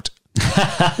faked me out.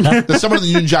 There's someone in the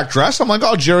Union Jack dress. I'm like,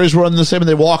 oh, Jerry's wearing the same, and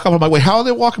they walk up. I'm like, wait, how are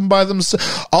they walking by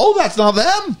themselves? Oh, that's not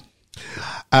them.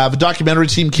 The documentary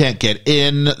team can't get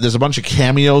in. There's a bunch of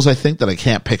cameos, I think, that I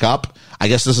can't pick up. I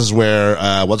guess this is where,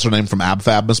 what's her name from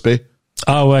AbFab must be?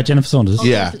 Oh, Jennifer Saunders.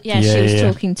 Yeah. Yeah, she was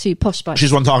talking to Posh Spice.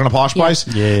 She's one talking to Posh Spice.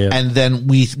 Yeah. And then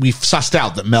we've sussed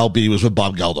out that Mel B was with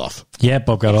Bob Geldof. Yeah,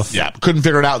 Bob Geldof. Yeah. Couldn't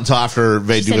figure it out until after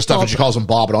they do said the stuff Bob. and she calls him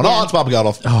Bob. And oh, it's Bob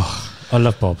Geldof. Oh, I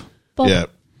love Bob. Yeah.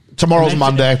 Tomorrow's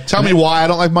Monday. Tell me why I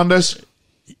don't like Mondays.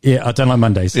 Yeah, I don't like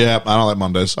Mondays. Yeah, I don't like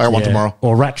Mondays. I got one tomorrow.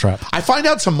 Or Rat Trap. I find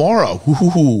out tomorrow.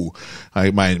 Ooh,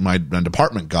 my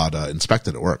department got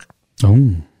inspected at work. Oh.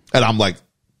 And I'm like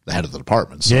the head of the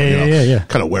department. So, Yeah.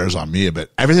 kind of wears on me a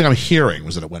bit. Everything I'm hearing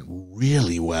was that it went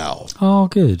really well. Oh,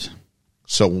 good.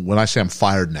 So when I say I'm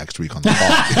fired next week on the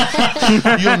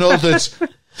call, you'll know that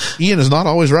Ian is not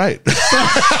always right.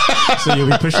 So you'll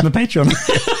be pushing the Patreon.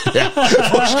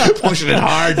 Pushing it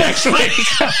hard next week.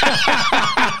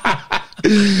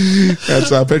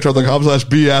 That's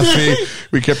patreon.com/BFC.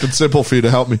 We kept it simple for you to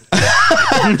help me.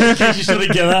 In case you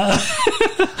didn't get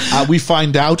that. We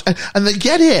find out, and they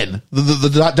get in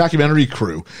the documentary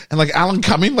crew, and like Alan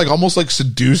Cumming, like almost like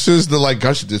seduces the like,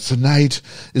 gosh, tonight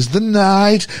is the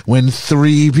night when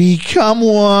three become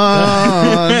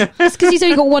one. That's because he's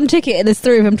only got one ticket and there's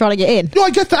three of them trying to get in. No, I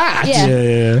get that. Yeah.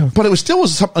 Yeah. But it was still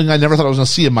something I never thought I was going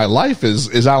to see in my life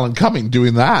is Alan Cumming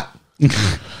doing that.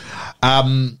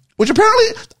 Which apparently,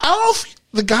 I don't know if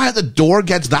the guy at the door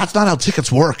gets, that's not how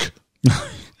tickets work.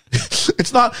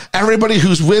 It's not everybody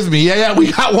who's with me. Yeah, we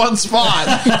got one spot.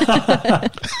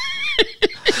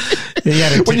 He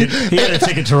had a ticket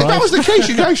to If ride. that was the case,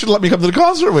 you guys should let me come to the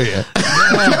concert with you.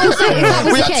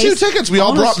 We got two tickets. We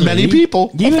all brought many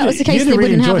people. If that was the case, they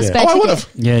wouldn't have a spare Oh, I ticket. would have.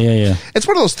 Yeah. It's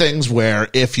one of those things where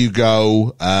if you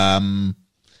go, I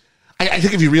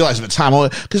think if you realize at the time,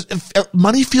 because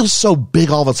money feels so big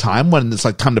all the time when it's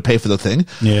like time to pay for the thing.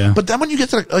 Yeah. But then when you get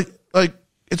to like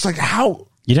it's like how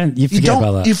You forget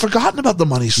about that. You've forgotten about the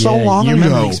money so Yeah, long you ago.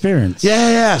 remember the experience.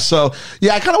 Yeah. So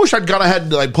yeah, I kind of wish I'd gone ahead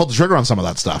and like pulled the trigger on some of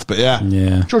that stuff. But yeah.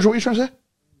 George, what were you trying to say?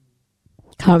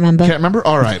 Can't remember. Can't remember?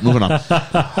 All right, moving on.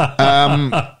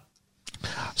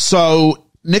 So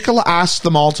Nicola asked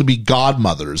them all to be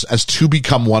godmothers as Two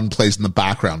Become One plays in the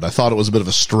background. I thought it was a bit of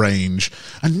a strange,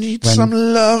 I need some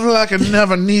love like I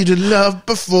never needed love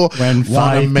before. When Wanna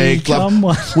five make become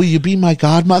love. one. Will you be my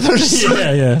godmothers?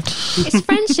 Yeah. It's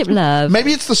friendship love.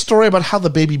 Maybe it's the story about how the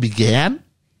baby began.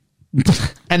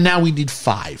 And now we need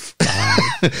five.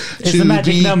 It's to the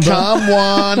magic become number.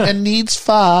 one and needs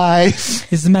five.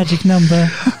 It's the magic number.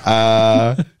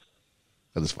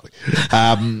 That is funny.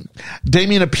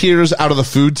 Damien appears out of the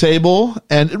food table,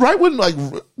 and right when like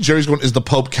Jerry's going, is the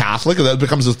Pope Catholic? And that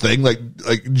becomes a thing. Like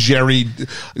Jerry,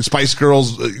 Spice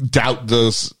Girls doubt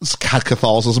the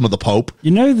Catholicism of the Pope.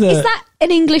 You know Is that an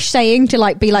English saying to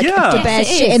like be like Yeah. the bear Yes,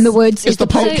 it shit is. in the woods? Is the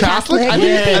Pope Catholic? I think,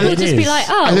 Yeah, I People think, just be like,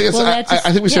 oh, I think it's. well,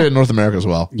 I think we say it in North America as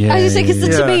well. Yeah. I was just because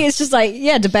to Yeah. me it's just like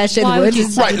the bear shit in Why the would woods. you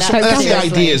is say Right, that? so Pope that's the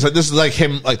Catholic. idea. Is like this is like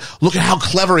him. Like, look at how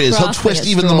clever he is. He'll Grasping twist at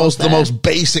even the straws the there. most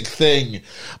basic thing.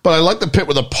 But I like the bit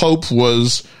where the Pope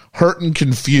was hurt and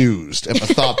confused at the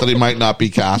thought that he might not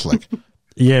be Catholic.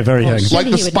 Yeah, very young. Like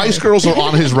the he would Spice know. Girls are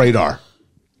on his radar.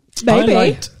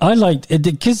 Maybe. I liked it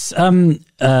because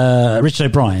Richard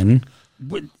O'Brien,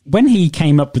 when he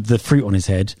came up with the fruit on his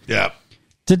head, Yeah.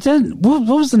 what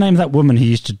was the name of that woman who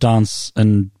used to dance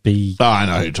and be Oh, I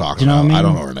know who you're talking Do you know about. what I I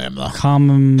mean? don't know her name though.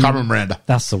 Carmen? Carmen Miranda.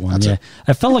 That's the one. That's yeah, it.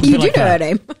 it felt like a You bit do like know her that.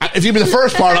 name. If you give me the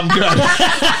first part, I'm good.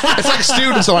 It's like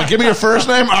students. I'm like, give me your first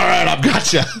name. All right, I've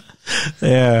got you.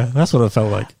 Yeah, that's what it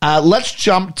felt like. Let's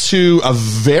jump to a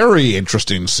very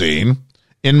interesting scene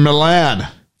in Milan.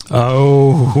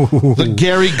 Oh, The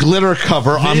Gary Glitter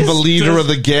cover on This The Leader does- of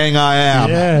the Gang I Am.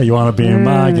 yeah, you want to be in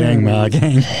my gang, my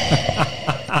gang.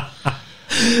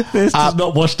 This does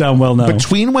not wash down well now.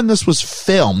 Between when this was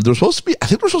filmed, there was supposed to be, I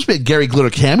think there was supposed to be a Gary Glitter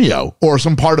cameo or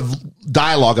some part of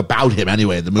dialogue about him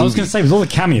anyway in the movie. I was going to say, with all the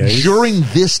cameos. During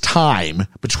this time,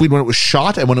 between when it was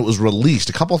shot and when it was released,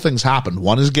 a couple of things happened.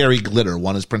 One is Gary Glitter,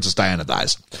 one is Princess Diana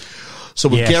dies. So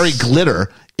with Yes. Gary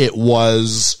Glitter, it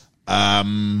was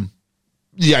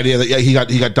the idea that he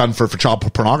got done for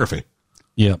child pornography.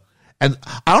 Yeah. And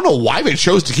I don't know why they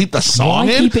chose to keep the song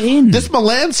Why in. keep it in? This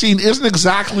Milan scene isn't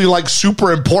exactly like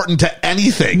super important to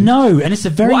anything. No, and it's a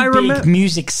very Well, I big remem-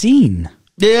 music scene.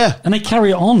 Yeah. And they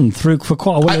carry it on through for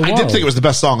quite a while. I did think it was the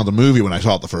best song of the movie when I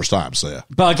saw it the first time. So yeah.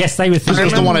 But I guess they were This thinking.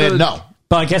 was the one I didn't know.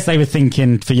 But I guess they were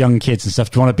thinking for young kids and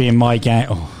stuff. Do you want to be in my gang?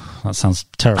 Oh, that sounds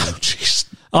terrible. Jeez.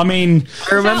 I mean,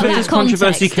 I remember That this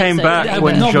controversy context, came it's back a-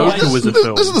 when no, Joker but was a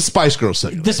film. This is the Spice Girls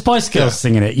singing. the Spice Girls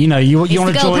singing it. You know, you want It's to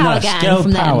the girl join power us. gang Girl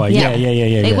from them. power. Yeah.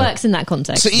 It works in that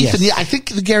context. So Ethan, Yes. yeah, I think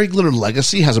the Gary Glitter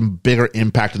legacy has a bigger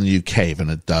impact in the UK than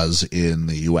it does in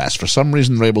the US. For some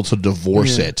reason, they're able to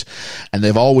divorce it, and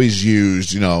they've always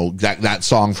used, that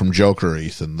song from Joker,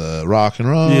 Ethan, the rock and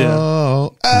roll. Yeah.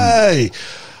 Hey.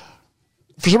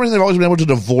 For some reason, they've always been able to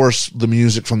divorce the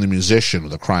music from the musician or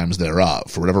the crimes thereof,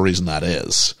 for whatever reason that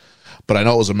is. But I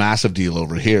know it was a massive deal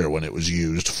over here when it was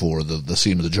used for the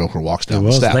scene of the Joker walks It down the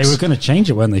was. steps. They were going to change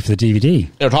it, weren't they, for the DVD?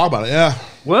 They were talking about it, yeah.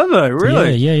 Were they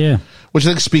really? Yeah. Which I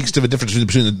think speaks to the difference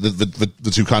between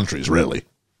the two countries, really.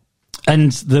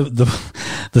 And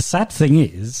the sad thing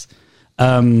is,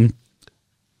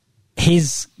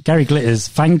 his Gary Glitter's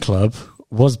fan club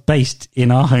was based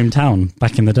in our hometown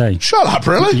back in the day. Shut up,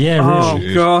 really? Yeah, Oh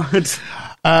really. God!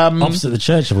 Opposite the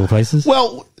church of all places.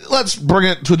 Well, let's bring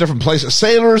it to a different place.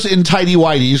 Sailors in tidy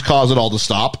whities cause it all to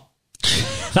stop.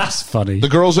 That's funny. The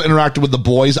girls that interacted with the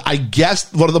boys, I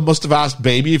guess one of them must have asked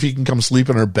Baby if he can come sleep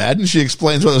in her bed, and she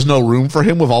explains why there's no room for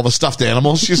him with all the stuffed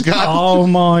animals she's got. Oh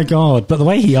my God. But the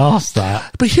way he asked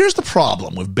that. But here's the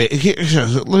problem with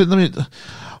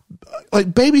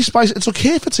like Baby Spice, it's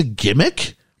okay if it's a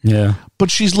gimmick, Yeah. but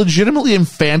she's legitimately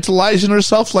infantilizing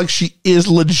herself like she is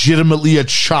legitimately a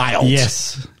child.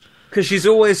 Yes. Because she's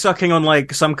always sucking on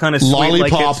like some kind of sweet,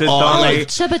 Lollipop, like it's a oh, Dolly. like-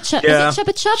 Chubba Chub. Yeah. Is it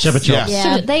Chubba Chubs? Chubba Chubs.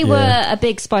 Yes. They were a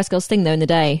big Spice Girls thing though in the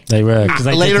day. They were. 'cause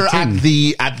they did Later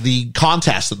the tin. at the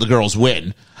contest that the girls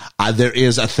win, there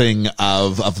is a thing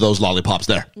of those lollipops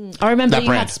there. I remember That you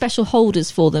brand. had special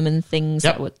holders for them and things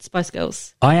Yep. that were Spice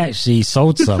Girls. I actually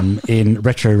sold some in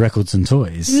Retro Records and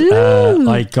Toys.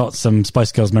 I got some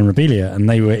Spice Girls memorabilia, and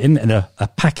they were in a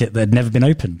packet that had never been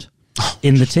opened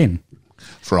in the tin.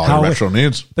 For all How- your retro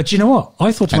needs. But you know what?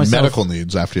 I thought to And myself, medical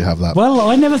needs after you have that. well,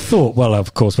 I never thought. Well,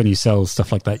 of course, when you sell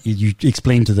stuff like that, you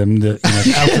explain to them that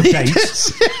out of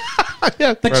date.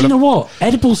 Yeah, But fair you know enough. what?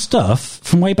 Edible stuff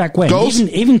from way back when, Goes.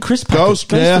 even crisp packets,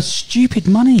 goes yeah. for stupid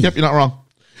money. Yep, you're not wrong.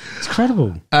 It's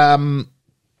incredible.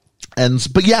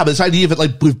 But this idea of it,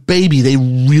 like with Baby, they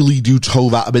really do toe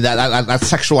that. I mean, that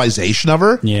sexualization of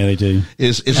her Yeah, they do.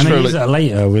 is And they fairly. use that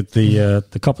later with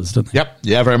the coppers, don't they? Yep,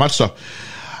 yeah, very much so.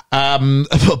 But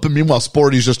meanwhile,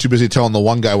 Sporty's just too busy telling the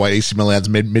one guy why AC Milan's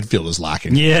midfield is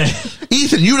lacking. Yeah.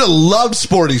 Ethan, you'd have loved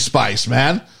Sporty Spice,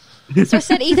 man. So I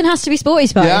said Ethan has to be Sporty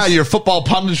Spice. Yeah, your football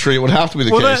punditry, it would have to be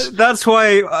the Well, case. that's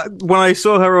why when I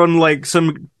saw her on like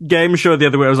some game show the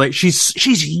other way, I was like, she's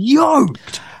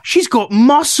yoked. She's got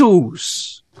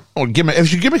muscles. Oh,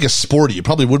 if you gimmick a Sporty, you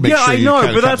probably would make Yeah, sure I you know, kind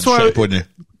of but kept that's in why. shape, wouldn't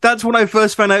you? That's when I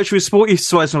first found out she was Sporty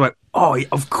Spice. I'm like, oh, yeah,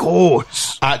 of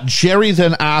course. Jerry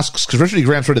then asks, because Richard E.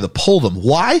 Grant's ready to pull them.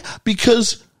 Why?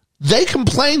 Because they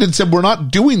complained and said, we're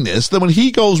not doing this. Then when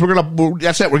he goes,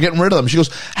 that's it, we're getting rid of them. She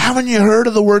goes, haven't you heard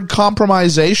of the word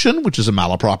compromisation, which is a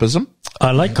malapropism?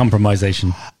 I like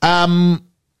compromisation.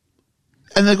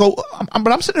 And they go,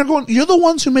 but I'm sitting there going, you're the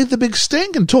ones who made the big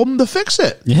stink and told them to fix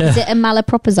it. Yeah. Is it a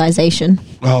malaproposization?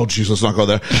 Oh, jeez, let's not go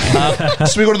there.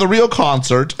 So we go to the real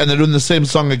concert, and they're doing the same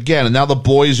song again. And now the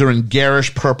boys are in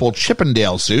garish purple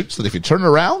Chippendale suits that, if you turn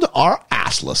around, are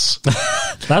assless.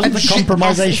 That was the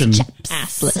compromisation.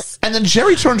 Assless. And then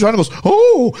Jerry turns around and goes,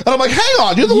 oh. And I'm like, hang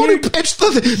on, you're the one who pitched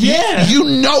the thing. Yeah. You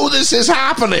know this is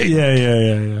happening.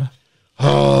 Yeah.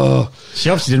 She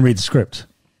obviously didn't read the script.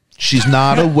 She's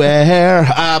not aware.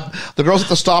 The girls have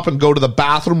to stop and go to the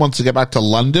bathroom once they get back to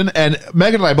London. And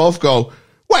Megan and I both go,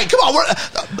 wait, come on.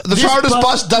 The TARDIS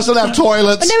bus doesn't have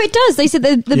toilets. Oh, no, it does. They said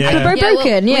they're broken. We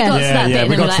Yeah. got to that Yeah, bit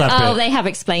we and then got we're to like, that oh, bit. they have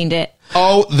explained it.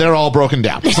 Oh, they're all broken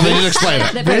down. So they didn't explain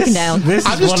They're it. broken down. This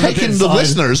I'm is just one of the taking bits the I-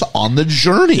 listeners on the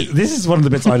journey. This is one of the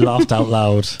bits I laughed out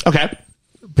loud Okay.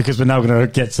 because we're now going to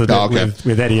get to the bit Oh, okay.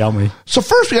 with Eddie, aren't we? So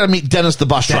first we got to meet Dennis the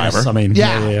bus Dennis, driver. I mean,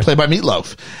 yeah. Played by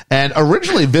Meatloaf. And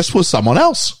originally this was someone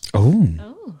else. Oh,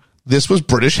 This was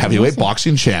British heavyweight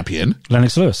boxing champion.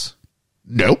 Lennox Lewis.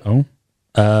 Nope.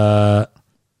 Oh,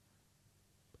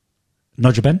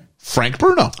 Nigel Benn. Frank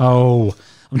Bruno. Oh,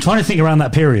 I'm trying to think around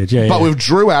that period. Yeah, But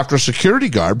withdrew after a security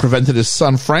guard prevented his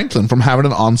son Franklin from having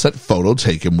an on-set photo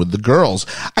taken with the girls.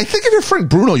 I think if you're Frank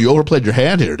Bruno, you overplayed your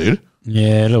hand here, dude.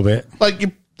 yeah, a little bit. Like, you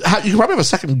can probably have a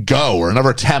second go or another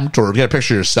attempt or get a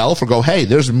picture of yourself or go, hey,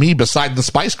 there's me beside the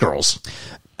Spice Girls.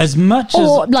 As much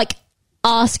Or as like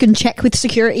ask and check with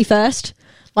security first.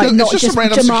 Like It's not just a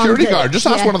random demand security that- guard. Just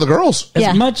ask yeah. one of the girls. as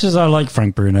Yeah. much as I like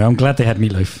Frank Bruno, I'm glad they had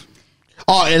Meatloaf.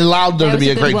 Oh, it allowed there There to was be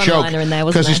a a good great joke one-liner in there,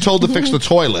 wasn't because he's there? told to fix the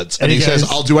toilets, and And he he says,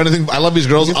 goes- "I'll do anything. I love these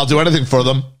girls. I'll do anything for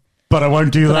them." But I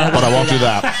won't do that. But I won't do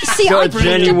that. See, Got I a picked up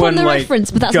on genuine, the like, reference,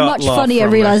 but that's gut much laugh funnier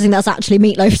from realizing that's actually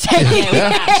Meatloaf saying it.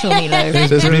 Yeah, actual meatloaf.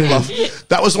 It is Meatloaf.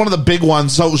 That was one of the big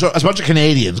ones. So as a bunch of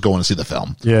Canadians going to see the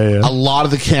film. Yeah. A lot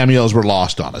of the cameos were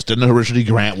lost on us. Didn't know who Richard E.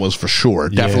 Grant was for sure.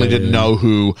 Definitely didn't know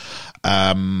who.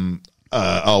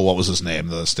 What was his name?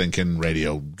 The stinking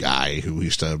radio guy who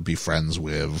used to be friends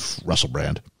with Russell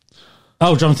Brand.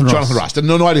 Oh, Jonathan Ross. Jonathan Ross. Didn't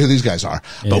know no idea who these guys are,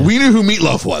 but Yeah. we knew who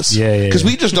Meatloaf was. Yeah. Because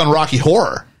we just done Rocky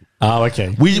Horror. Oh,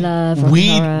 okay. We Love Rocky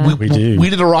Horror. We do. We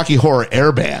did a Rocky Horror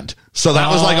air band, so that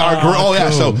was like our.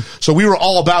 cool. So we were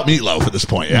all about Meatloaf at this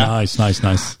point. Yeah.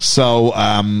 Nice. So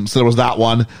there was that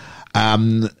one.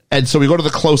 And so we go to the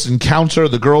close encounter.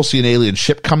 The girls see an alien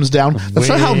ship comes down. That's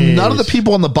not how none of the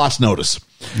people on the bus notice.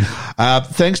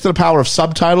 Thanks to the power of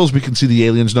subtitles, we can see the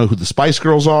aliens know who the Spice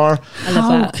Girls are. I love How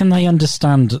that. can they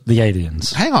understand the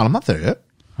aliens? Hang on, I'm not there yet.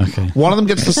 Okay. One of them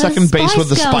gets the second base with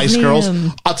the Spice Girls.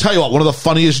 Liam. I'll tell you what, one of the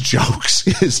funniest jokes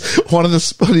is one of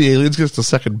the aliens gets to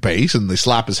second base and they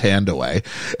slap his hand away.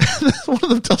 And one of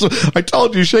them tells him, I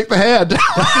told you, shake the hand.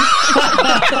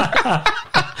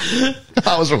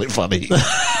 That was really funny.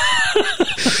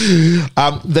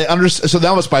 So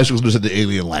now the Spice Girls understand the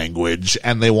alien language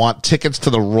and they want tickets to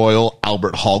the Royal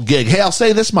Albert Hall gig. Hey, I'll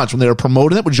say this much. When they were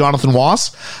promoting it with Jonathan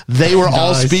Wass, they were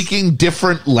all Nice. speaking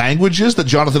different languages that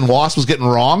Jonathan Wass was getting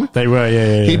wrong. They were,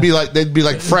 yeah. They'd be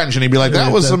like French, and he'd be like,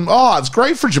 that was it's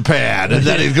great for Japan. And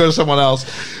then he'd go to someone else.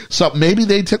 So maybe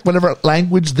they took whatever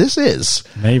language this is.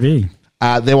 Maybe.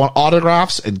 They want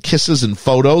autographs and kisses and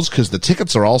photos because the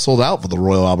tickets are all sold out for the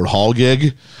Royal Albert Hall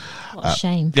gig. What a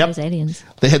shame for yep. those aliens.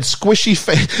 They had squishy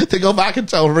face. They go back and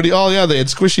tell everybody, they had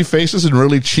squishy faces and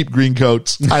really cheap green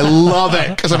coats. I love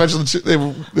it because I mentioned they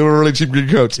were really cheap green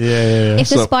coats. Yeah. If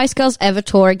the Spice Girls ever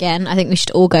tour again, I think we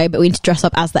should all go, but we need to dress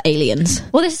up as the aliens.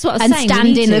 Well, this is what I was And saying. stand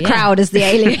we need in to, the crowd as the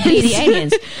aliens. Be the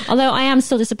aliens. Although I am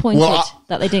still disappointed Well,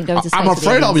 that they didn't go into space. I'm with the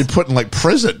afraid I'll be aliens. put in like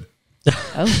prison.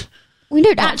 Oh. We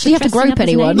don't actually have to dressing grope up as an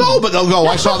anyone. alien? No, but they'll go,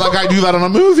 I saw that guy do that on a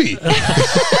movie.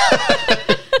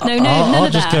 No, none I'll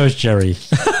of just that. go as Jerry.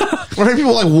 Or maybe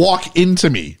people like walk into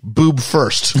me, boob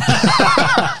first.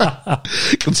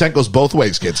 Consent goes both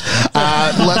ways, kids.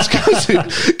 Let's go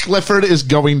to Clifford is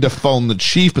going to phone the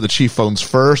chief, but the chief phones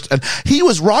first. And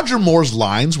Roger Moore's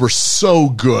lines were so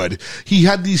good. He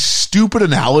had these stupid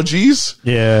analogies.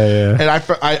 Yeah. And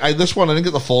I this one, I didn't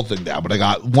get the full thing down, but I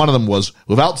got one of them was,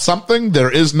 without something, there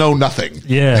is no nothing.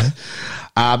 Yeah.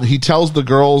 He tells the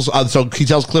girls, he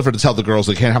tells Clifford to tell the girls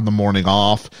they can't have the morning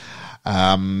off.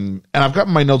 And I've got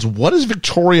in my notes, what is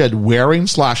Victoria wearing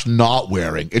 / not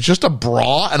wearing? It's just a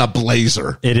bra and a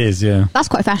blazer. It is, yeah. That's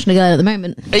quite fashionable at the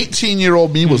moment.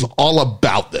 18-year-old me was all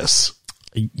about this.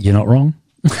 You're not wrong.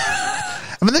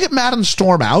 And then they get mad and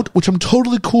storm out, which I'm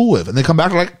totally cool with. And they come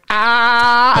back and like,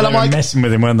 and They I'm were like, messing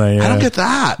with him, weren't they? I Yeah. don't get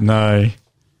that. No.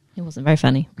 It wasn't very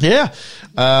funny. Yeah.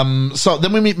 So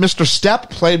then we meet Mr. Stepp,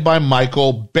 played by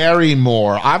Michael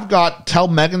Barrymore. I've got tell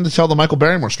Megan to tell the Michael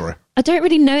Barrymore story. I don't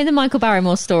really know the Michael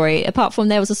Barrymore story, apart from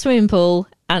there was a swimming pool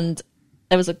and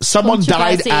there was Someone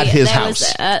died controversy. at his there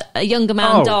house. Was a younger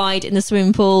man died in the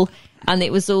swimming pool, and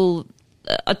it was all.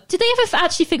 Did they ever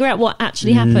actually figure out what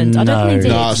actually happened? I don't think they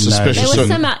did. No, suspicious. There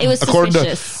was it was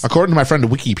suspicious. According to my friend at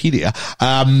Wikipedia,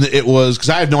 it was because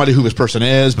I have no idea who this person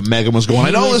is, but Megan was going, I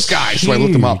know this guy, so I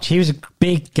looked him up. He was a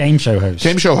big game show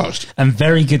host. And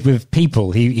very good with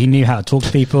people. He knew how to talk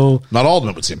to people. Not all of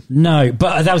them, it would seem. No,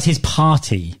 but that was his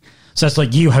party. So it's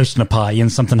like you hosting a party and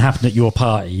something happened at your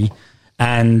party.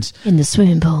 And in the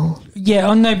swimming pool.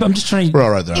 Yeah, no, but I'm just trying to. We're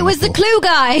all right there. It was the clue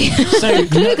guy. So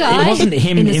Clue guy it wasn't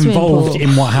him in the swimming involved pool.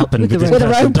 in what happened with this With the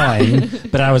person rope. dying,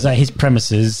 but I was at his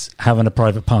premises having a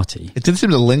private party. It did seem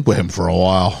to link with him for a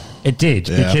while. It did,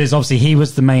 Yeah. because obviously he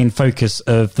was the main focus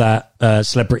of that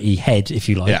celebrity head, if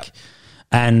you like. Yeah.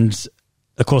 And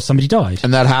of course, somebody died.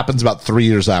 And that happens about 3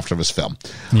 years after this film.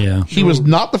 Yeah. He was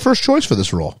not the first choice for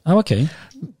this role. Oh, okay.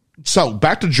 So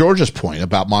back to George's point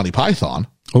about Monty Python.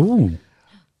 Ooh.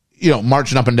 You know,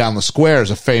 marching up and down the square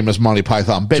is a famous Monty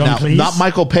Python bit. John Now, Cleese? not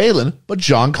Michael Palin, but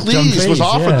John Cleese was Cleese,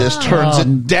 offered yeah. this, turns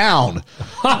it down.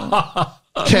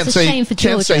 Can't a shame for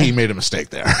say Georgia. he made a mistake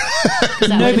there.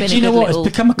 No, but you know what? It's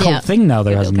become a cult thing now,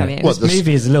 though, good hasn't little it? cameo. What, This this-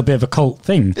 movie is a little bit of a cult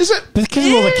thing. Is it? Because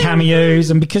of all the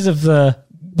cameos and because of the...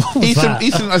 What was that?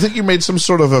 Ethan, I think you made some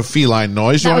sort of a feline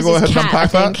noise. You That want to was go his ahead and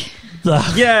cat, I unpack think.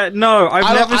 that? Yeah, no, I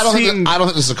don't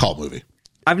think this is a cult movie.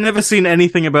 I've never seen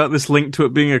anything about this link to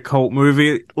it being a cult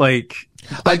movie. Like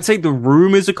I'd say The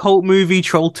Room is a cult movie,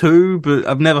 Troll 2, but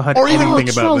I've never heard Or even anything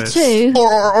about Troll this. 2.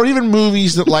 Or even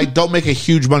movies that like don't make a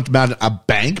huge amount of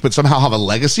bank, but somehow have a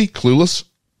legacy. Clueless.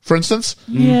 for instance.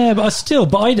 Yeah, but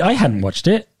I hadn't watched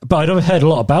it, but I'd heard a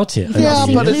lot about it. Yeah,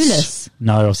 Seen but it's- Clueless.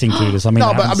 No, I've seen Clueless. I mean,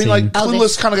 No, but I mean, like, Oh, Clueless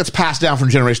this- kind of gets passed down from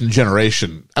generation to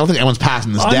generation. I don't think anyone's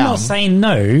passing this I'm down. not saying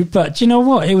no, but do you know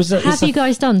what? It was. Have you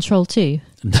guys done Troll 2?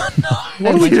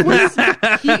 What are you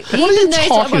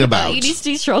talking about? You need to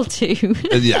do Troll 2.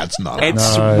 Yeah, it's not.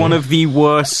 It's No. one of the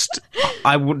worst.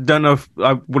 Don't know if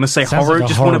I want to say Sounds horror. like a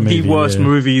Just horror one of the movie, worst yeah.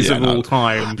 movies Yeah, of no. all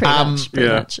time. Pretty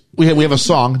much. We have a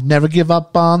song. Never give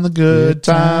up on the good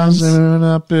times. Living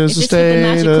up is Is a this with the state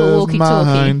magical of walkie-talkie?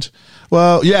 mind.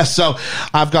 Well, yes. So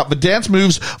I've got the dance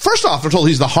moves. First off, they're told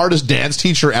he's the hardest dance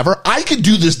teacher ever. I could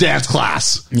do this dance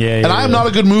class. Yeah, and I am not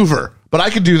a good mover, but I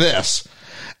could do this.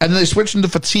 And then they switch into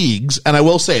fatigues, and I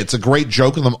will say it's a great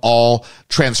joke of them all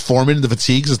transforming into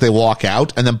fatigues as they walk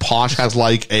out. And then Posh has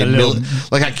like a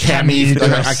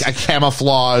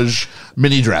camouflage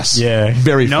mini dress. Yeah.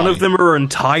 very. None funny. of them are on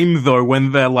time though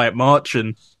when they're like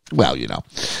marching. Well, you know.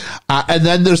 And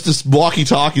then there's this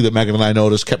walkie-talkie that Megan and I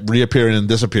noticed kept reappearing and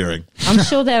disappearing. I'm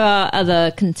sure there are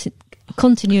other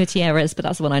continuity errors, but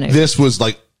that's the one I know. This was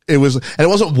like it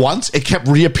wasn't once. It kept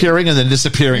reappearing and then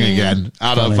disappearing again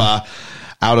out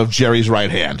of Jerry's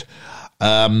right hand.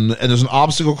 And there's an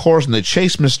obstacle course, and they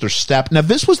chase Mr. Step. Now,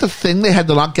 this was the thing they had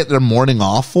to not get their morning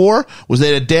off for, was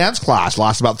they had a dance class,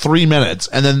 last about 3 minutes,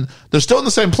 and then they're still in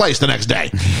the same place the next day.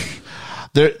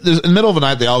 There's in the middle of the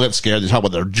night, they all get scared. They talk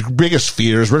about their biggest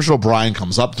fears. Richard O'Brien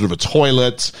comes up through the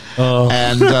toilet,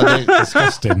 and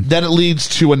Disgusting. then it leads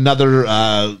to another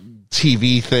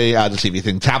tabloid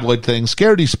thing.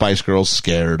 Scaredy Spice Girls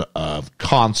scared of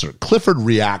concert. Clifford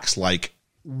reacts like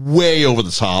way over the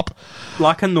top,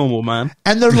 Like a normal man.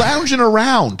 and they're lounging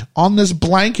around on this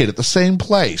blanket at the same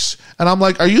place. And I'm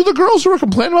like, are you the girls who are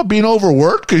complaining about being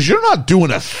overworked? Because you're not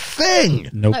doing a thing.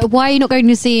 Nope. Why are you not going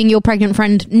to seeing your pregnant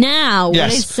friend now?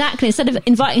 Yes. Exactly. Instead of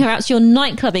inviting her out to your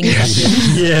nightclubbing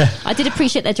session. Yeah. I did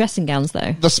appreciate their dressing gowns,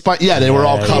 though. They were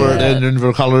all colored Yeah. in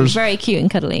individual colors. Very cute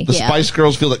and cuddly. The Spice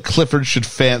Girls feel that Clifford should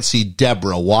fancy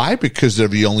Deborah. Why? Because they're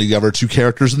the only other two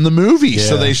characters in the movie,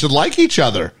 so Yeah. they should like each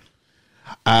other.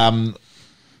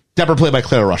 Deborah played by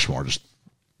Clara Rushmore. Just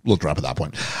we'll drop at that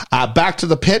point. Back to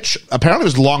the pitch. Apparently, it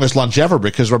was the longest lunch ever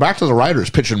because we're back to the writers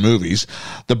pitching movies.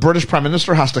 The British Prime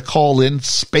Minister has to call in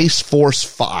Spice Force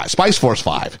 5,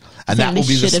 and that will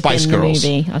be the Spice Girls.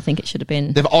 Movie. I think it should have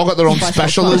been. They've all got their own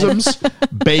Spice Force specialisms.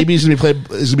 Baby's going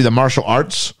to be the martial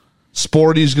arts.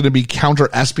 Sporty's going to be counter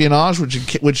espionage,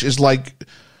 which is like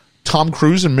Tom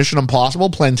Cruise in Mission Impossible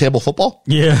playing table football.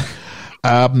 Yeah.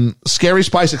 Scary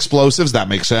Spice explosives, that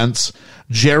makes sense.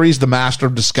 Jerry's the master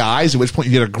of disguise, at which point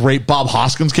you get a great Bob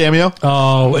Hoskins cameo.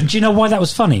 Oh, and do you know why that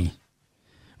was funny?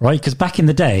 Right? Because back in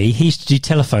the day, he used to do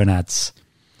telephone ads.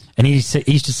 And he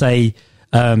used to say,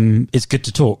 it's good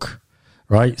to talk.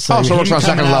 Right? So him we're on second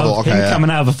coming out level. of- Okay, him yeah. coming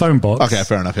out of a phone box. Okay,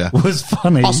 fair enough, yeah. Was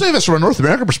funny. I'll say this from a North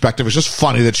American perspective. It's just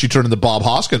funny that she turned into Bob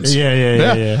Hoskins.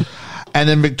 Yeah. And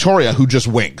then Victoria, who just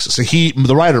winks. So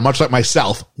the writer, much like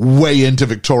myself, way into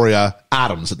Victoria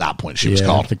Adams at that point, she was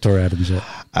called. Victoria Adams, yeah.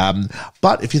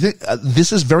 But if you think,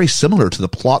 this is very similar to the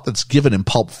plot that's given in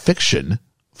Pulp Fiction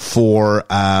for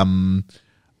Mia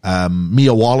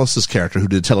Wallace's character who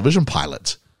did a television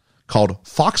pilot called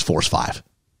Fox Force 5.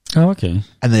 Oh, okay.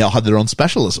 And they all had their own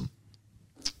specialism.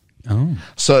 Oh.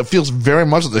 So it feels very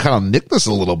much like they kind of nicked this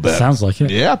a little bit. Sounds like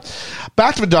it. Yeah.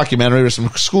 Back to the documentary. There's some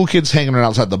school kids hanging around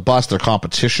outside the bus. They're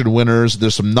competition winners.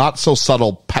 There's some not so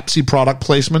subtle Pepsi product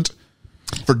placement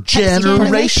for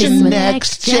Generation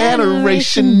Next.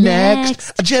 Generation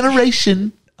Next. A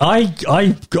generation. I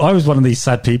was one of these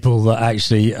sad people that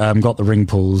actually got the ring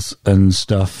pulls and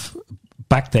stuff.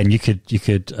 Back then, you could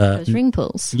Those ring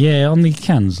pulls. yeah, on the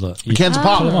cans. Look, you Cans of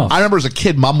pull them pop. off. I remember as a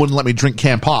kid, Mom wouldn't let me drink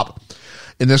canned pop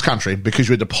in this country because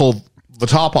you had to pull the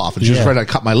top off, and she was Yeah. afraid I'd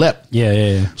cut my lip.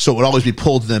 Yeah. So it would always be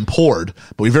pulled and then poured.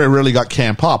 But we very rarely got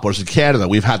canned pop. Whereas in Canada,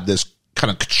 we've had this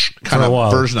kind a of while.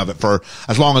 version of it for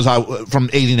as long as from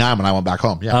 '89 when I went back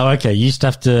home. Yeah. Oh, okay. You used to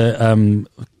have to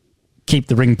keep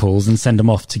the ring pulls and send them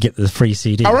off to get the free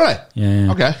CD. Oh, really?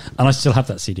 Yeah. Okay. And I still have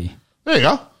that CD. There you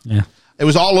go. Yeah. It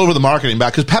was all over the marketing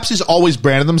back because Pepsi's always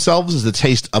branded themselves as the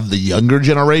taste of the younger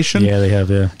generation. Yeah, they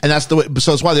have. Yeah. And that's the way, so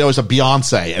that's why they always have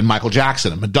Beyonce and Michael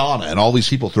Jackson and Madonna and all these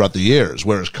people throughout the years.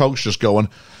 Whereas Coke's just going,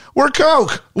 we're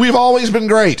Coke. We've always been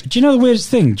great. Do you know the weirdest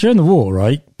thing? During the war,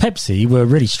 right, Pepsi were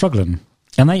really struggling.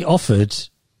 And they offered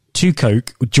to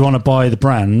Coke, do you want to buy the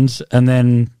brand and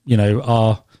then,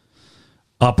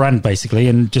 our brand basically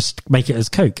and just make it as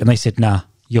Coke? And they said, nah,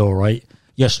 you're all right.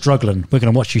 You're struggling. We're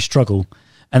going to watch you struggle.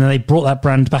 And then they brought that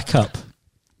brand back up.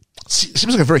 Seems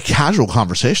like a very casual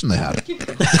conversation they had.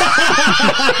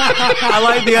 I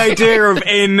like the idea of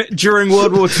during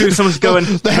World War II, someone's going,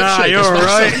 nah, you're all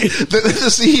right. The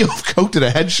CEO of Coke did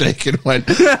a head shake and went,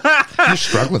 you're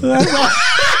struggling.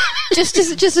 Just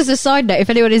as a side note, if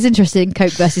anyone is interested in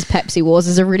Coke versus Pepsi wars,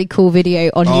 there's a really cool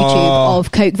video on YouTube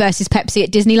of Coke versus Pepsi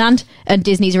at Disneyland and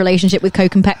Disney's relationship with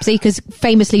Coke and Pepsi, because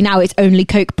famously now it's only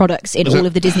Coke products in all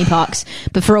of the Disney parks,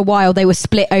 but for a while they were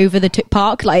split over the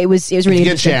park. Like it was really if you get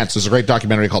a interesting. chance, there's a great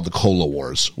documentary called The Cola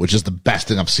Wars, which is the best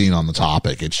thing I've seen on the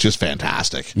topic. It's just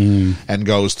fantastic and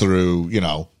goes through,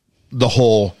 the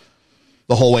whole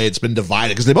way it's been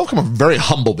divided, because they both come from very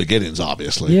humble beginnings,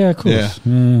 obviously. Yeah, of course.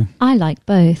 Yeah. I like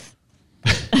both.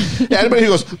 Yeah, anybody who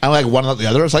goes, I like one or the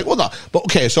other, it's like, well, no. But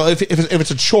okay, so if it's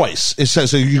a choice, it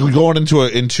says so you're going into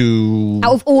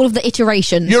out of all of the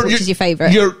iterations, which is your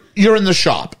favorite? You're in the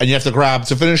shop and you have to grab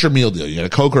to finish your meal deal. You get a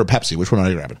Coke or a Pepsi. Which one are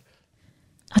you grabbing?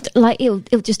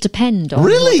 It'll just depend on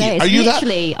really. what day. Are you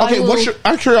literally, that? Okay, what's your?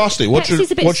 Out of curiosity, what's your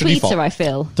Pepsi's a bit what's your sweeter, default? I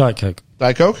feel. Diet Coke.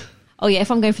 Diet Coke. Oh yeah, if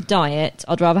I'm going for diet,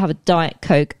 I'd rather have a Diet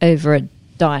Coke over a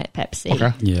Diet Pepsi.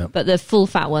 Okay. Yeah. But the full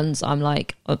fat ones, I'm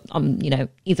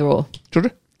either or.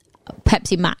 Georgia?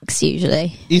 Pepsi Max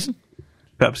usually. Ethan?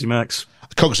 Pepsi Max.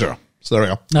 Coke Zero. So there we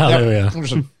go. Oh, there we are.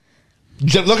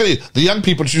 Look at you, the young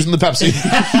people choosing the Pepsi.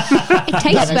 It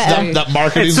tastes better. that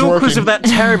marketing's It's all working. because of that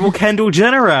terrible Kendall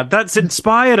Jenner ad. That's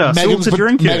inspired us all to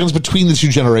drink it. Megan's between the two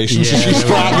generations. Yeah. She's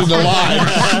straddling the line.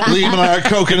 Liam and I are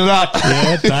coking it up.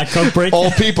 Yeah, Diet Coke break.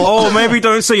 All people. Oh, maybe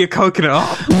don't say you're coking it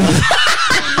up.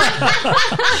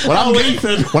 When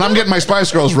I'm getting my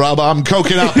Spice Girls rub, I'm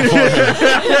coking up beforehand.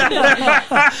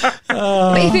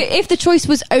 But if the choice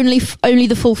was only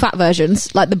the full fat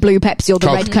versions, like the blue Pepsi or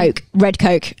the Coke. red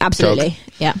Coke, absolutely, Coke.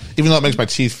 yeah. Even though it makes my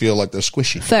teeth feel like they're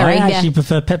squishy. Furry, I yeah. actually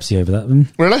prefer Pepsi over that one.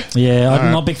 Really? Yeah, I'm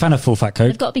right. not a big fan of full fat Coke.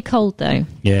 They've got to be cold though.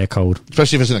 Yeah, cold.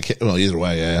 Especially if it's in a well, either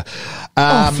way, yeah.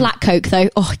 Flat Coke though.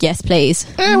 Oh yes, please.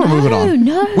 We're moving on.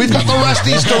 No. We've got the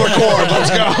Rusties to record.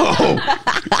 Let's go.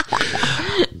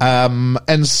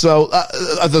 And so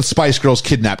the Spice Girls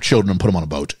kidnap children and put them on a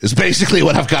boat is basically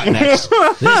what I've got next.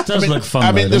 This does look fun.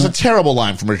 I mean, there's a doesn't terrible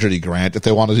line from Richard E. Grant. If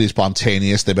they want to be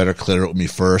spontaneous, they better clear it with me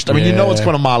first. I mean, you know Yeah. it's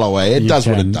coming a mile away. It You does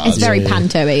what can. it does. It's very Yeah.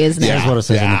 panto-y, isn't it? it? Yeah. That's what it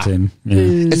says Yeah. in the tin.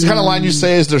 Yeah. It's the kind of line you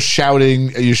say as they're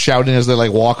shouting. Are you shouting as they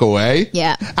like walk away?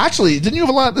 Yeah. Actually, didn't you have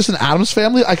a line? This in Addams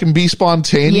Family. I can be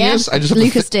spontaneous. Yeah, I just have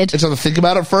Lucas to did. I just have to think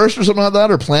about it first, or something like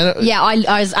that, or plan it. Yeah,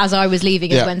 as I was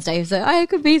leaving Yeah. it Wednesday, I was like, I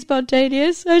could be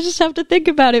spontaneous. I just have to think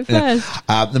about it first.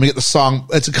 Then we get the song.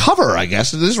 It's a cover, I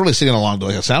guess. This is really singing along to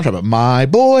like a soundtrack. But my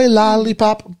boy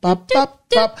lollipop, pop, pop,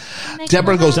 pop.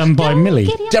 Deborah goes. Done by Millie.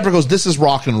 Deborah goes. This is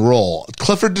rock and roll.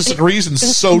 Clifford disagrees, and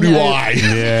so do I.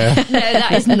 Yeah. No,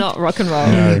 that is not rock and roll.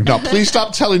 No, please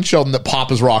stop telling children that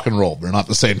pop is rock and roll. They're not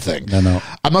the same thing. No.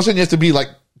 I'm not saying you have to be like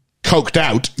coked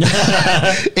out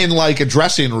in like a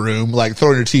dressing room, like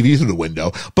throwing your TV through the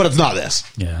window, but it's not this.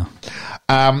 Yeah.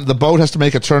 The boat has to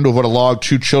make a turn to avoid a log.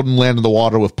 Two children land in the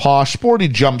water with Posh. Sporty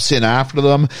jumps in after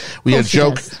them. We had a she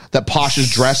joke does. that Posh's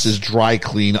dress is dry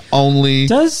clean only.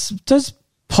 Does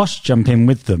Posh jump in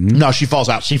with them? No, she falls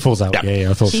out. She falls out. Yeah,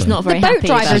 I thought She's so. not very The boat happy.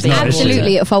 driver is about being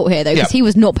absolutely at fault here, though, because Yeah. he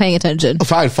was not paying attention.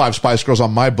 If I had 5 Spice Girls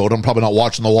on my boat, I'm probably not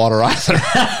watching the water either.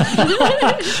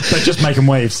 But just making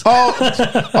waves.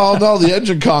 Oh no, the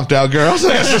engine conked out, girls.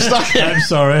 I guess we're stuck here. I'm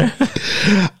sorry.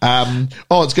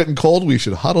 It's getting cold. We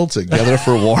should huddle together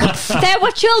for warmth. There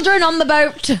were children on the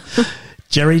boat.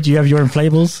 Jerry, do you have your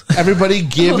inflatables? Everybody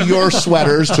give your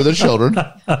sweaters to the children.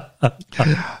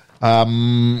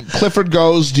 Clifford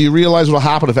goes, do you realize what will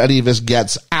happen if any of us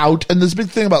gets out? And there's a big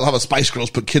thing about how the Spice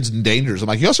Girls put kids in danger. I'm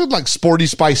like, you also had like Sporty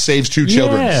Spice saves 2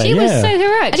 children. Yeah. She was so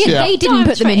heroic. Again, Yeah. they didn't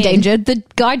put them in danger. The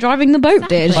guy driving the boat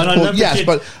did. And I Well, love the yes, kid-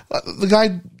 but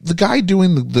the guy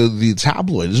doing the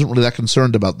tabloid isn't really that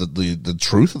concerned about the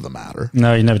truth of the matter.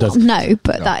 No, he never does. No,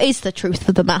 but that is the truth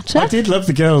of the matter. I did love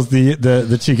the girls,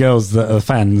 the 2 girls that are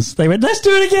fans. They went, let's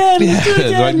do it again. Let's do it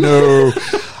They're like, again. no.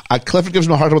 Clifford gives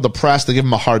him a hard time with the press. They give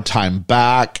him a hard time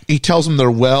back. He tells them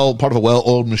they're part of a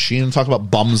well-oiled machine and talk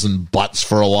about bums and butts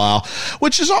for a while,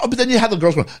 which is all. But then you have the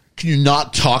girls going, can you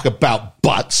not talk about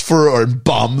butts or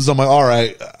bums? I'm like, all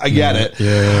right, I get it.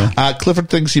 Yeah. Clifford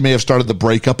thinks he may have started the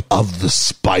breakup of the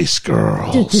Spice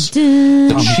Girls.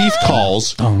 The chief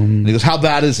calls and he goes, how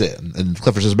bad is it? And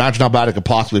Clifford says, imagine how bad it could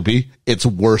possibly be. It's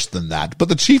worse than that. But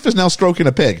the chief is now stroking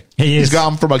a pig. He is. He's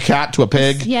gone from a cat to a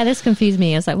pig. Yeah, this confused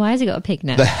me. I was like, why has he got a pig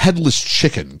now? The headless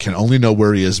chicken can only know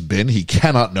where he has been. He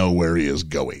cannot know where he is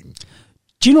going.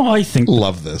 Do you know what I think?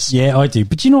 Love this. Yeah, I do.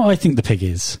 But do you know what I think the pig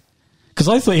is? Because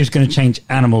I thought he was going to change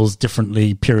animals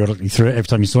differently periodically through it every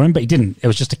time you saw him, but he didn't. It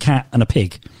was just a cat and a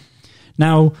pig.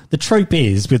 Now, the trope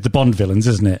is with the Bond villains,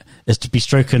 isn't it? Is to be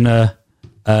stroking a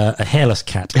hairless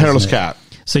cat. Hairless isn't it? cat.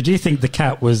 So do you think the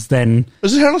cat was then...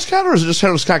 Is it hairless cat or is it just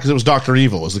hairless cat because it was Dr.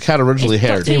 Evil? Was the cat originally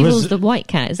haired? Dr. Evil's the white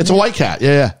cat, isn't It's it? a white cat,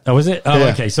 yeah. Oh, is it? Oh,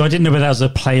 Yeah. okay. So I didn't know whether that was a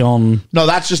play on... No,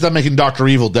 that's just them making Dr.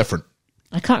 Evil different.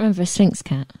 I can't remember a Sphinx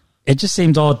cat. It just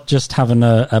seemed odd just having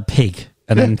a pig.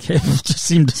 And then it just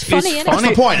seemed... Funny, isn't That's it?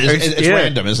 the point. It's Yeah.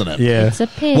 random, isn't it? Yeah. It's a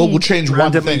pig. We'll change one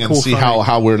Randomly thing and cool see funny.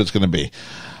 how weird it's going to be.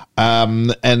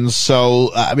 And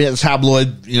so, I mean, it's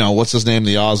tabloid, what's his name?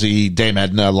 The Aussie Dame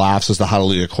Edna laughs as the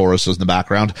Hallelujah choruses in the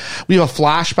background. We have a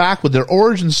flashback with their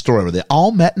origin story where they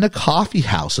all met in a coffee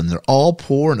house and they're all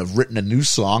poor and have written a new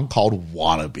song called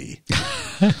Wannabe.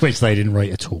 Which they didn't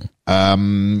write at all.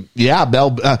 Yeah,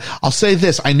 Mel, I'll say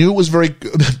this. I knew it was very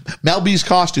good. Mel B's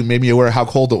costume made me aware of how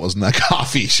cold it was in that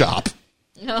coffee shop.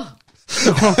 Oh.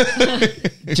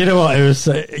 Do you know what? It was...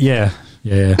 yeah.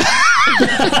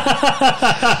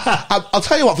 I'll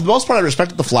tell you what, for the most part, I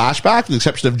respected the flashback, with the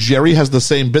exception of Jerry has the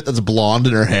same bit that's blonde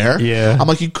in her hair. Yeah. I'm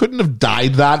like, you couldn't have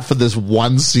dyed that for this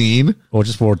one scene. Or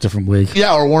just wore a different wig.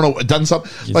 Yeah, or done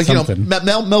something. Like, something.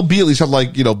 Mel B at least had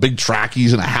like, big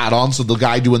trackies and a hat on, so the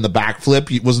guy doing the backflip,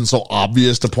 he wasn't so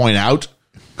obvious to point out.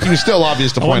 He was still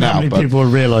obvious to I point wonder how out. many But, people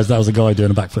would realise that was a guy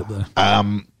doing a backflip there.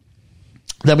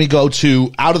 then we go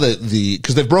to out of the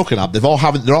because they've broken up. They're all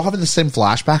having the same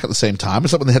flashback at the same time.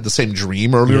 It's like when they had the same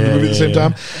dream earlier in the movie at the same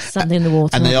time. Something in the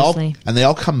water, And they obviously.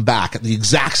 all come back at the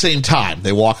exact same time.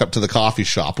 They walk up to the coffee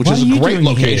shop, which What is are a you great doing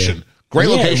location. here? Great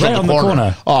Yeah, location right on the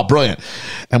corner. Oh, brilliant.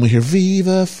 And we hear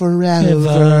Viva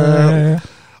Forever.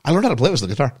 I learned how to play this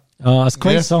with the guitar. Oh, it's a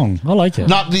great Yeah. song. I like it.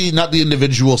 Not the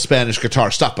individual Spanish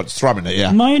guitar stuff, but it's thrumming it,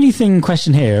 yeah. My only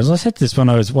question here, as I said this when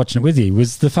I was watching it with you,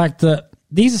 was the fact that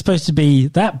these are supposed to be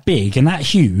that big and that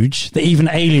huge that even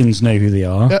aliens know who they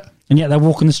are. Yeah. And yet they're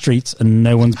walking the streets and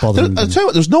no one's bothering I'll them. tell you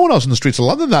what, there's no one else in the streets of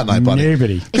London that night, buddy.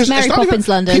 Nobody. 'Cause It's Mary not Poppins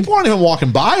London. People aren't even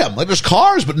walking by them. Like, there's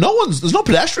cars, but there's no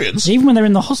pedestrians. Even when they're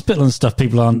in the hospital and stuff,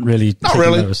 people aren't really Not taking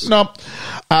really. notice. No.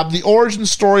 The origin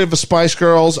story of the Spice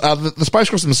Girls. The Spice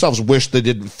Girls themselves wish they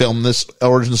didn't film this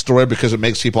origin story because it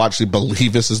makes people actually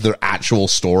believe this is their actual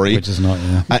story. Which is not,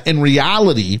 yeah. In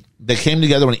reality, they came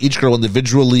together when each girl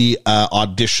individually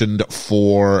auditioned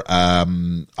for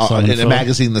in a Film.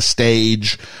 magazine, The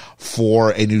Stage, for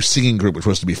a new singing group which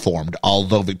was to be formed.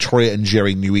 Although Victoria and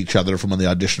Jerry knew each other from when they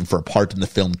auditioned for a part in the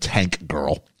film Tank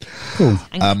Girl.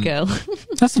 Thank girl.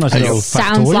 That's a nice little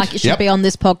Sounds factoid. like it should Yep. be on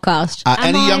this podcast. Any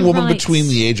Am I young woman right? between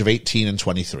the age of 18 and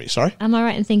 23. Sorry. Am I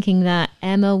right in thinking that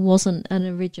Emma wasn't an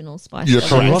original Spice You're Girl?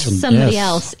 correct. It Wasn't, was somebody yes.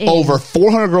 else. In. Over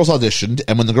 400 girls auditioned,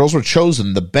 and when the girls were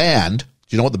chosen, the band, do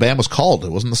you know what the band was called?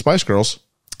 It wasn't the Spice Girls.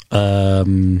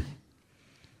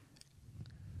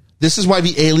 This is why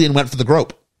the alien went for the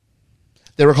grope.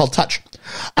 They were called Touch.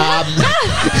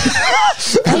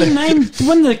 Hey, name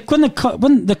when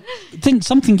the didn't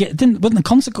something get didn't when the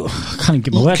concert I can't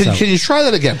get my words out. Can you try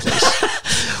that again,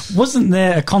 please? Wasn't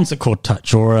there a concert called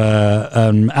Touch or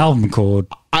an album called?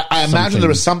 I imagine there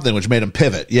was something which made them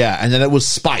pivot. Yeah, and then it was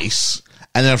Spice,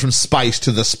 and then from Spice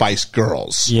to the Spice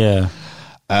Girls. Yeah,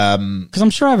 because I'm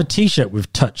sure I have a T-shirt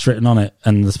with Touch written on it,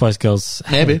 and the Spice Girls.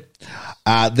 Maybe.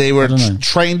 They were I don't know.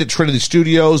 trained at Trinity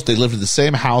Studios. They lived in the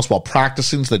same house while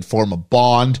practicing, so they'd form a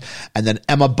bond. And then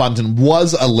Emma Bunton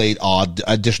was a late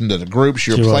addition to the group.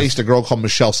 She replaced a girl called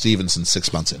Michelle Stevenson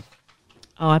 6 months in.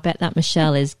 Oh, I bet that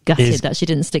Michelle is gutted that she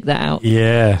didn't stick that out.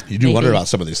 Yeah, You do Maybe. wonder about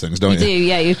some of these things, don't You you? do,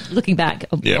 yeah. You're looking back.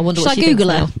 Yeah. I wonder Shall what I she thinks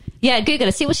Google her? now. Yeah, Google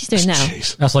her. See what she's doing now.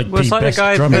 Jeez. that's like Well, it's Pete like the Best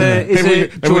guy drumming. that is Maybe we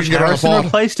it can George get her on the Harrison phone.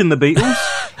 replaced in the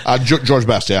Beatles? George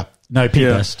Best, yeah. No, Pete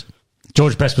Yeah. Best.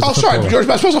 George Best was Oh, a sorry. footballer. George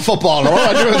Best was a footballer. What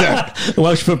am I doing there? A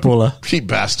Welsh footballer. Pete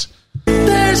Best.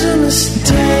 There's a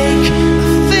mistake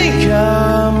I think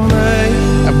I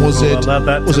made. And was I'll add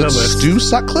that to the list. Stu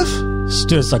Sutcliffe?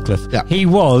 Stuart Sutcliffe. Yeah. He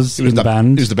was in the the-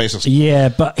 band. he was the bassist. Yeah,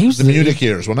 but he was The Munich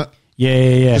years, wasn't it?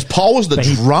 Yeah. Because Paul was the But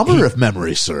he- drummer, if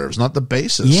memory serves, not the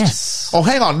bassist. Yes. Oh,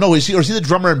 hang on. No, is he the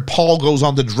drummer and Paul goes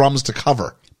on the drums to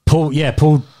cover? Paul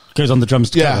goes on the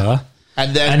drums to Yeah. cover.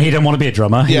 And then And he don't want to be a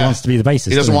drummer. He wants to be the bassist.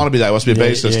 He doesn't want to be that. He wants to be a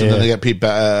Yeah, bassist. yeah, And then yeah. they get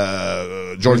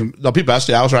Pete Best.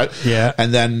 Yeah, I was right. Yeah.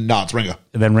 And then, no, it's Ringo.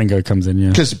 And then Ringo comes in, yeah.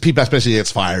 Because Pete Best basically gets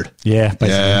fired. Yeah, basically.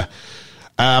 Yeah.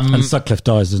 And Sutcliffe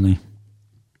dies, doesn't he?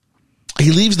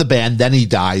 He leaves the band, then he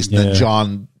dies. And Yeah. then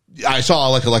John, I saw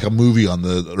like a movie on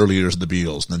the early years of the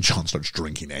Beatles, and then John starts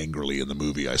drinking angrily in the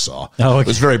movie I saw. Oh, okay. It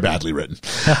was very badly written.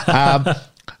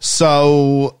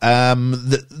 So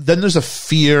then there's a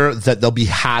fear that there'll be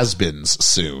has-beens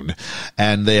soon,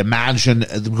 and they imagine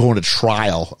going to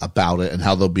trial about it and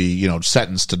how they'll be,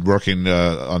 sentenced to working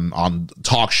on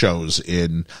talk shows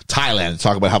in Thailand.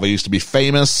 Talk about how they used to be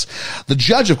famous. The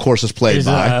judge, of course, is played He's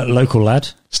by a local lad,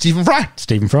 Stephen Fry.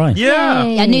 Stephen Fry. Yeah.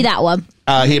 I knew that one.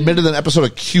 He admitted in an episode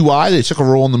of QI that he took a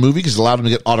role in the movie because it allowed him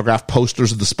to get autographed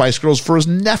posters of the Spice Girls for his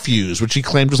nephews, which he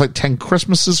claimed was like 10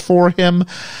 Christmases for him.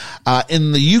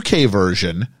 In the UK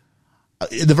version,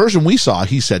 in the version we saw,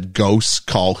 he said, "Go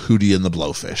call Hootie and the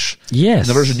Blowfish." Yes. In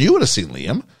the version you would have seen,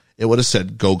 Liam, it would have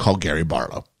said, "Go call Gary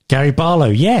Barlow." Gary Barlow,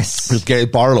 yes. Because Gary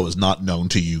Barlow is not known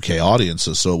to UK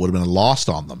audiences, so it would have been lost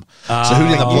on them. So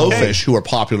Hootie and the Blowfish, who were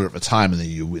popular at the time in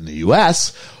the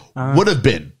US, would have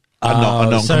been a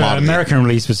known so commodity. American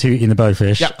release was Hootie and the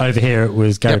Blowfish. Yep. Over here it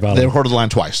was Gary Barlow. They recorded the line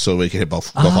twice, so we could hit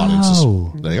both audiences.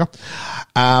 There you go.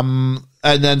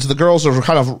 And then so the girls are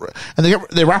kind of, and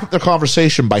they wrap up their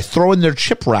conversation by throwing their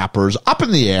chip wrappers up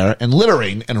in the air and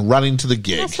littering and running to the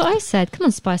gig. That's what I said. Come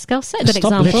on, Spice Girls, set a good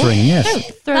Stop example. littering, yes.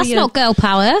 Don't throw That's your not girl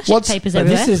power. What's papers But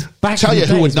everywhere. this is back Tell in you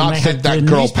the who would days when not they think had that the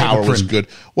girl newspaper power was print. good.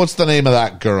 What's the name of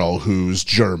that girl who's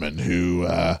German who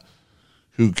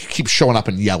keeps showing up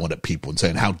and yelling at people and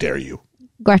saying, "How dare you?"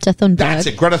 Greta Thunberg. That's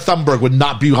it. Greta Thunberg would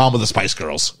not be on with the Spice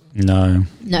Girls. No.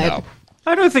 No.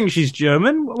 I don't think she's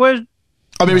German. Where?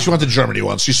 Oh, maybe she went to Germany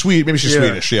once. She's Swedish. Maybe she's Yeah.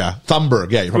 Swedish. Yeah,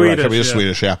 Thunberg. Yeah, you're probably right. Maybe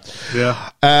Swedish, Swedish. Yeah.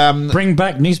 Yeah. Bring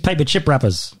back newspaper chip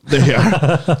wrappers. There you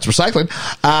are. It's recycling.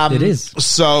 It is.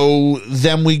 So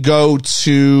then we go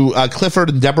to Clifford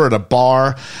and Deborah at a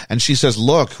bar, and she says,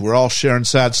 "Look, we're all sharing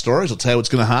sad stories. I'll tell you what's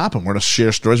going to happen. We're going to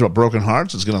share stories about broken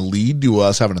hearts. It's going to lead to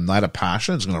us having a night of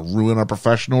passion. It's going to ruin our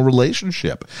professional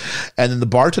relationship." And then the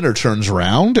bartender turns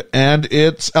around, and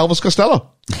it's Elvis Costello.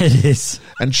 It is.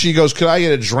 And she goes, "Could I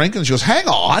get a drink?" And she goes, "Hang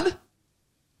on."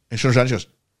 And she turns around and she goes,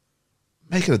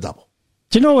 "Make it a double."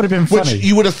 Do you know what would have been Which funny?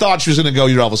 you would have thought she was going to go,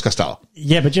 "You're Elvis Costello."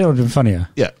 Yeah, but do you know what would have been funnier?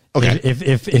 Yeah. Okay.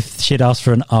 If she'd asked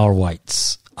for an R.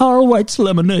 White's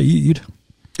lemonade.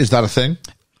 Is that a thing?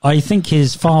 I think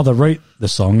his father wrote the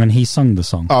song and he sung the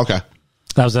song. Oh, okay.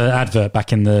 That was an advert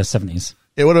back in the 70s.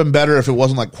 It would have been better if it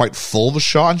wasn't like quite full of a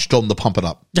shot and she told him to pump it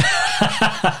up.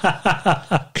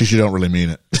 Because you don't really mean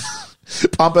it.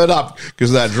 Pump it up,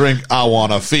 because that drink, I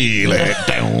want to feel it.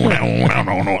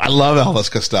 I love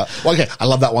Elvis Costello. Well, okay, I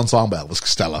love that one song by Elvis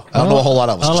Costello. I don't know a whole lot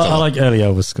of Elvis Costello. I like early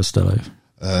Elvis Costello.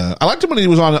 I liked him when he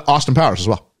was on Austin Powers as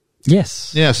well.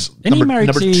 Yes. Yes. Isn't he married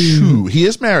number to- 2. He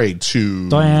is married to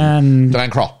Diane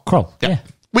Kroll. Kroll. Yeah. Yeah.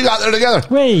 We got there together.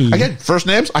 Whey. Again, first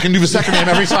names. I can do the second name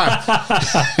every time.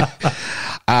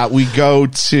 We go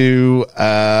to...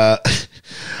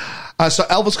 so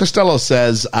Elvis Costello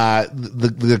says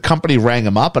the company rang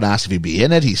him up and asked if he'd be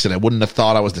in it. He said, "I wouldn't have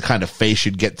thought I was the kind of face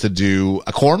you'd get to do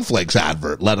a cornflakes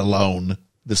advert, let alone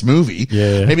this movie."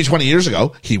 Yeah. Maybe 20 years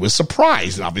ago, he was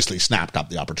surprised and obviously snapped up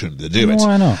the opportunity to do it.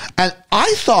 Why not? And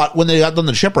I thought when they got done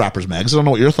the chip wrappers, Megs, I don't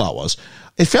know what your thought was.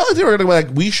 It felt like they were going to be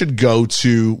like, we should go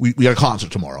to, we got a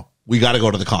concert tomorrow. We got to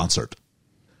go to the concert.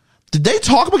 Did they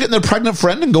talk about getting their pregnant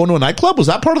friend and going to a nightclub? Was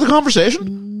that part of the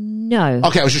conversation? No.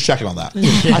 Okay, I was just checking on that.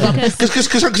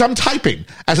 Because I'm typing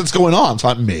as it's going on,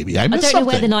 so maybe I I missed don't know something.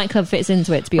 where the nightclub fits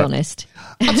into it, to be honest.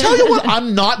 I'll tell you what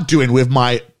I'm not doing with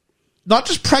my, not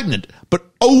just pregnant, but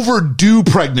overdue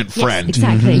pregnant friend.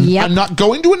 exactly. Yep. I'm not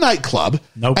going to a nightclub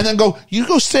Nope. and then go, you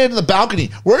go stand in the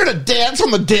balcony. We're going to dance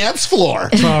on the dance floor.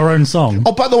 To our own song.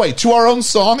 Oh, by the way, to our own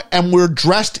song, and we're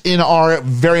dressed in our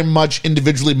very much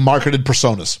individually marketed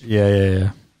personas.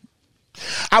 Yeah.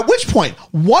 At which point,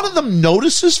 one of them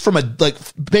notices from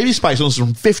Baby Spice notices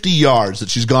from 50 yards that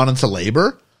she's gone into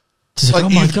labor. Just like,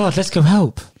 Like, oh my you- God, let's go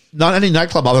help. Not any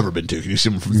nightclub I've ever been to. Can you see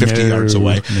them from 50 No, yards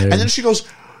away? no. And then she goes,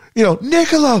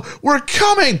 Nicola, we're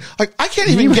coming. Like, I can't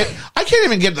even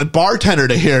get the bartender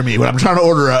to hear me when I'm trying to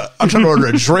order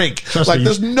a drink. Trust Like, me.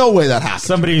 there's no way that happens.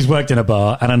 Somebody who's worked in a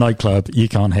bar and a nightclub, you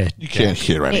can't hear. You can't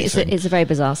hear anything. It's a very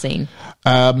bizarre scene.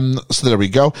 So there we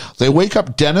go. They wake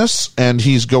up Dennis, and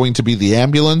he's going to be the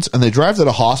ambulance, and they drive to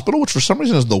the hospital, which for some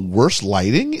reason is the worst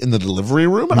lighting in the delivery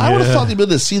room. And I would have thought the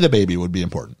ability to see the baby would be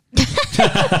important.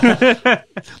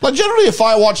 Like, generally, if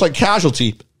I watch like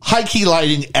Casualty, high key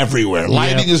lighting everywhere.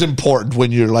 Lighting is important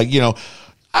when you're like, I don't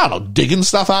know, digging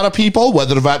stuff out of people,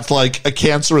 whether that's like a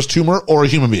cancerous tumor or a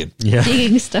human being. Yeah.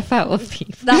 Digging stuff out of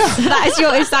people.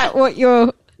 Is that what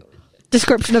your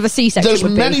description of a C-section There's would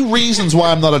be? many reasons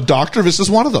why I'm not a doctor. This is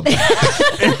one of them.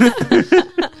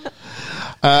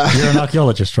 You're an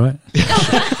archaeologist, right?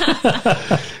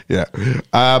 Yeah.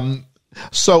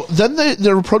 So then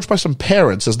they're approached by some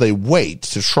parents as they wait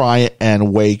to try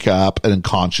and wake up an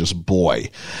unconscious boy.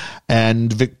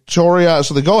 And Victoria,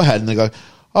 so they go ahead and they go,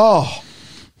 "Oh,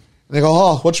 And they go,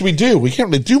 oh, what should we do? We can't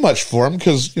really do much for him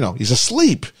because, he's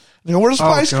asleep. And they go, where's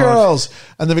the Spice Girls?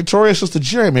 And then Victoria says to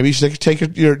Jerry, maybe you should take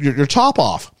your top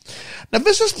off. Now,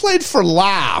 this is played for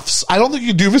laughs. I don't think you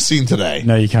can do this scene today.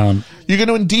 No, you can't. You're going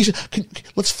to indecent.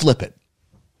 Let's flip it.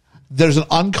 There's an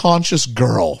unconscious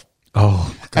girl.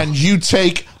 Oh, God. And you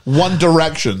take One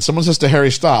Direction. Someone says to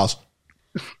Harry Styles,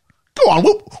 go on,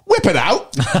 whip it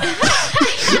out.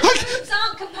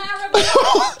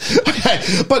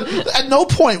 Okay, but at no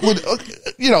point would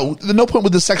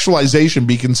the sexualization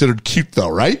be considered cute, though,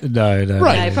 right? No,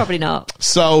 right? No, probably not.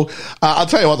 So I'll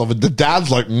tell you what, though, the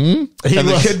dad's like, and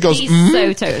the kid goes, He's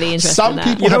so totally interested. Some in that.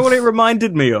 people You know what it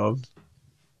reminded me of?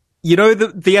 You know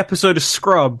the episode of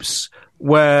Scrubs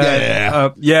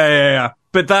where yeah.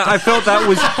 But that I felt that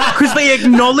was because they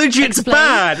acknowledge it's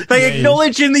bad. They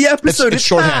acknowledge in the episode it's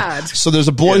shorthand. bad. So there's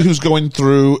a boy who's going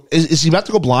through. Is he about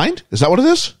to go blind? Is that what it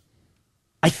is?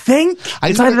 I think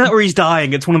it's either that or he's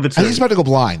dying. It's one of the two. I think he's about to go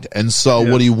blind, and so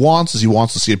what he wants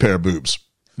to see a pair of boobs.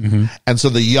 Mm-hmm. And so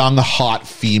the young, hot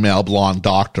female blonde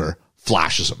doctor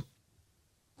flashes him.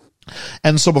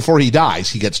 And so before he dies,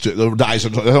 he gets to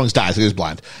he's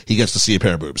blind. He gets to see a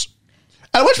pair of boobs.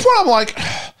 At which point I'm like,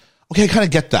 okay, I kind of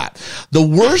get that. The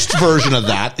worst version of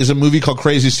that is a movie called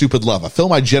Crazy Stupid Love, a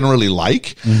film I generally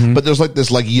like, but there's like this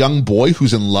like young boy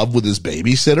who's in love with his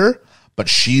babysitter, but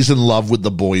she's in love with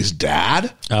the boy's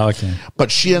dad. Oh, okay.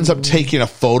 But she ends up taking a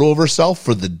photo of herself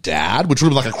for the dad, which would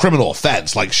be like a criminal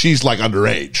offense. Like she's like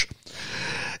underage.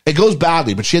 It goes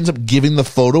badly, but she ends up giving the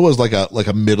photo as like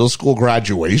a middle school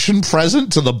graduation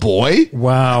present to the boy.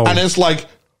 Wow. And it's like,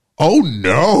 oh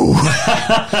no,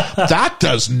 that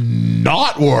does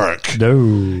not work.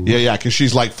 No. Yeah, because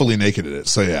she's like fully naked in it.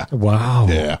 So yeah. Wow.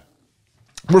 Yeah.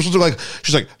 We're supposed to like,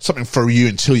 she's like, something for you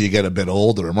until you get a bit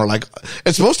older. And we're like,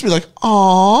 it's supposed to be like,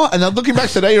 aw. And then looking back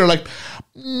today, you're like,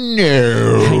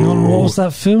 no. Hang on, what was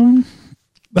that film?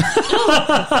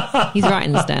 He's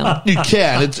writing this down. You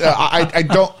can. It's, I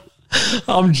don't.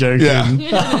 I'm joking.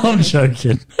 Yeah. I'm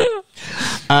joking.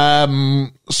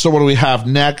 So what do we have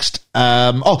next?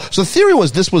 So the theory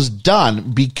was this was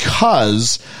done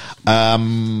because,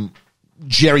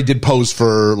 Jerry did pose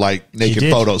for like naked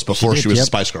photos before she was a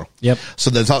Spice Girl. Yep. So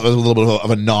there's a little bit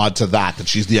of a nod to that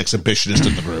she's the exhibitionist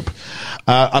in the group.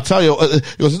 I'll tell you, he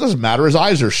goes, it doesn't matter. His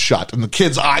eyes are shut, and the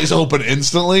kid's eyes open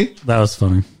instantly. That was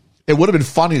funny. It would have been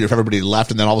funnier if everybody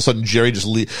left, and then all of a sudden Jerry just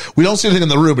leaves. We don't see anything in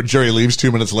the room, but Jerry leaves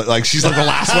 2 minutes later. Like she's like the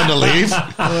last one to leave.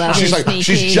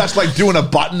 She's just like doing a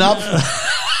button up.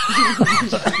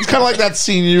 It's kind of like that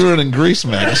scene you were in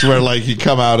Greaseman, where like you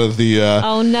come out of the.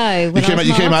 Oh no! You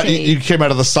came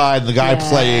out of the side, and the guy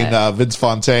playing Vince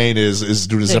Fontaine is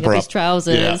doing a zipper up his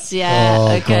trousers.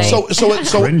 Yeah. Okay. So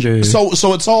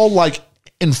it's all like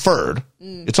inferred.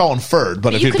 It's all inferred,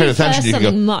 but if you pay attention, you can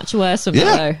go much worse than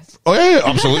that. Oh yeah,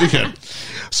 absolutely can.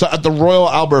 So at the Royal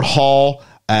Albert Hall,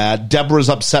 Deborah's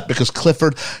upset because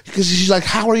she's like,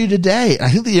 how are you today? And I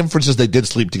think the inference is they did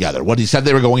sleep together. What he said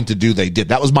they were going to do, they did.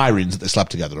 That was my reading, that they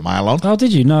slept together. Am I alone? Oh,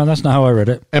 did you? No, that's not how I read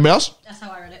it. Anybody else? That's how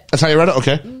I read it. That's how you read it?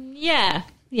 Okay. Yeah.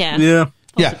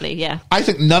 Possibly, yeah. I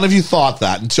think none of you thought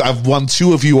that. And I've won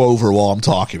two of you over while I'm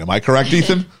talking. Am I correct,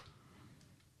 Ethan?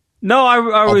 No,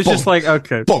 I was just like,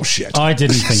 okay. Bullshit. I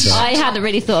didn't think that. I hadn't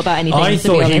really thought about anything. I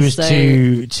thought he was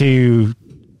too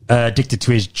addicted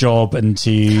to his job and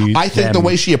to. I think the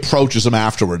way she approaches him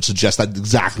afterwards suggests that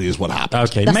exactly is what happened.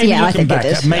 Okay, maybe looking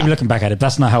back at it,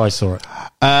 that's not how I saw it.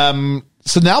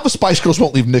 So now the Spice Girls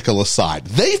won't leave Nicola aside.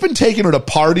 They've been taking her to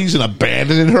parties and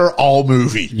abandoning her all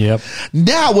movie. Yep.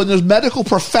 Now, when there's medical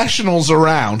professionals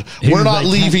around, we're not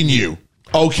leaving you.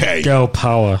 Okay. Girl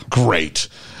power. Great.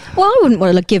 Well, I wouldn't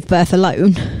want to give birth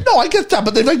alone. No, I get that,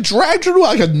 but they've like dragged her to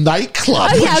like a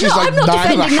nightclub when she's like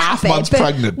 9.5 months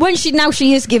pregnant. When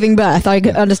she is giving birth, I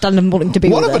understand them wanting to be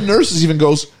One with of the nurses even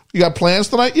goes, "You got plans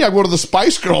tonight? Yeah, go to the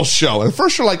Spice Girls show." And at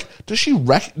first you're like, does she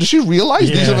realize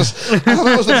these are the? I thought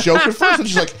that was a joke at first, and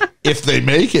she's like, "If they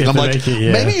make it," and I'm like,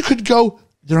 maybe you could go.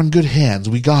 They're in good hands.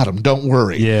 We got them. Don't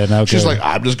worry. Yeah. No. She's like,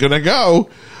 I'm just gonna go.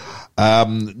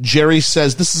 Jerry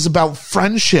says this is about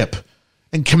friendship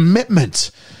and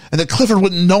commitment, and that Clifford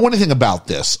wouldn't know anything about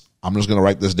this. I'm just going to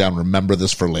write this down. Remember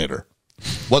this for later.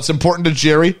 What's important to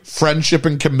Jerry? Friendship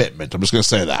and commitment. I'm just going to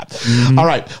say that. Mm-hmm. All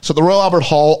right. So the Royal Albert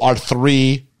Hall are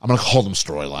three, I'm going to call them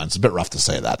storylines. It's a bit rough to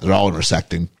say that. They're all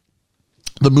intersecting.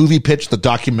 The movie pitch, the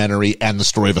documentary, and the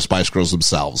story of the Spice Girls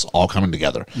themselves all coming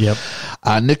together. Yep.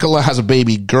 Nicola has a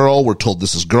baby girl. We're told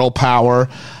this is girl power.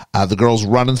 The girls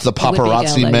run into the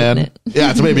paparazzi man.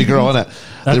 Yeah, it's a baby girl, isn't it?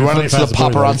 They run Before into he the passes the boy,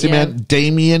 paparazzi though. man.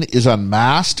 Damien is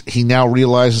unmasked. He now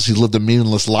realizes he's lived a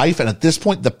meaningless life. And at this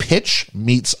point, the pitch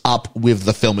meets up with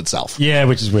the film itself. Yeah,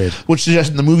 which is weird. Which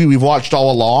suggests in the movie we've watched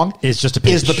all along It's just a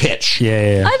pitch. is the pitch.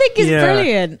 Yeah. I think it's Yeah.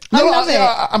 brilliant. I love it.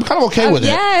 I'm kind of okay with it.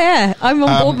 Yeah. I'm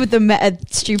on board with the meta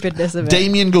stupidness of it.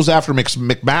 Damien goes after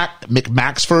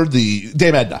McMaxford, the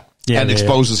Dame Edna, Yeah, and yeah,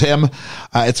 exposes him.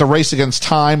 It's a race against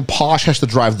time. Posh has to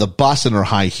drive the bus in her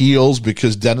high heels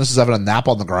because Dennis is having a nap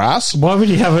on the grass. Why would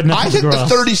you have a nap I on think the grass?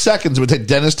 30 seconds would take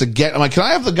Dennis to get. I'm like, can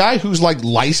I have the guy who's like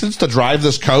licensed to drive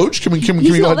this coach? Can we He's go not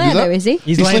ahead and there do that? though, is he?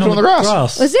 He's sleeping laying on the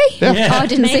grass. Was he? Yeah. Oh, I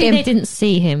didn't Maybe see him. they didn't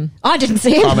see him. I didn't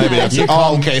see him. Oh, maybe that's it.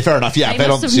 Oh, okay, fair enough. Yeah, They they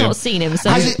must don't have see not him. seen him. So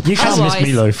Has he- You can't miss otherwise-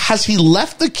 Meatloaf. Has he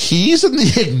left the keys in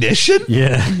the ignition?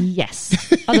 Yeah. Yes.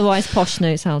 Otherwise, Posh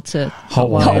knows how to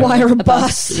Hotwire a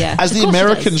bus. Yeah. As Of the course he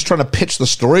Americans does. trying to pitch the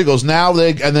story goes, now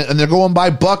they're going by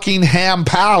Buckingham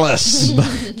Palace,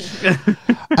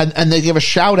 and they give a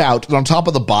shout out. They're on top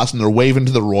of the bus and they're waving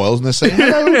to the royals and they say,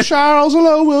 "Hello, Charles.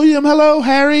 Hello, William. Hello,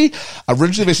 Harry."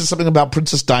 Originally, they said something about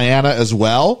Princess Diana as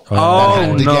well. Oh, that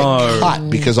had to no. get cut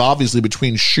because obviously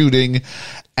between shooting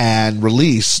and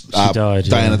release, died,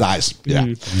 Diana yeah. dies.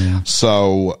 Yeah.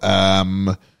 So,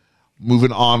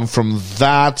 moving on from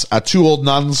that, two old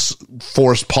nuns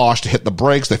force Posh to hit the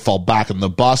brakes. They fall back in the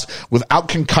bus without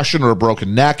concussion or a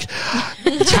broken neck.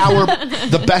 Tower,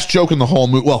 the best joke in the whole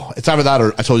movie. Well, it's either that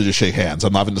or I told you to shake hands.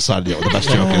 I'm not even decided yet what the best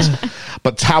joke is.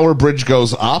 But Tower Bridge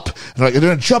goes up and they're like, "You're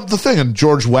going to jump the thing." And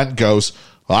George Wendt goes,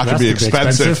 "Well, that could be That's gonna be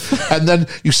expensive." expensive. And then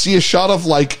you see a shot of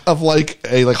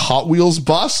a Hot Wheels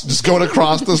bus just going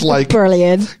across this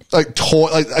Brilliant. toy,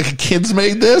 like a kid's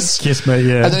made this. Kiss me,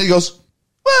 yeah. And then he goes,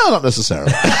 "Well, not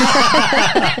necessarily."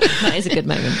 That is a good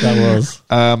moment. That was.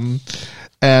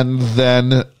 And then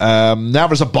now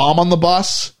there's a bomb on the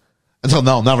bus. And so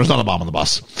no, there's not a bomb on the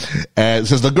bus. And it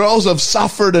says the girls have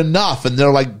suffered enough, and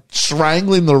they're like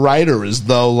strangling the writer as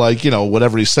though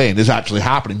whatever he's saying is actually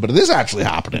happening, but it is actually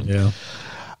happening. Yeah.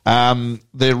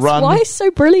 They run. Why is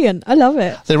so brilliant? I love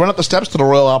it. They run up the steps to the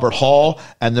Royal Albert Hall,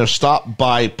 and they're stopped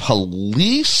by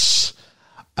police.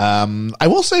 I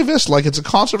will say this, it's a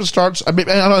concert that starts, I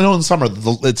know in summer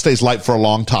it stays light for a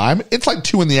long time. It's like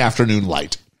 2 p.m.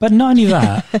 light. But not only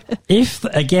that, if,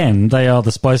 again, they are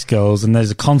the Spice Girls and there's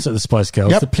a concert of the Spice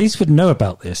Girls, Yep. the police would know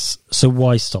about this. So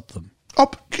why stop them? Oh,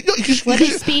 Were they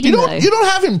speeding, though? you don't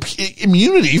have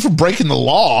immunity for breaking the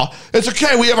law. It's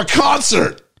okay. We have a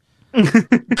concert.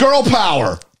 Girl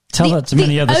power. Tell The- that to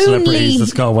many the other only- celebrities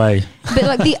that's got away.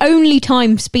 But the only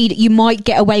time you might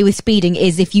get away with speeding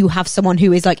is if you have someone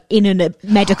who is in a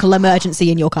medical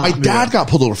emergency in your car. My dad got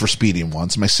pulled over for speeding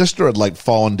once. My sister had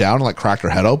fallen down and cracked her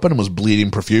head open and was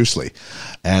bleeding profusely.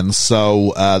 And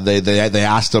so they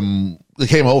asked him. They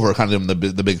came over, kind of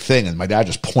doing the big thing, and my dad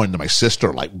just pointed to my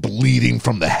sister, bleeding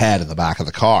from the head in the back of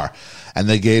the car, and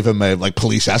they gave him a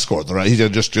police escort. He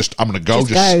said, "Just I'm going to go.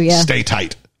 Just go, yeah. Stay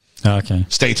tight. Oh, okay.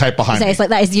 Stay tight behind So me." it's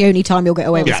that is the only time you'll get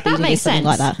away with Yeah. speeding. That makes is something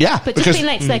sense. like that. Yeah, But because- just being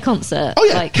late to their concert. Oh,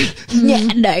 yeah.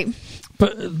 Yeah, no.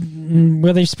 But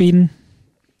were they speeding?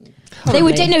 They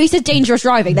were. No, he said dangerous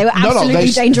driving. They were absolutely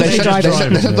dangerously driving.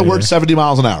 They said the word 70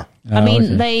 miles an hour I mean,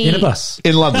 okay. they... In a bus.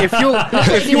 in London. If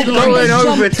you're going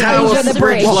over Jump Tower over the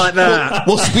Bridge bridge. like that,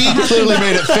 Well, speed clearly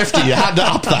made it 50. You had to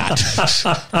up that.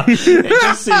 It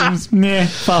just seems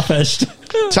far-fetched.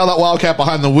 Tell that wildcat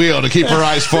behind the wheel to keep her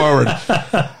eyes forward.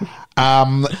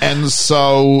 And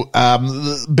so,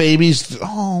 babies,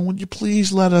 would you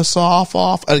please let us off?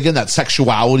 And again, that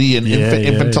sexuality and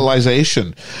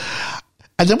infantilization.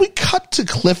 And then we cut to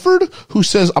Clifford, who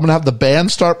says, "I'm going to have the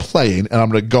band start playing and I'm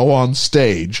going to go on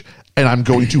stage and I'm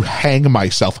going to hang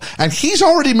myself." And he's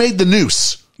already made the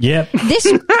noose. Yep. This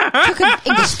took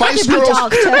an Spice incredibly Girls,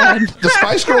 dark turn. the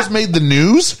Spice Girls made the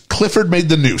news. Clifford made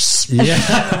the noose.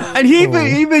 Yeah. and he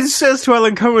even says to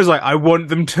Alan Cohen, "I want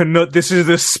them to know this is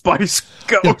the Spice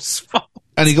Girls' fault."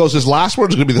 And he goes, his last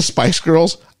words are going to be the Spice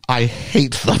Girls. I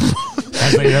hate them.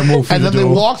 As they walk through And the then they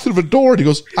door. walk through the door and he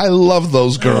goes, "I love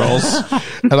those girls."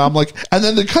 And I'm like, and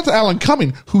then they cut to Alan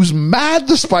Cumming, who's mad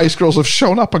the Spice Girls have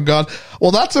shown up and gone,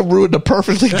 "Well, that's ruined a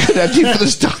perfectly good ending for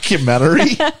this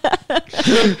documentary."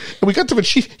 And we got to the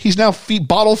chief. He's now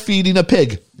bottle feeding a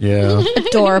pig. Yeah.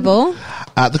 Adorable.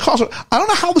 The concert, I don't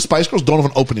know how the Spice Girls don't have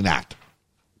an opening act.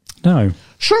 No.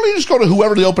 Surely you just go to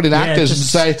whoever the opening act is and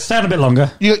just say, stand a bit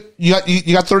longer. you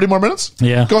got 30 more minutes?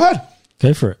 Yeah. Go ahead.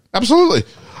 Go for it. Absolutely.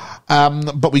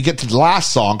 But we get to the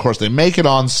last song. Of course, they make it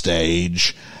on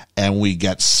stage, and we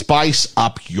get Spice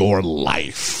Up Your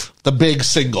Life, the big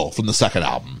single from the second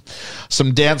album.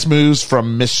 Some dance moves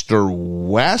from Mr.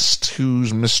 West.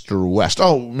 Who's Mr. West?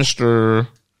 Oh,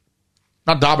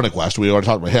 not Dominic West. We already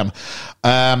talked about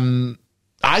him.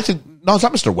 I think, no, it's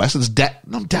not Mr. West. It's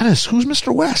Dennis. Who's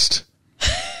Mr. West?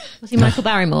 Was he Michael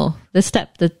Barrymore? That's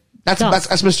Mr.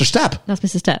 Stepp. That's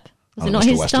Mr. Stepp. Was Oh, it not Mr.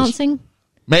 his West is- dancing?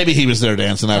 Maybe he was there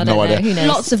dancing. I have don't no know. idea. Who knows?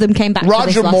 Lots of them came back. to Roger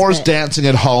this last Moore's bit. dancing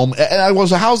at home. And I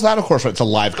was, how's that? Of course, it's a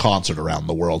live concert around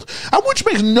the world, which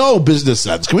makes no business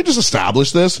sense. Can we just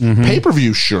establish this?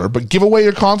 Pay-per-view, sure, but give away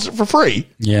your concert for free.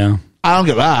 Yeah. I don't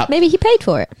get that. Maybe he paid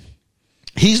for it.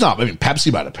 He's not. I mean,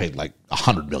 Pepsi might have paid like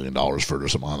 $100 million for it or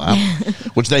something like that,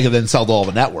 which they could then sell to all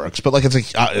the networks. But like, it's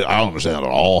like, I don't understand that at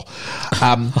all.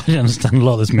 I didn't understand a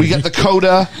lot of this movie. We get the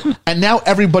coda, and now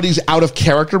everybody's out of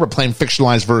character but playing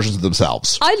fictionalized versions of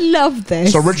themselves. I love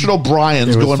this. So Richard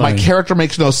O'Brien's It was going, my funny. character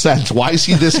makes no sense. Why is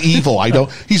he this evil?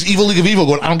 He's Evil League of Evil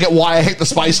going, I don't get why I hate the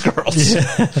Spice Girls.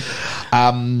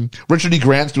 Richard E.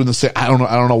 Grant's doing the same. I don't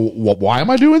know. Why am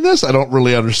I doing this? I don't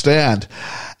really understand.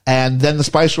 And then the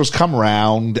Spice Girls come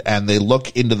around and they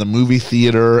look into the movie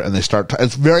theater and they start,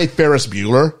 it's very Ferris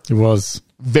Bueller. It was.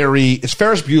 It's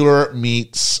Ferris Bueller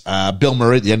meets Bill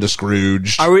Murray at the end of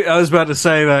Scrooge. I was about to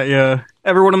say that, yeah.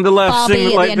 Everyone on the left Barbie sing at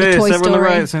the like end of this. Toy Everyone on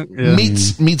the Story. right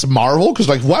sing, yeah. Meets Marvel, because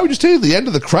like, why would you stay at the end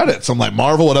of the credits? I'm like,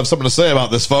 Marvel would have something to say about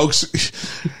this, folks.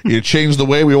 You changed the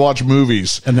way we watch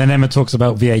movies. And then Emma talks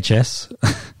about VHS.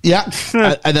 Yeah.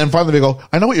 And then finally they go,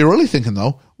 I know what you're really thinking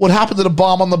though. What happened to the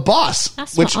bomb on the bus?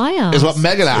 That's Which what I asked. is what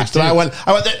Megan asked. And I went,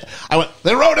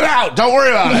 they wrote it out. Don't worry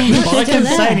about it. But I couldn't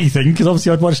say anything because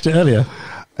obviously I'd watched it earlier.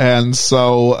 And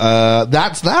so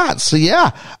that's that. So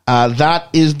yeah, that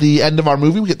is the end of our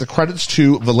movie. We get the credits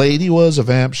to The Lady Was a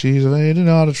Vamp, She's a Lady,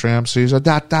 Not a Tramp, She's a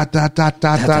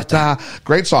da-da-da-da-da-da-da.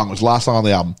 Great song. It was the last song on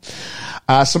the album.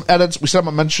 Some edits. We said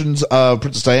mentions of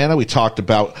Princess Diana. We talked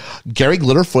about Gary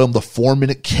Glitter filmed the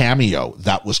 4-minute cameo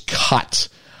that was cut.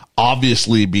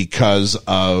 Obviously because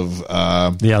of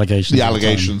The allegations. the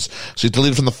allegations. So he's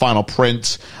deleted from the final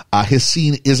print. His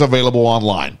scene is available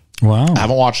online. Wow. I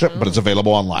haven't watched it, but it's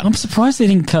available online. I'm surprised they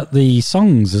didn't cut the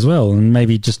songs as well and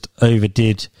maybe just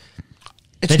overdid.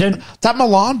 They don't. That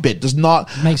Milan bit does not.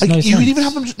 Makes like, no you sense. could even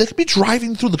have them. They could be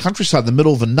driving through the countryside in the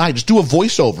middle of the night. Just do a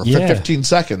voiceover for Yeah. 15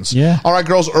 seconds. Yeah. All right,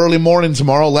 girls. Early morning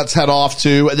tomorrow. Let's head off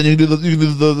to. And then you can do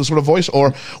the sort of voice.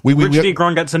 Or Richard E.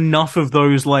 Grant gets enough of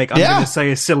those, like, I'm Yeah. going to say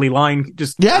a silly line.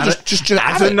 Just Yeah, add just add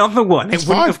add it. another one. It's It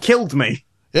wouldn't fine. have killed me.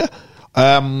 Yeah.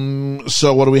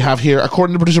 So what do we have here?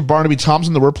 According to producer Barnaby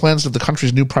Thompson, there were plans of the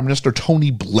country's new Prime Minister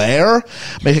Tony Blair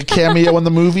make a cameo in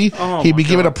the movie. He'd be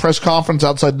given a press conference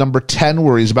outside number 10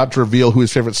 where he's about to reveal who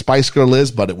his favorite Spice Girl is,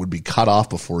 but it would be cut off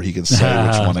before he could say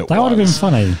which one it was. That would have been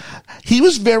funny. He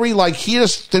was very like, he had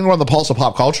his finger on the pulse of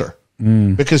pop culture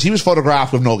because he was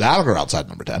photographed with Noel Gallagher outside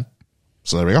number 10.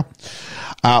 So there we go.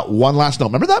 One last note.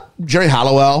 Remember that Jerry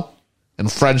Halliwell in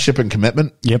Friendship and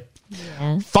Commitment? Yep.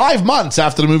 5 months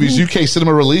after the movie's UK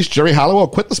cinema release, Jerry Halliwell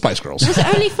quit the Spice Girls. Was it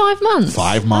only 5 months?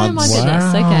 5 Oh my months.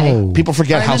 goodness. Okay. People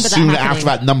forget I how remember that soon happening. after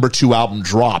that number 2 album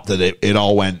dropped that it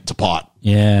all went to pot.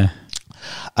 Yeah.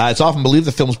 It's often believed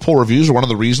the film's poor reviews are one of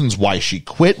the reasons why she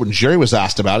quit. When Jerry was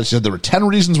asked about it, she said there were 10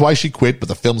 reasons why she quit, but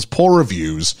the film's poor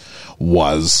reviews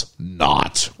was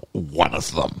not one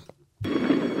of them.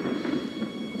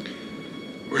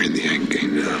 We're in the end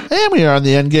game now. And we are in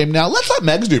the end game now. Let's let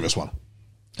Megs do this one.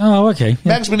 Oh, okay.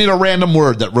 Yeah. Megs, we need a random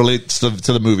word that relates to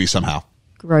the movie somehow.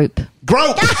 Grope.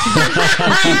 Grope!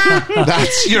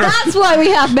 That's why we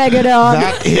have Megan on.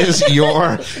 That is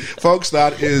your, folks,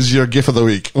 that is your GIF of the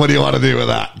week. What do you want to do with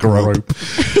that? Grope.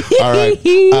 All right.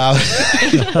 Good luck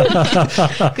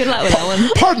with that one.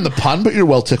 Pardon the pun, but you're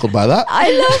well tickled by that.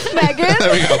 I love Megan.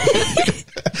 There we go.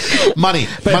 Money.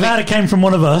 But Money. that it came from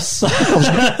one of us.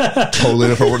 Totally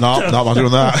different. No, not doing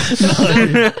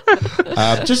that.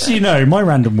 Just so you know, my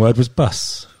random word was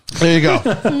bus. There you go.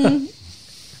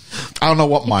 I don't know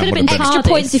what mine could would have have been been. Extra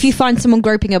points if you find someone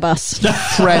groping a bus.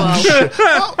 Friendship.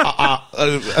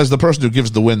 As the person who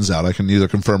gives the wins out, I can neither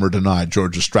confirm or deny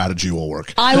Georgia's strategy will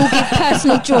work. I will give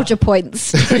personal Georgia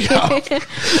points. On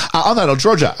that note,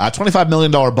 Georgia, $25 million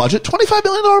budget. $25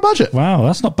 million budget. Wow,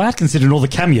 that's not bad considering all the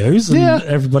cameos and Yeah.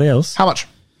 everybody else. How much?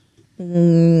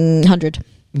 100.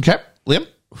 Okay. Liam?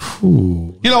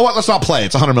 Ooh. You know what? Let's not play.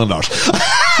 It's $100 million.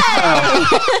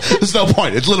 There's no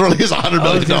point. It literally is $100 I was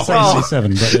million. going to say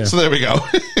 7, but yeah. So there we go.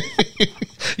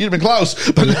 You'd have been close,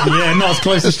 but Yeah, not as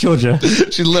close as Georgia.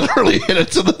 she literally hit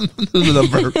it to the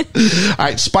number. All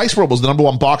right, Spice World was the number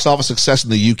 1 box office success in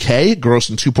the UK,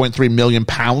 grossing £2.3 million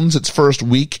its first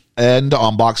weekend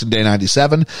on Boxing Day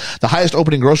 97. The highest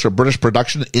opening gross for a British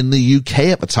production in the UK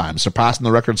at the time, surpassing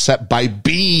the record set by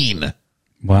Bean.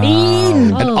 Wow.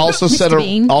 Bean. And Oh, also Mr. set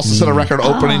Bean. a record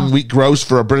opening week gross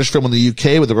for a British film in the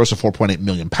UK with a gross of £4.8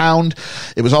 million.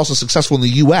 It was also successful in the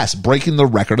US, breaking the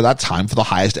record at that time for the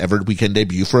highest ever weekend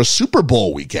debut for a Super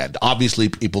Bowl weekend. Obviously,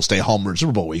 people stay home during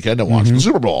Super Bowl weekend and watch the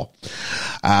Super Bowl.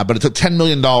 But it took $10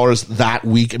 million that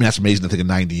week. I mean, that's amazing to think in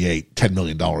 98, $10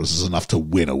 million is enough to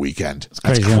win a weekend.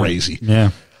 That's Crazy, isn't it? crazy. Yeah.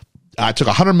 It took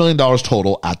 $100 million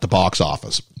total at the box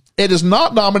office. It is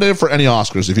not nominated for any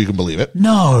Oscars, if you can believe it.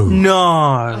 No.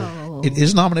 No. It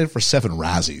is nominated for 7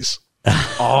 Razzies.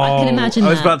 I can imagine I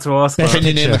was that. about to ask that. Can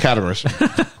you name the categories?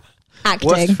 Acting.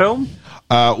 Worst film?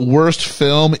 Worst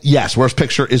film, yes. Worst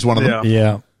picture is one of them.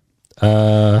 Yeah.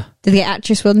 Yeah. Did they get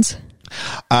actress ones?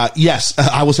 Yes,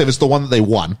 I will say it's the one that they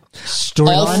won.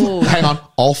 Storyline. Hang on.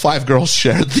 All 5 girls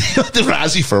shared the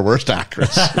Razzie for worst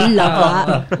actress.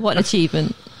 Love that. What an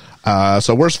achievement.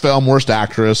 So worst film, worst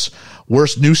actress,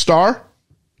 worst new star,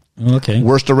 Okay.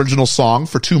 worst original song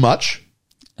for Too Much.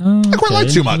 I quite like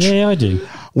Too Much. Yeah, I do.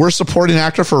 Worst supporting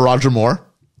actor for Roger Moore.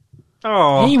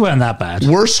 Oh. He weren't that bad.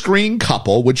 Worst screen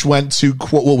couple, which went to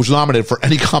what was nominated for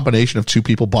any combination of 2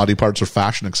 people, body parts, or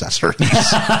fashion accessories.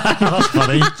 That's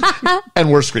funny.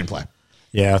 And worst screenplay.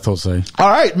 Yeah, I thought so. All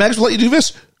right, Megs, we'll let you do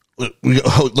this. Look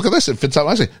at this. It fits out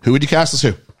nicely. Who would you cast as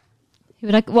who? Who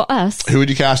would what us? Who would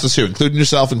you cast as who? Including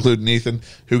yourself, including Ethan.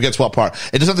 Who gets what part?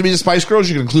 It doesn't have to be the Spice Girls.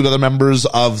 You can include other members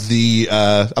of the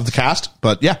cast.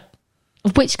 But yeah,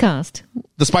 Which cast?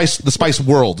 the Spice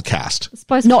World cast.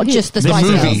 Spice Not just the The Spice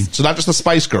movie. Girls. So not just the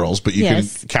Spice Girls, but you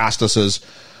Yes. can cast us as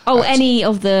Any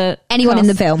of the Anyone in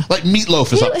the film. like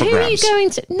Meatloaf is Who, up for who are you grabs. going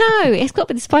to? No, it's got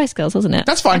to be the Spice Girls, hasn't it?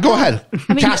 That's fine. Go ahead.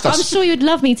 I mean, Cast us. I'm sure you'd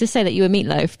love me to say that you were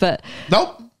Meatloaf, but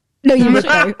Nope. No, you I'm would.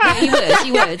 sure you would.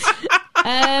 You would.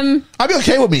 I'd be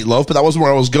okay with Meatloaf, but that wasn't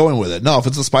where I was going with it. No, if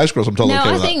it's the Spice Girls, I'm totally No, okay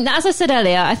I with think, as I said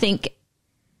earlier, I think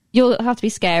you'll have to be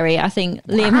scary. I think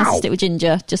Liam has to stick with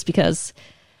Ginger just because.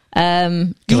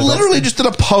 that. You literally just did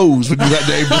a pose when you got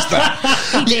named just that.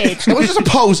 He did. It was just a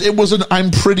pose. It was an I'm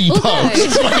pretty Although-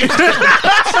 pose. Posing.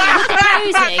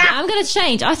 I'm going to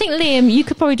change. I think Liam, you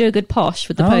could probably do a good posh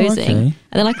with the Oh, posing, okay. and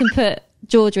then I can put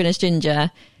Georgia in as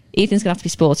Ginger. Ethan's going to have to be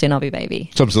sporty, and I'll be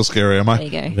baby. So I'm still scary, am There I? you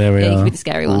go. There we You are. can be the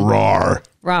scary one. Rawr.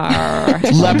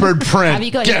 Rawr. Leopard print. Have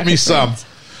you got any Get me leopard some. print?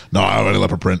 No, I don't have any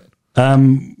leopard print.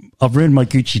 I've ruined my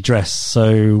Gucci dress,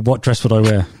 so what dress would I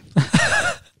wear?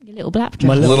 Your little black dress.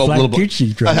 My little black bit-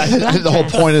 Gucci dress. I think the whole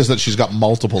point is that she's got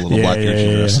multiple little Yeah, black yeah, Gucci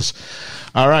yeah. dresses.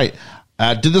 All right.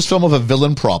 Did this film have a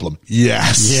villain problem?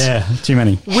 Yes. Yeah, too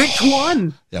many. Which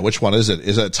one? Yeah, which one is it?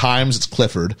 Is it at times it's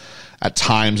Clifford, at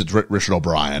times it's Richard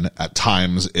O'Brien, at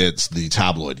times it's the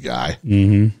tabloid guy.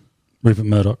 Rupert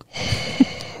Murdoch.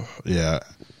 Yeah.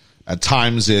 At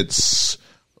times it's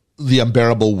the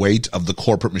unbearable weight of the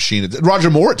corporate machine.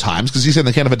 Roger Moore at times, because he said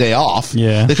they can't have a day off.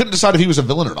 Yeah. They couldn't decide if he was a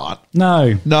villain or not.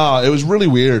 No. No, it was really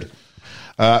weird.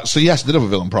 So yes, it did have a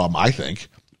villain problem, I think.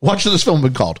 What should this film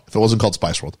have been called if it wasn't called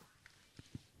Spice World?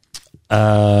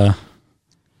 5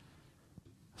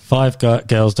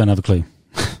 girls don't have a clue.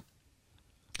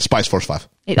 Spice Force 5.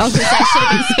 I was going to say, it should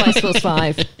have been Spice Girls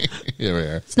 5. Here we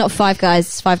are. It's not 5 guys,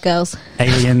 it's 5 girls.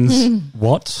 Aliens.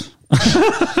 What?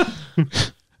 I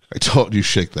told you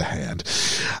shake the hand.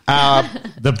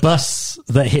 The bus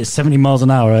that hit 70 miles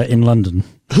an hour in London.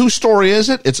 Whose story is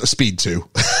it? It's a Speed 2.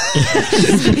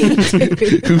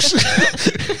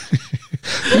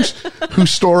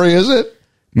 Whose story is it?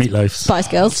 Meatloaf's. Spice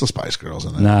It's Girls. the Spice Girls,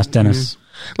 isn't it? Nah, it's Dennis.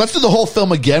 Let's do the whole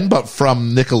film again, but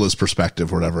from Nicola's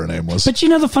perspective, whatever her name was. But you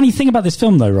know the funny thing about this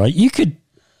film, though, right? You could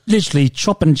literally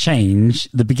chop and change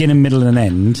the beginning, middle, and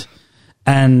end,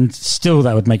 and still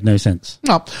that would make no sense.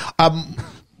 No.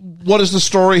 What is the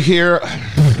story here?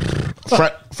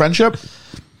 Friendship?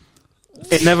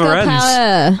 It never Girl ends.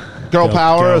 power. Girl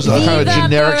power girl is a kind of Viva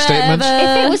generic statement.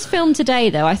 If it was filmed today,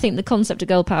 though, I think the concept of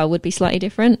girl power would be slightly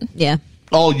different. Yeah.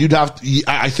 Oh, you'd have to,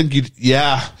 I think you'd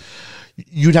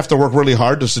have to work really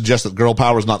hard to suggest that girl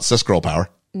power is not cis girl power.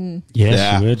 Yes,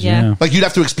 Yeah. you would, Yeah. yeah. Like you'd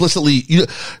have to explicitly,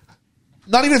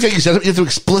 not even if you said it, you have to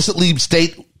explicitly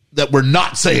state that we're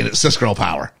not saying it's cis girl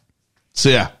power. So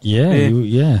yeah. Yeah,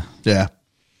 yeah. Yeah.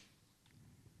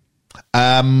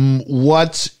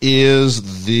 What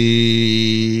is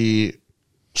the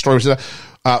story?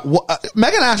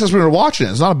 Megan asked us when we were watching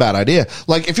it. It's not a bad idea.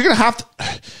 Like, if you're going to have to,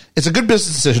 it's a good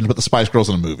business decision to put the Spice Girls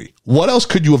in a movie. What else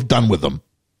could you have done with them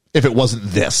if it wasn't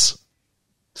this?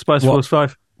 Spice What? Force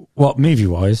 5. What,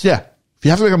 movie-wise? Yeah. If you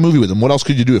have to make a movie with them, what else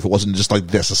could you do if it wasn't just like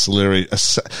this?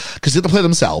 Because they have to play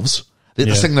themselves. They have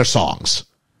to Yeah. sing their songs.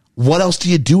 What else do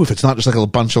you do if it's not just like a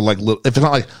bunch of like, if it's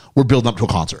not like we're building up to a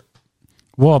concert?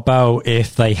 What about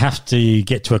if they have to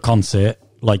get to a concert,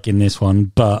 like in this one,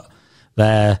 but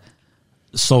they're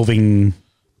solving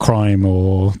crime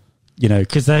or,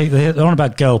 because they're on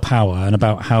about girl power and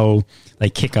about how they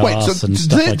kick Wait, ass so and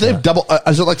stuff like they've that. double?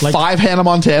 Is it like 5 Hannah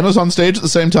Montanas on stage at the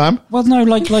same time? Well, no,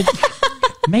 like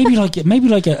maybe like a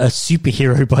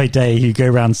superhero by day who go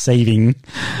around saving.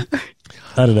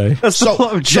 I don't know. That's the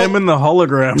plot of Gem and the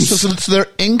Holograms. So their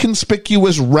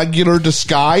inconspicuous regular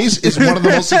disguise is one of the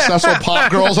most successful pop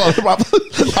girls on the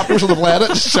planet.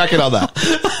 Just check it on that.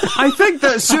 I think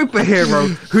that superhero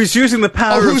who's using the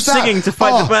power of who's that? singing to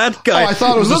fight the bad guy I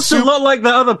thought it was looks a lot like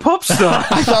that other pop star.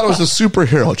 I thought it was a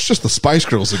superhero. It's just the Spice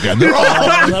Girls again. They're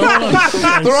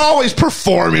always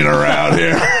performing around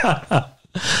here. I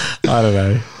don't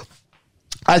know.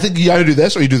 I think you either do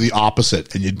this or you do the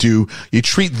opposite, and you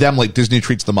treat them like Disney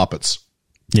treats the Muppets.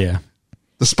 Yeah.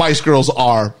 The Spice Girls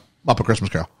are Muppet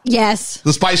Christmas Carol. Yes.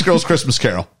 The Spice Girls Christmas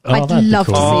Carol. I'd love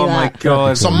to see Oh that. my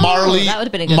god. So Marley, that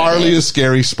would've been a good Marley idea. is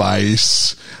Scary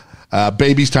Spice.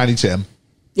 Baby's Tiny Tim.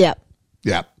 Yeah.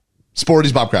 Yeah.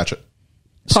 Sporty's Bob Cratchit.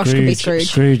 Posh could be Scrooge.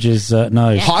 Scrooge is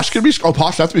no. Posh could be. Oh,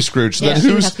 Posh has to be Scrooge. So Yeah, then she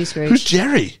would who's have to be Scrooge. who's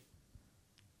Jerry?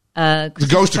 The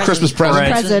Ghost of Christmas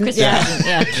Present. Present, yeah.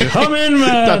 Yeah. Come in,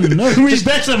 man. No, we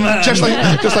better, man. Just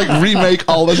like remake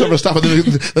all this other stuff, and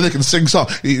then they can sing song.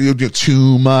 You do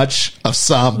too much of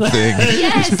something.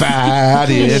 Yes. It's bad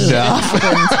enough.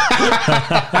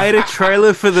 I had a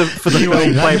trailer for the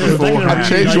film play before. I've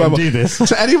changed my do this.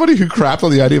 To anybody who crapped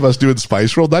on the idea of us doing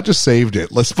Spice World, that just saved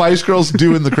it. Let's Spice Girls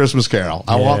doing the Christmas Carol.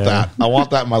 I want that. I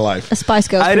want that in my life. A Spice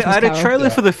Girls. I Christmas had a Carol. trailer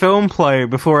for the film play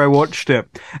before I watched it,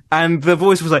 and the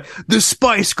voice was like, "The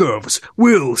Spice Girls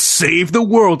will save the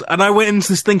world," and I went into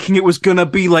this thinking it was gonna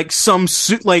be like some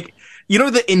like. You know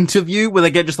the interview where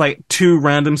they get just like 2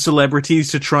 random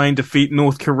celebrities to try and defeat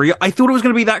North Korea? I thought it was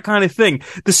going to be that kind of thing.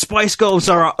 The Spice Girls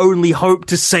are our only hope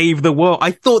to save the world.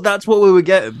 I thought that's what we were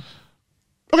getting.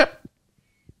 Okay.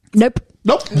 Nope.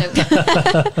 Nope.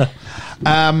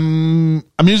 A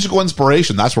musical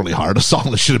inspiration. That's really hard. A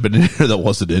song that should have been in here that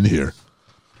wasn't in here.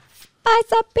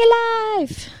 Spice up your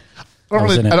life. I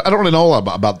don't really know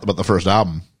about the first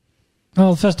album.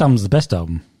 Well, the first album's the best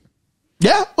album.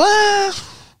 Yeah, well,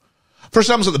 first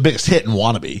album's not the biggest hit in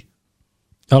Wannabe.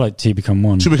 I like Two Become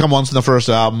One. Two Become One's in the first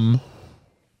album.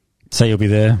 Say You'll Be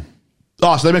There.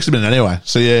 Oh, so they mixed them in anyway.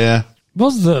 So yeah.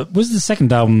 Was the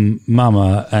second album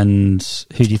Mama and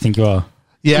Who Do You Think You Are?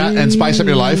 Yeah, and Spice Up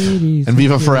Your Life and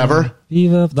Viva Forever.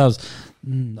 Viva, that was.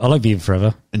 I like Viva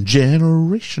Forever. And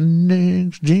Generation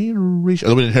Next Generation.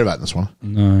 Oh, we didn't hear that in this one.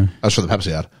 No, That's for the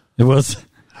Pepsi ad. it was.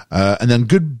 And then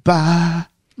Goodbye,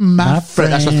 My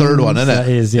Friend. That's the third one, isn't it? That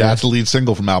is, yeah. That's the lead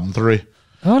single from album 3.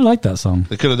 Oh, I like that song.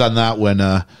 They could have done that when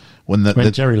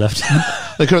When Jerry left.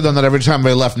 they could have done that every time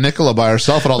they left Nicola by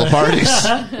herself at all the parties.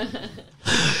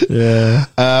 Yeah.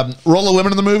 Role of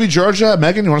women in the movie. Georgia,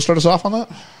 Megan, you want to start us off on that?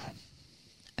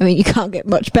 I mean, you can't get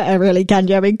much better, really, can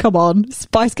you? I mean, come on.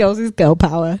 Spice Girls is girl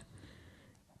power.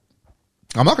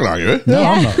 I'm not going to argue it. No,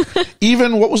 I'm not.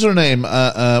 Even, what was her name?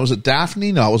 Was it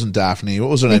Daphne? No, it wasn't Daphne. What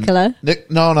was her Nicola? name?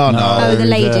 No. Oh, the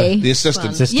lady. The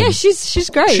assistant. Yeah, she's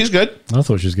great. She's good. I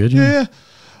thought she was good. Yeah.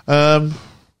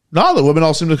 No, the women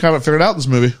all seem to have it figured out in this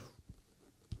movie.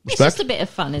 It's Respect. just a bit of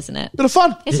fun, isn't it? Bit of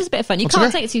fun. It's just a bit of fun. You What's can't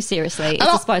okay? take it too seriously. It's And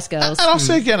the Spice Girls. And I'll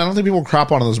say again, I don't think people would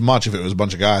crap on it as much if it was a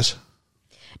bunch of guys.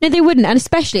 No, they wouldn't. And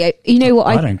especially, you know what?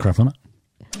 I don't crap on it.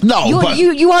 No, but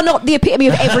You are not the epitome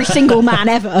of every single man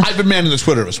ever. I've been manning the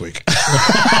Twitter this week.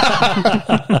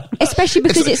 Especially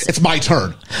because it's my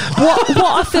turn. what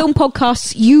are film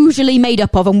podcasts usually made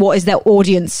up of, and what is their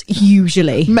audience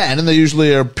usually? Men, and they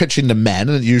usually are pitching to men,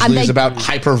 and it usually And is they- about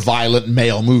hyper-violent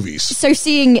male movies. So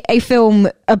seeing a film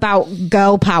about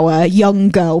girl power, young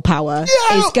girl power,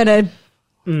 is going to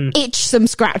itch some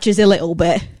scratches a little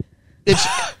bit.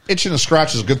 Itching a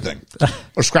scratch is a good thing.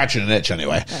 Or scratching an itch,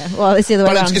 anyway. Well, it's the other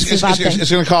way But around. It's a bad thing. it's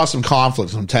going to cause some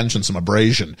conflict, some tension, some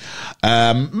abrasion.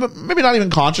 Maybe not even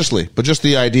consciously, but just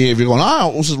the idea of you going, I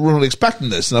wasn't really expecting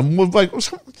this. And I'm like, I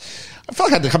feel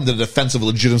like I had to come to the defense of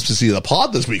legitimacy of the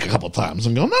pod this week a couple of times.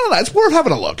 I'm going, no, it's worth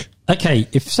having a look. Okay,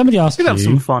 if somebody asked We'd have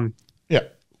some you, fun. Yeah.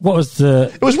 what was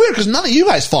the... It was weird because none of you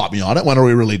guys fought me on it. When are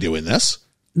we really doing this?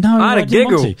 No, I had a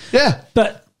didn't want giggle. to. Yeah.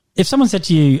 But if someone said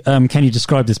to you, can you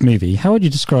describe this movie? How would you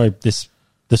describe the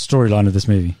storyline of this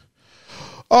movie?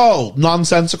 Oh,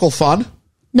 nonsensical fun.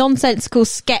 Nonsensical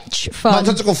sketch fun.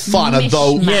 Nonsensical fun, Mishmash.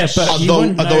 although Yeah, but you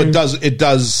wouldn't although know- it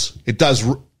does.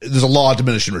 There's a law of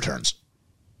diminishing returns.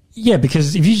 Yeah,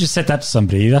 because if you just said that to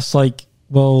somebody, that's like,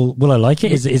 well, will I like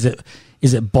it? Is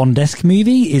it Bond-esque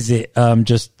movie? Is it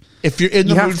just... If you're in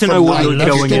the You have mood to for know what light, you're if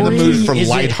you're going in the into. mood for Is it-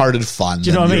 lighthearted fun,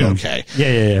 Do you know then what I you're mean? okay.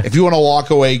 Yeah. If you want to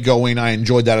walk away going, I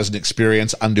enjoyed that as an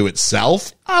experience unto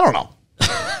itself, I don't know.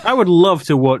 I would love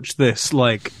to watch this,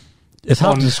 like, It's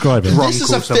hard to describe it.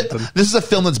 This is a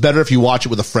film that's better if you watch it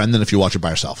with a friend than if you watch it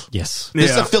by yourself. Yes.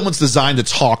 This is a film that's designed to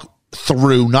talk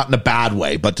through, not in a bad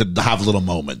way, but to have little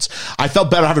moments. I felt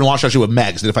better having watched actually with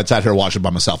Megs than if I'd sat here watching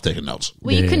by myself taking notes.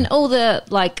 Well, you can, all the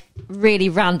like really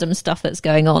random stuff that's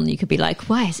going on, you could be like,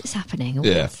 why is this happening? Or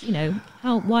what's, you know,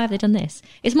 why have they done this?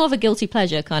 It's more of a guilty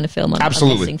pleasure kind of film. I'm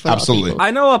guessing for a lot of people.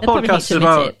 I know our They probably hate podcast to is admit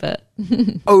about it, but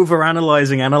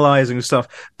analyzing stuff,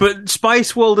 but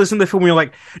Spice World isn't the film where you're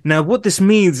like, now what this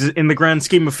means in the grand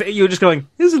scheme of you're just going,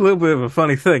 here's a little bit of a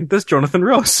funny thing. There's Jonathan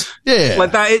Ross. Yeah.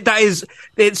 Like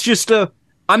it's just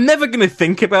I'm never going to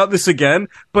think about this again,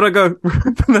 but I go,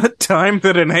 remember that time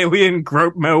that an alien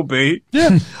groped Mel B?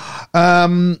 Yeah.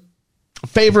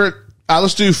 Favorite,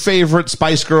 let's do favorite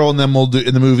Spice Girl, and then we'll do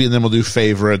in the movie, and then we'll do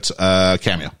favorite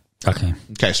cameo. Okay.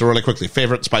 Okay, so really quickly,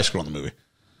 favorite Spice Girl in the movie.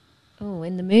 oh,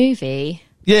 in the movie.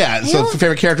 Yeah, so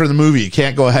favorite character in the movie. You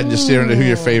can't go ahead and just steer into who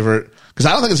your favorite, because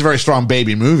I don't think it's a very strong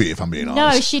baby movie, if I'm being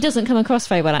honest. No, she doesn't come across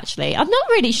very well, actually. I'm not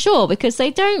really sure because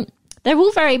they're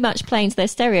all very much playing to their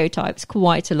stereotypes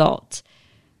quite a lot.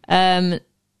 In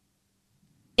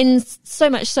so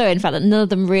much so, in fact, that none of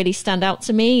them really stand out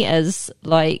to me as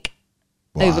like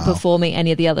overperforming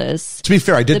any of the others. To be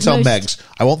fair, I did tell Megs,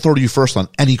 I won't throw to you first on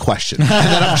any question. And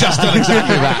then I've just done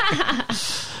exactly that.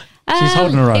 She's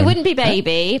holding her own. It wouldn't be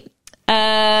Baby.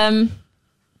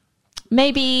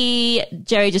 Maybe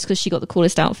Jerry, just because she got the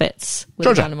coolest outfits with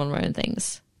Georgia. Marilyn Monroe and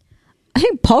things. I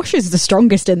think Posh is the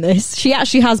strongest in this. She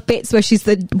actually has bits where she's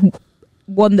the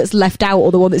one that's left out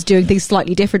or the one that's doing things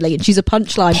slightly differently, and she's a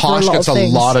punchline for a Posh lot gets of a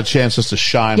things. lot of chances to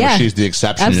shine, Yeah. but she's the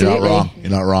exception. Absolutely.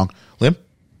 You're not wrong. Liam?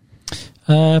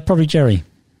 Probably Jerry.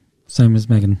 Same as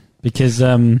Megan. Because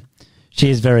she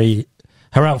is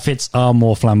her outfits are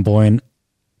more flamboyant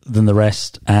than the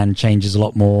rest and changes a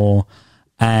lot more.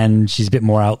 And she's a bit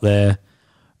more out there.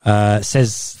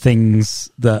 Says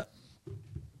things that...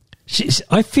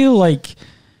 I feel like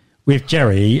with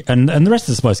Jerry and the rest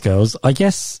of the Spice Girls, I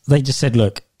guess they just said,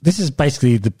 look, this is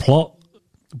basically the plot,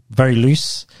 very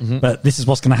loose, but this is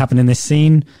what's going to happen in this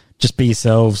scene. Just be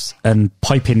yourselves and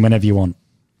pipe in whenever you want.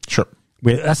 Sure.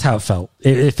 That's how it felt.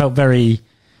 It felt very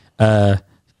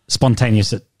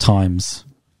spontaneous at times.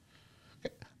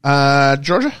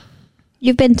 Georgia?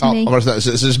 You've been to me. Is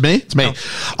this me? It's me.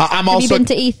 I'm Have also... you been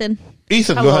to Ethan?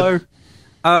 Ethan, Hello. go ahead.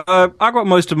 I got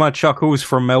most of my chuckles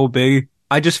from Mel B.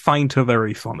 I just find her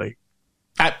very funny.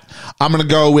 I'm going to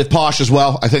go with Posh as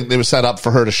well. I think they were set up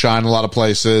for her to shine in a lot of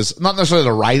places. Not necessarily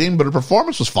the writing, but her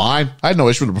performance was fine. I had no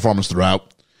issue with the performance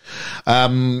throughout.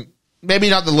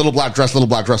 Maybe not the little black dress, but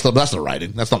that's the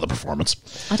writing. That's not the performance.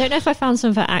 I don't know if I found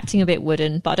some of her acting a bit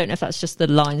wooden, but I don't know if that's just the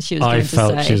lines she was going I to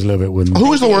felt say. she was a little bit wooden.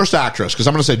 Who is the worst actress? Because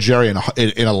I'm going to say Jerry in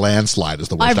a landslide is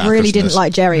the worst actress. I really in didn't this.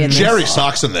 like Jerry in this. Jerry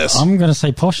sucks in this. I'm going to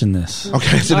say Posh in this.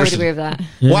 Okay, it's I would interesting. agree with that.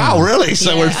 Yeah. Wow, really?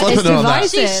 So we're flipping it on that.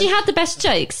 She had the best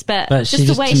jokes, but she just the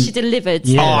just way didn't- she delivered.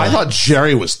 Yeah. Oh, I thought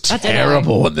Jerry was don't know.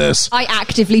 terrible in this. I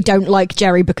actively don't like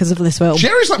Jerry because of this film.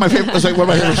 Jerry's like my favorite. It's like one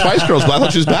of my favorite Spice Girls, but I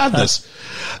thought she was bad in this.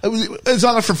 It's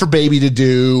not enough for Baby to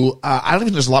do. I don't even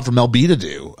think there's a lot for Mel B to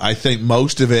do. I think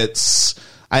most of it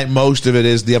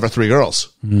is the other three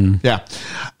girls. Yeah.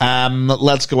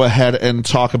 Let's go ahead and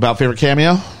talk about favorite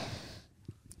cameo.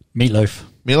 Meatloaf.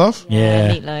 Meatloaf? Yeah.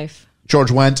 Meatloaf. George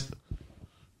Wendt.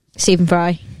 Stephen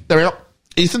Fry. There we go.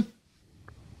 Ethan?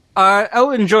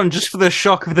 Elton John, just for the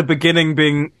shock of the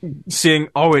beginning seeing,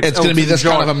 it's going to be this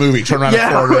kind of a movie. Turn around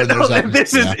and forward. And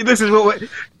this is what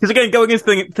because again, going into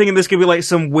thinking this could be like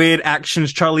some weird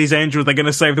actions Charlie's Angels, they're going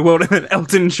to save the world, and then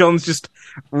Elton John's just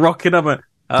rocking up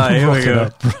and, here we go.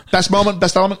 Best moment,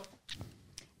 best element?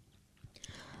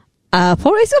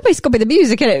 Probably it's got to be the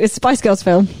music in it. It's a Spice Girls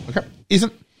film. Okay. Ethan?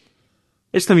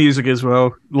 It's the music as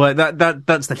well. Like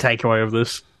that's the takeaway of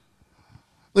this.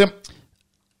 Liam?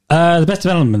 The best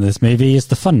element of this movie is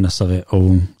the funness of it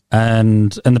all,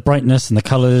 and the brightness and the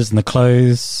colours and the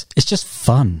clothes. It's just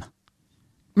fun.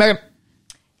 Megan?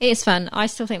 It is fun. I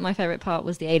still think my favourite part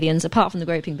was the aliens, apart from the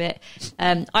groping bit.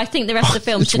 I think the rest of the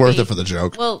film It's should worth be... it for the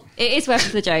joke. Well, it is worth it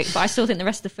for the joke, but I still think the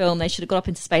rest of the film, they should have got up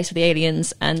into space with the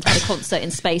aliens and had a concert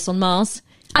in space on Mars.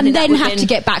 And think that then would've have to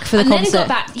get back for the and concert. then it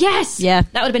got back. Yes! Yeah.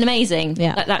 That would have been amazing.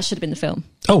 Yeah. That should have been the film.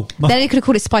 Oh, Then they could have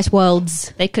called it Spice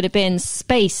Worlds. They could have been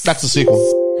space... That's the sequel.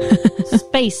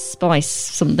 Space Spice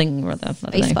something or other. I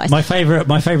don't Space know. Spice.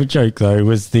 my favorite joke though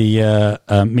was the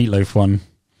Meatloaf one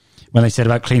when they said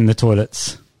about cleaning the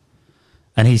toilets,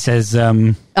 and he says,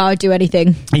 I'd do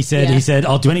anything. he said,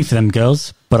 I'll do anything for them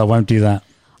girls, but I won't do that.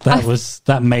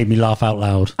 That made me laugh out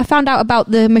loud. I found out about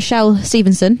the Michelle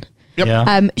Stevenson. Yep.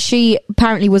 Yeah. She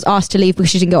apparently was asked to leave because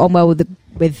she didn't get on well with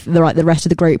the rest of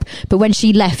the group. But when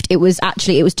she left, it was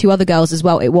 2 other girls as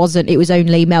well. It was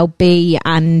only Mel B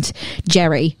and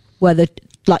Jerry were the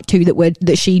two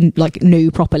that she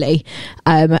knew properly.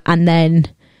 And then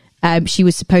she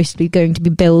was supposed to be going to be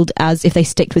billed as, if they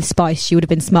sticked with Spice, she would have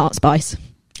been Smart Spice.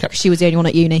 Yep. She was the only one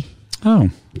at uni. Oh.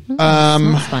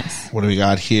 Smart Spice. What do we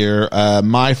got here?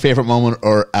 My favorite moment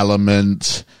or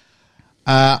element.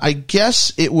 I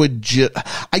guess it would you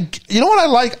know what I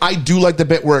like? I do like the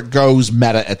bit where it goes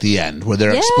meta at the end, where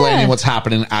they're explaining what's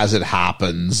happening as it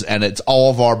happens, and it's all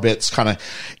of our bits kind of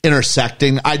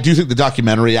intersecting. I do think the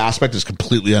documentary aspect is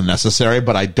completely unnecessary,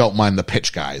 but I don't mind the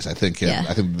pitch guys. I think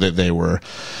that they were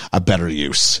a better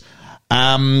use.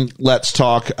 Let's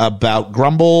talk about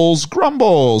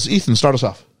Grumbles. Ethan, start us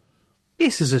off.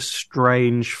 This is a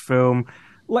strange film.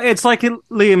 It's like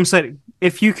Liam said,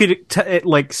 if you could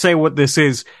say what this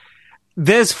is,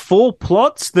 there's 4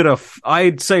 plots that are,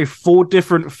 I'd say, 4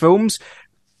 different films.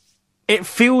 It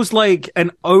feels like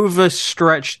an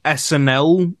overstretched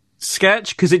SNL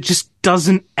sketch because it just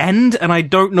doesn't end, and I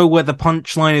don't know where the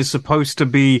punchline is supposed to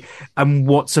be and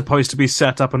what's supposed to be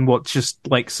set up and what's just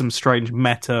like some strange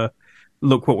meta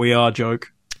look what we are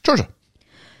joke. Georgia.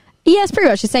 Yeah, it's pretty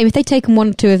much the same. If they'd taken 1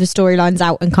 or 2 of the storylines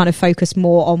out and kind of focused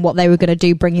more on what they were going to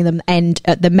do, bringing them end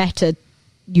at the meta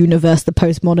universe, the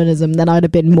postmodernism, then I'd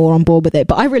have been more on board with it.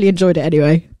 But I really enjoyed it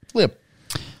anyway. Yep.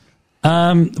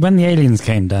 When the aliens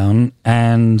came down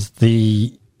and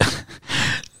they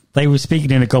were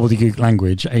speaking in a gobbledygook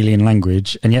language, alien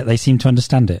language, and yet they seemed to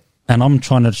understand it. And I'm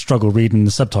trying to struggle reading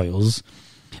the subtitles.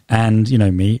 And, you know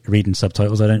me, reading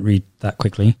subtitles, I don't read that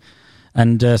quickly.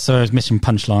 And so I was missing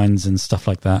punchlines and stuff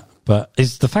like that. But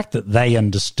it's the fact that they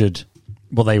understood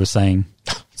what they were saying.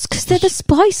 It's because they're the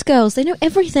Spice Girls. They know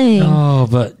everything. Oh,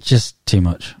 but just too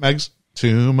much. Megs,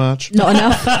 too much. Not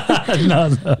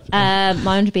enough.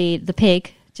 Mine would be the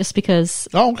pig, just because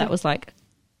that was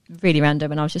really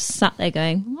random. And I was just sat there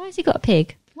going, why has he got a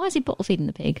pig? Why is he bottle feeding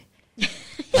the pig?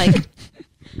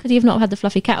 Could he have not had the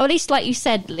fluffy cat? Or at least, like you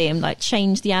said, Liam,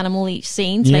 change the animal each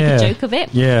scene to make a joke of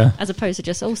it. Yeah. As opposed to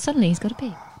just, suddenly he's got a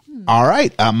pig. All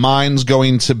right. Mine's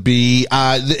going to be,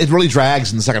 it really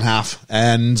drags in the second half.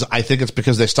 And I think it's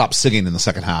because they stopped singing in the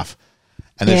second half.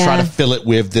 And they try to fill it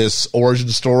with this origin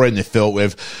story, and they fill it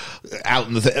with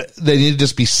they need to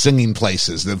just be singing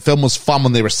places. The film was fun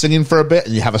when they were singing for a bit,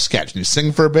 and you have a sketch. And you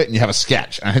sing for a bit, and you have a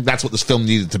sketch. And I think that's what this film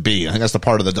needed to be. I think that's the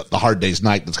part of the Hard Day's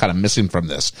Night that's kind of missing from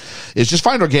this. Is just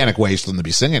find organic ways for them to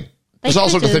be singing. There's all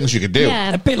sorts of things you could do.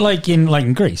 Yeah. A bit like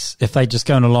in Greece, if they just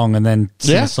going along and then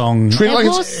sing a song. Treat it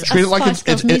like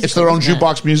it's their own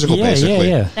jukebox musical,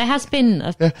 basically. Yeah. There has been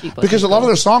a jukebox because a lot of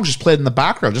their songs just played in the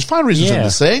background. Just find reasons for them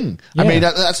to sing. Yeah. I mean,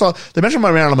 that's all. They mentioned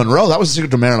Marilyn Monroe. That was the secret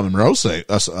to Marilyn Monroe's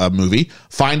movie.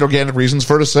 Find organic reasons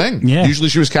for her to sing. Yeah. Usually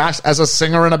she was cast as a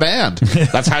singer in a band.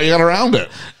 That's how you got around it.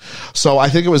 So I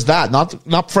think it was that.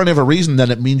 Not for any other reason than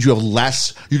it means you have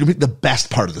less. You can pick the best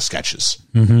part of the sketches.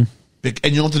 Mm-hmm.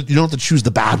 And you don't have to choose the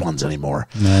bad ones anymore.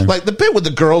 No. Like the bit with the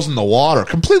girls in the water,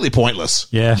 completely pointless.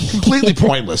 Yeah. Completely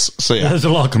pointless. So yeah. There's a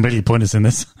lot of completely pointless in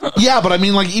this. Yeah, but I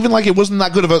mean, it wasn't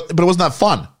that good but it wasn't that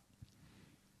fun.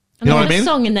 You know what I mean? A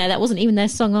song in there that wasn't even their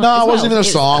song. No, it wasn't even their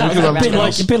song.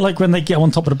 A bit like when they get on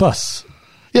top of the bus.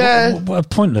 Yeah. What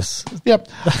pointless. Yep.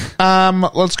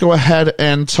 Let's go ahead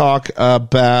and talk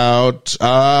about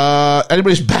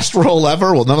anybody's best role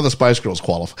ever. Well, none of the Spice Girls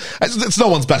qualify. It's no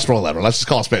one's best role ever. Let's just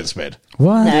call a spade a spade.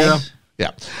 What? No.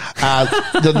 Yeah.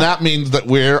 Then that means that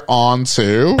we're on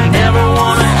to... I never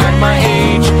wanna act my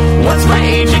age. What's my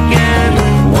age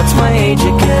again? What's my age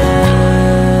again?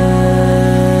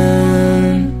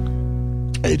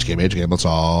 Age game. Let's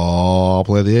all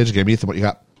play the age game. Ethan, what you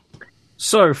got?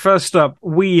 So, first up,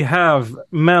 we have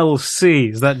Mel C.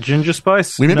 Is that Ginger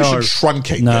Spice? We maybe should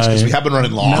truncate this because we have been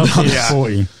running long. Mel C is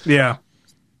 40. Yeah.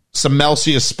 So Mel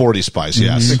C is Sporty Spice,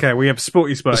 yes. Okay, we have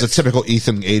Sporty Spice. It's a typical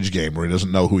Ethan age game where he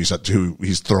doesn't know who he's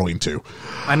throwing to.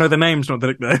 I know the names, not the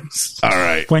nicknames. All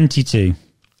right. 22.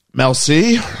 Mel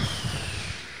C,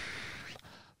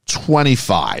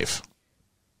 25.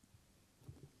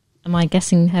 Am I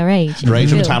guessing her age? Her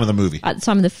age at the time of the movie. At the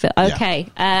time of the film. Okay.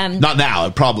 Not now.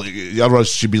 Probably. Otherwise,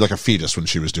 she'd be like a fetus when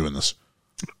she was doing this.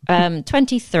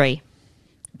 23.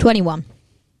 21.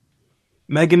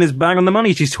 Megan is bang on the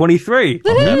money. She's 23.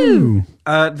 Woohoo!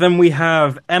 Then we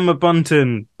have Emma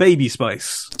Bunton, Baby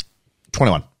Spice.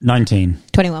 21. 19.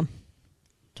 21.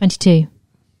 22.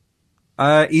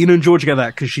 Ian and George get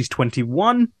that because she's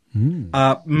 21.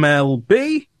 Mel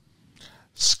B.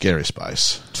 Scary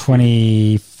Spice.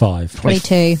 25.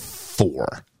 22.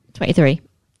 4. 23.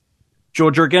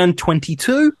 Georgia again,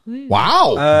 22.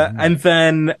 Wow. And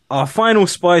then our final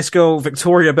Spice Girl,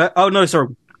 Victoria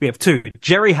we have two.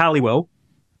 Jerry Halliwell.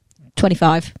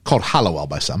 25. Called Hallowell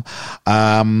by some.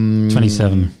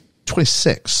 27.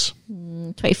 26.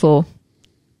 24.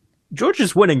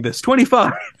 Georgia's winning this,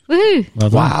 25. Woohoo! Well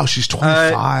done. Wow, she's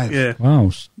 25. Yeah.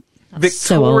 Wow.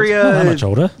 Victoria. Not that much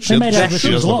older. They made out She she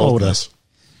was does a look lot old, older. this.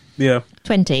 Yeah.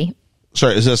 20.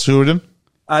 Sorry, is this who we're doing?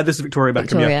 This is Victoria Beckham.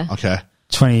 Victoria. Okay.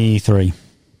 23.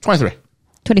 23.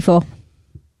 24.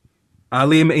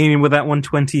 Liam Ian with that one,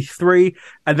 23.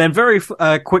 And then very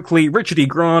quickly, Richard E.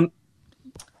 Grant.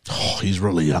 Oh, he's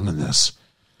really young in this.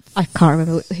 I can't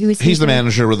remember who is. He's the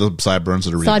manager with the sideburns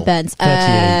that are evil. Sideburns.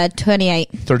 28.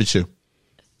 32.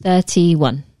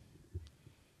 31.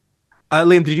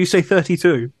 Liam, did you say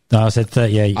 32? No, I said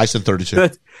 38. I said 32.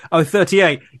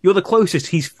 38. You're the closest.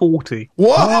 He's 40.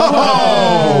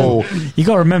 Whoa! You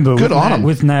got to remember, Good on him.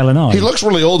 with Nail and I. He looks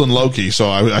really old in Loki, so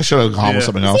I should have gone with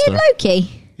something else Is he there.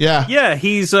 Loki? Yeah. Yeah,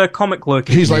 he's comic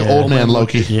Loki. He's like old man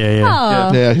Loki. Yeah.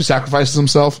 Oh. Yeah, he sacrifices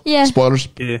himself. Yeah. Spoilers.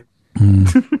 Yeah. Spoiler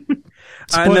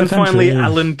And then finally, country.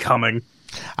 Alan Cumming.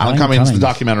 Alan Alan Cummings, the Cummings.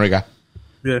 documentary guy.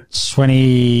 Yeah.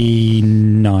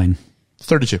 29.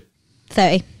 32.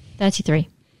 30. 33.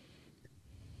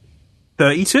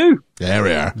 32. There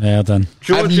we are. Yeah, done.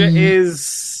 Georgia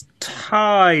is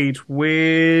tied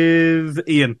with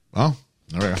Ian. Oh,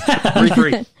 there we are.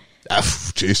 3-3.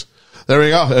 Jeez. There we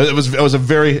go. It was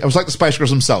like the Spice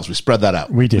Girls themselves. We spread that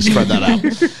out. We did. Spread that out.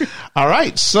 All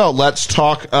right. So let's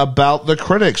talk about the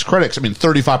critics.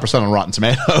 35% on Rotten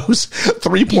Tomatoes,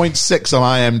 3.6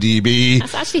 on IMDb.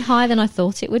 That's actually higher than I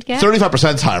thought it would get.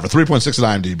 35% is higher, but 3.6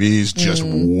 on IMDb is just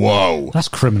whoa. That's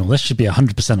criminal. This should be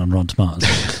 100% on Rotten Tomatoes.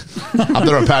 Up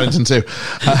there on Paddington too.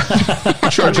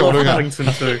 Sure, Joe, what do we got?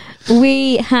 Paddington too.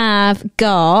 We have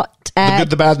got. The Good,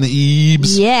 the Bad, and the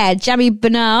Eebs. Yeah, Jamie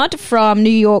Bernard from New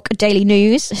York Daily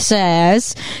News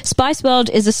says Spice World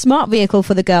is a smart vehicle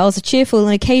for the girls, a cheerful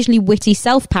and occasionally witty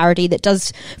self-parody that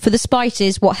does for the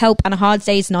Spices what Help and A Hard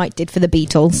Day's Night did for the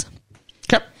Beatles.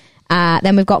 Okay.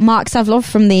 Then we've got Mark Savlov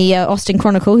from the Austin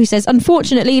Chronicle who says,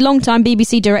 unfortunately, long-time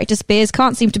BBC director Spears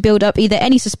can't seem to build up either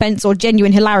any suspense or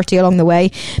genuine hilarity along the way,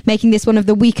 making this one of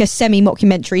the weaker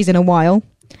semi-mockumentaries in a while.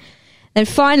 Then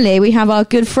finally, we have our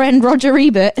good friend Roger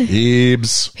Ebert,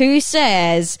 Eebs. who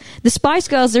says, the Spice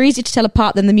Girls are easier to tell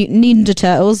apart than the Mutant Ninja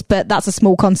Turtles, but that's a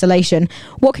small consolation.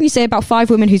 What can you say about five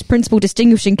women whose principal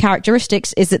distinguishing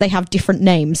characteristics is that they have different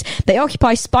names? They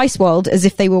occupy Spice World as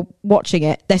if they were watching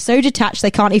it. They're so detached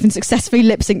they can't even successfully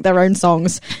lip-sync their own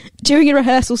songs. During a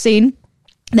rehearsal scene,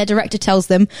 their director tells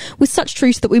them, with such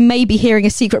truth that we may be hearing a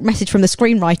secret message from the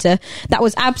screenwriter, that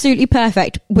was absolutely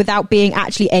perfect without being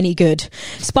actually any good.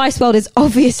 Spice World is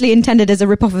obviously intended as a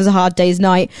rip-off of A Hard Day's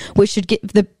Night, which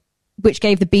gave the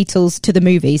Beatles to the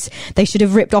movies. They should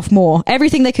have ripped off more.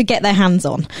 Everything they could get their hands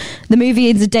on. The movie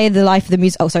is a day of the life of the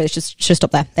music. Oh, sorry, let's just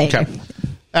stop there. There you Okay. go.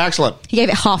 Excellent. He gave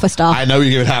it half a star. I know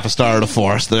you gave it half a star out of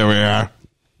 4, so there we are.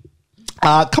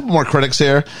 A couple more critics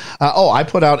here. I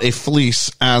put out a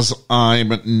fleece, as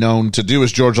I'm known to do,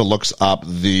 as Georgia looks up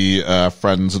the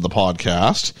friends of the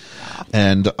podcast.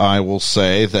 And I will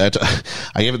say that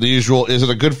I gave it the usual, is it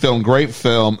a good film, great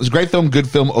film? Is it a great film, good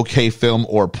film, okay film,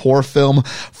 or poor film?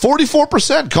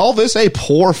 44% call this a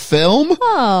poor film.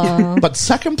 Oh. But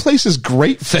second place is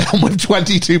great film with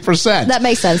 22%. That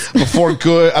makes sense. Before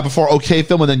okay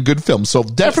film and then good film. So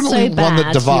definitely It's so one that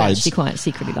bad, divides. You actually quite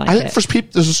secretly like I think it. for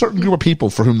people, there's a certain group of people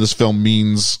for whom this film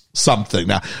means something.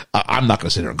 Now, I'm not going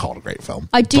to sit here and call it a great film.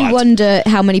 I do but, wonder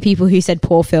how many people who said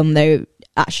poor film, though,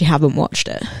 actually haven't watched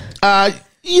it.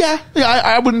 Yeah,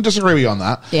 I wouldn't disagree with you on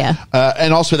that. Yeah.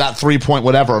 And also that 3 point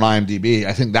whatever on IMDb,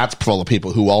 I think that's full of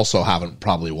people who also haven't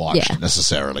probably watched Yeah. it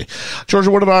necessarily.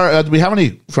 Georgia, what about do we have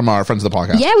any from our friends of the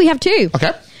podcast? Yeah, we have two.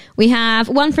 Okay. We have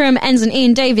one from Ensign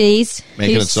Ian Davies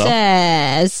Making who it so.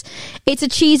 says, it's a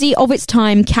cheesy, of its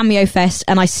time cameo fest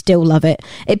and I still love it.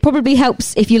 It probably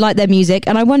helps if you like their music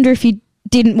and I wonder if you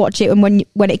didn't watch it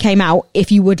when it came out,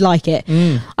 if you would like it.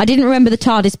 I didn't remember the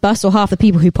TARDIS bus or half the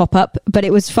people who pop up, but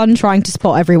it was fun trying to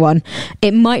spot everyone.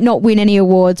 It might not win any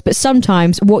awards, but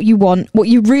sometimes what you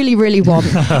really, really want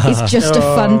is just a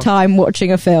fun time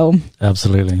watching a film.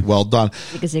 Absolutely. Well done.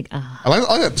 Zig. I like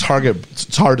that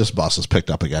TARDIS bus is picked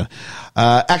up again.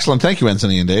 Excellent. Thank you,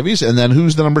 Anthony and Davies. And then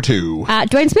who's the number 2?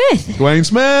 Dwayne Smith. Dwayne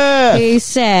Smith. Who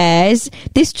says,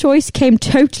 this choice came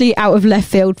totally out of left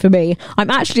field for me. I'm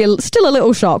actually still a little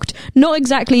shocked. Not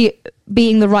exactly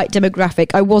being the right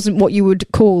demographic. I wasn't what you would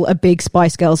call a big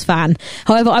Spice Girls fan.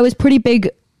 However, I was pretty big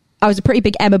I was a pretty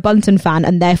big Emma Bunton fan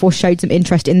and therefore showed some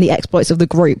interest in the exploits of the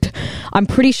group. I'm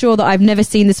pretty sure that I've never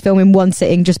seen this film in one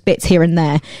sitting, just bits here and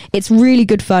there. It's really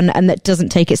good fun and that doesn't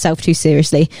take itself too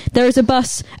seriously. There is a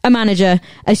bus, a manager,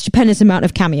 a stupendous amount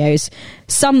of cameos,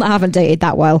 some that haven't dated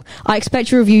that well. I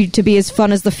expect your review to be as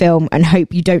fun as the film and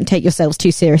hope you don't take yourselves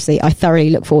too seriously. I thoroughly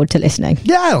look forward to listening.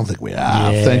 Yeah, I don't think we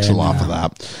have. Thanks a lot for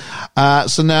that.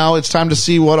 So now it's time to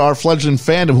see what our fledgling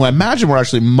fandom, who I imagine were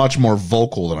actually much more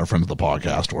vocal than our friends of the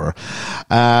podcast were.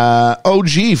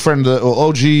 OG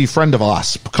friend of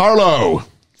us, Carlo,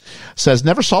 says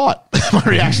never saw it. My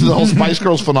reaction to the whole Spice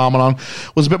Girls phenomenon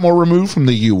was a bit more removed from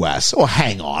the US. Oh,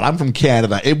 hang on. I'm from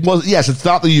Canada. It was, yes, it's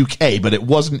not the UK, but it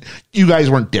wasn't, you guys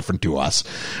weren't different to us,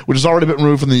 which is already a bit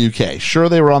removed from the UK. Sure,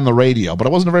 they were on the radio, but I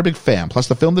wasn't a very big fan. Plus,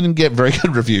 the film didn't get very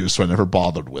good reviews, so I never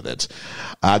bothered with it.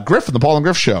 Griffin, the Paul and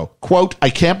Griff Show, quote, I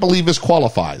can't believe this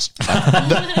qualifies.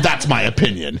 That's my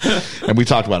opinion. And we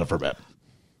talked about it for a bit.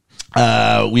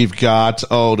 We've got,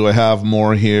 do I have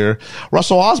more here?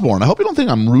 Russell Osborne. I hope you don't think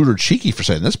I'm rude or cheeky for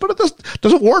saying this, but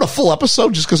does it warrant a full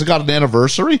episode just because it got an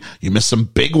anniversary? You missed some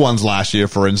big ones last year,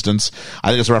 for instance. I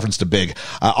think it's a reference to Big.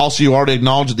 Also, you already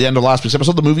acknowledged at the end of last week's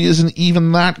episode, the movie isn't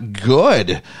even that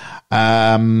good.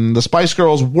 The Spice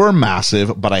Girls were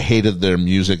massive, but I hated their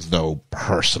music, though,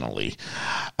 personally.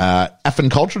 Effin'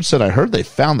 Cultured said, I heard they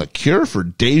found the cure for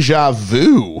deja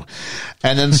vu.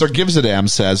 And then Sir Givesadam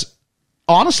says,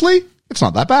 honestly, it's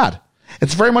not that bad.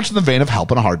 It's very much in the vein of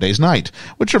Help on a Hard Day's Night,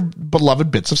 which are beloved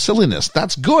bits of silliness.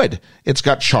 That's good. It's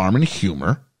got charm and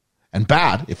humor. And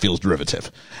bad, it feels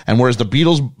derivative. And whereas the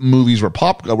Beatles movies were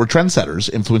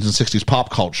trendsetters, influencing 60s pop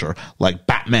culture, like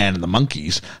Batman and the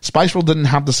Monkees, Spice World didn't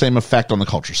have the same effect on the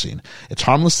culture scene. It's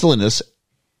harmless silliness,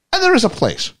 and there is a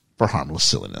place for harmless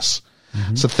silliness.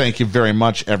 Mm-hmm. So thank you very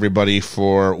much, everybody,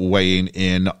 for weighing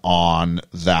in on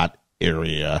that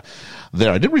area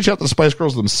there. I did reach out to the Spice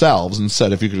Girls themselves and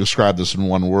said, if you could describe this in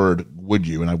one word, would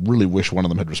you? And I really wish one of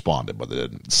them had responded, but they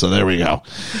didn't. So there we go.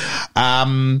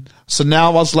 So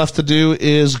now what's left to do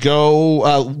is go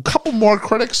a couple more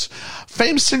critics.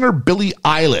 Famed singer Billie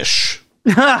Eilish,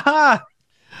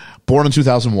 born in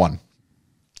 2001,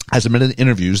 has admitted in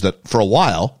interviews that for a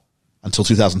while, until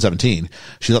 2017,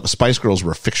 she thought the Spice Girls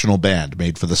were a fictional band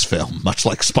made for this film, much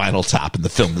like Spinal Tap in the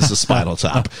film This is Spinal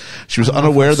Tap. She was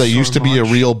unaware they used to be a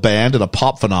real band and a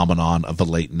pop phenomenon of the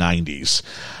late 90s.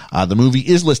 The movie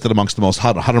is listed amongst the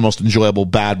 100 most enjoyable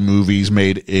bad movies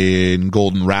made in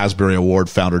Golden Raspberry Award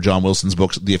founder John Wilson's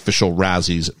book, The Official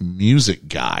Razzies Music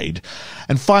Guide.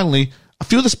 And finally, a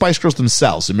few of the Spice Girls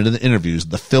themselves admitted in interviews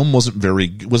the film wasn't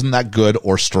that good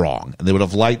or strong, and they would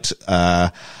have liked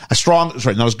not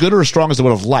as good or as strong as they would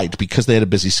have liked because they had a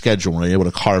busy schedule and were able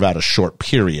to carve out a short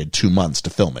period, 2 months, to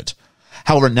film it.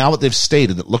 However, now that they've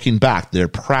stated that looking back, they're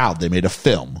proud they made a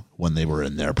film when they were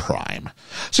in their prime.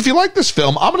 So if you like this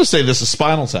film, I'm going to say this is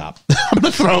Spinal Tap. I'm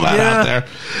going to throw that out there.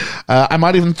 I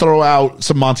might even throw out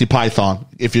some Monty Python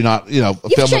if you're not,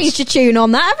 You've changed your tune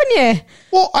on that, haven't you?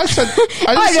 Well, I said...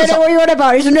 I don't know what you're on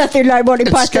about. It's nothing like Monty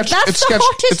Python. That's the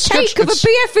hottest take of a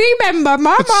BFE member.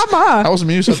 Mama. That wasn't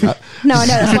me who said that. No, I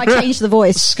know. That's why I changed the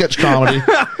voice. Sketch comedy.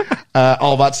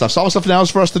 All that stuff. So all the stuff now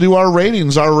is for us to do our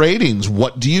ratings.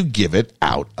 What do you give it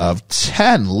out of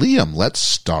 10? Liam, let's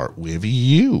start with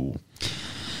you.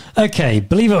 Okay,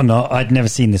 believe it or not, I'd never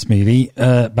seen this movie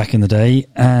back in the day,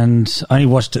 and I only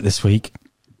watched it this week.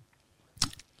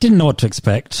 Didn't know what to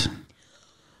expect.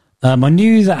 I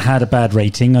knew that had a bad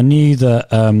rating. I knew that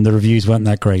the reviews weren't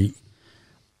that great.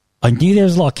 I knew there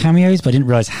was a lot of cameos, but I didn't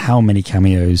realize how many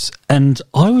cameos. And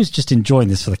I was just enjoying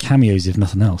this for the cameos, if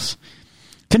nothing else.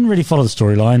 Couldn't really follow the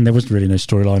storyline. There wasn't really no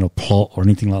storyline or plot or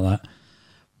anything like that.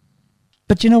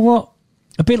 But you know what?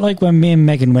 A bit like when me and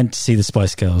Megan went to see the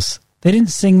Spice Girls. They didn't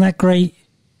sing that great.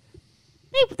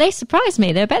 They surprised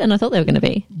me. They were better than I thought they were going to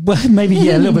be. Well, maybe,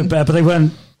 a little bit better, but they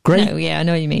weren't great. No, I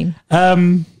know what you mean.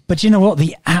 But you know what?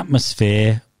 The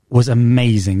atmosphere was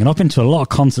amazing. And I've been to a lot of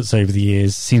concerts over the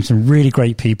years, seen some really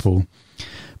great people.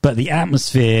 But the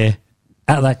atmosphere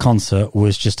at that concert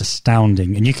was just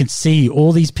astounding. And you could see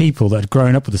all these people that had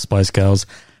grown up with the Spice Girls,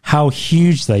 how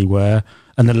huge they were,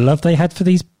 and the love they had for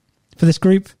this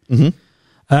group. Mm-hmm.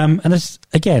 And it's,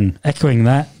 again, echoing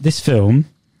that, this film,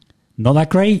 not that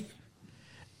great.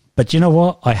 But you know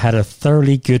what? I had a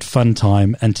thoroughly good fun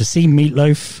time. And to see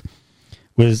Meatloaf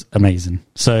was amazing.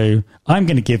 So I'm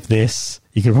going to give this,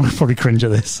 you can probably cringe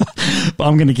at this, but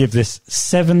I'm going to give this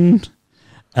 7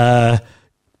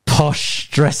 posh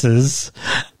dresses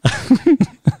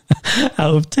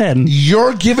out of 10.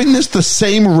 You're giving this the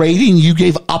same rating you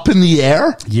gave Up in the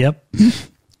Air? Yep.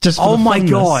 Just oh my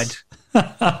God.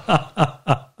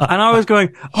 And I was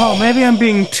going, oh, maybe I'm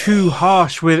being too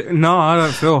harsh with... No, I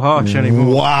don't feel harsh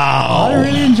anymore. Wow. I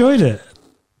really enjoyed it.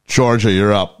 Georgia,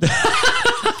 you're up.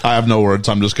 I have no words.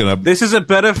 I'm just going to... This is a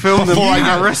better film than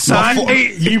Parasite.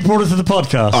 You brought it to the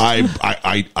podcast.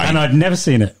 And I'd never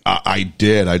seen it. I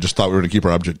did. I just thought we were going to keep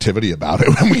our objectivity about it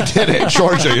when we did it.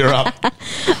 Georgia, you're up.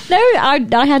 No,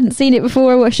 I hadn't seen it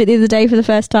before. I watched it the other day for the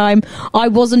first time. I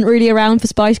wasn't really around for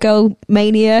Spice Girl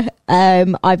Mania.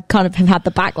 I kind of have had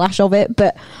the backlash of it,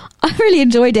 but I really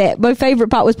enjoyed it. My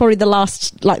favourite part was probably the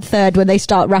last third when they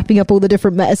start wrapping up all the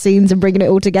different meta scenes and bringing it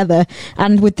all together,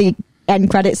 and with the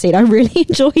end credit scene. I really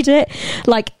enjoyed it.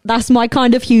 Like, that's my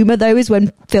kind of humour, though, is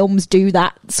when films do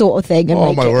that sort of thing. And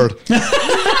oh my word!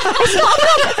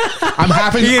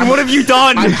 Ian, what have you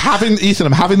done? I'm having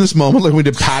this moment like we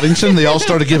did Paddington. They all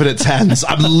started giving it 10s.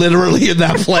 I'm literally in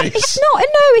that place. It's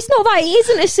not that. It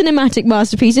isn't a cinematic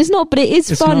masterpiece. It's not, but it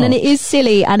is fun and it is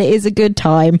silly and it is a good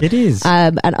time. It is.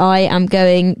 And I am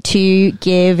going to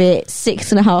give it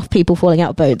 6.5 people falling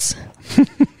out of boats.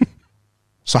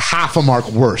 So half a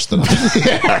mark worse than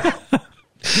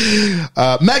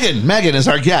Megan is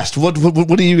our guest. What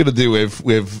are you going to do with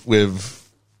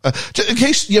in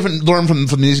case you haven't learned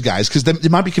from these guys, because they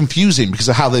might be confusing because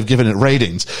of how they've given it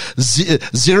ratings.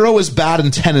 0 is bad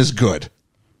and 10 is good.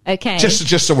 Okay.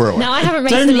 Just so we're aware. No, I haven't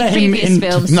rated any previous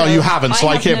films. No, you haven't. So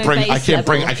I can't bring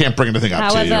anything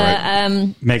up However, to you.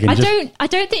 Right? Megan, I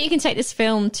don't think you can take this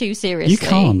film too seriously. You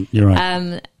can't. You're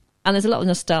right. And there's a lot of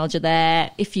nostalgia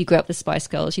there. If you grew up with Spice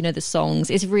Girls, you know the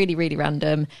songs. It's really, really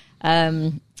random.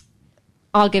 I'll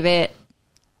give it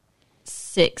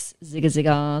 6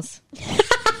 zigazigars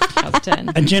out of 10.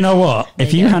 And do you know what?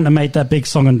 If you hadn't made that big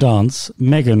song and dance,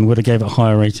 Megan would have gave it a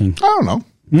higher rating. I don't know.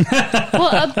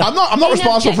 Well, I'm not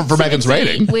responsible for Megan's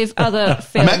rating. With other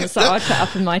films that I'd put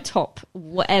up in my top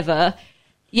whatever.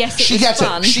 Yes, she gets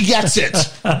it. She gets it.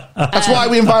 That's why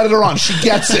we invited her on. She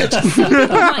gets it.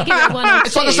 Might give it 1 or 2.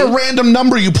 It's not just a random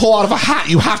number you pull out of a hat.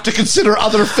 You have to consider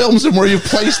other films and where you've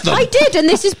placed them. I did, and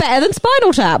this is better than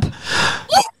Spinal Tap.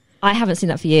 I haven't seen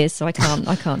that for years, so I can't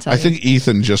tell you. I think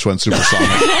Ethan just went supersonic.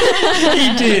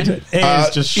 He did.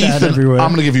 It's just shat Ethan, everywhere.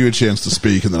 I'm going to give you a chance to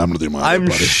speak, and then I'm going to do my I'm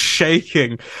buddy.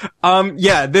 shaking.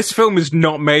 Yeah, this film is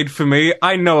not made for me.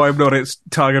 I know I'm not its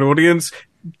target audience.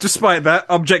 Despite that,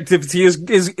 objectivity is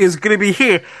going to be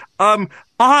here.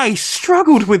 I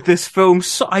struggled with this film,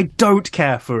 so I don't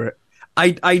care for it.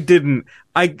 I didn't.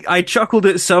 I chuckled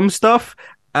at some stuff.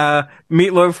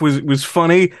 Meatloaf was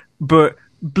funny, but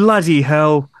bloody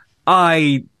hell,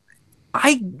 meta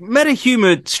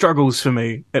humor struggles for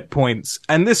me at points,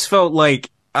 and this felt like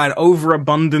an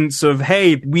overabundance of,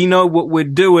 hey, we know what we're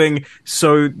doing,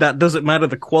 so that doesn't matter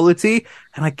the quality,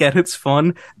 and I get it's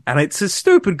fun, and it's a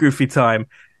stupid, goofy time.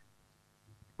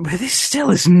 But this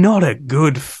still is not a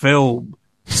good film.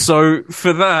 So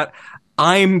for that,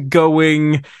 I'm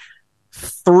going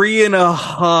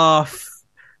 3.5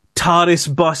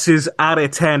 TARDIS buses out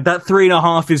of 10. That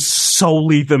 3.5 is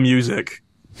solely the music.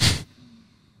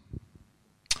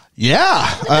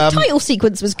 Yeah. The title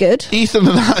sequence was good. Ethan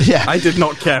and I did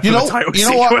not care for the title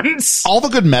sequence. All the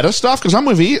good meta stuff, because I'm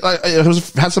with you,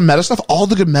 had some meta stuff. All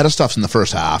the good meta stuff's in the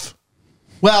first half.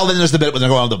 Well, then there's the bit when they're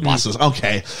going on the buses.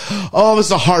 Okay. Oh, this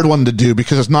is a hard one to do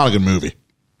because it's not a good movie.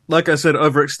 Like I said,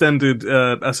 overextended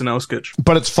SNL sketch.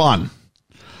 But it's fun.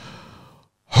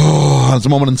 Oh, it's a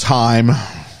moment in time.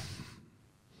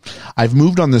 I've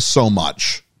moved on this so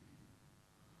much.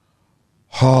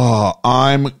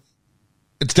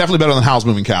 It's definitely better than Howl's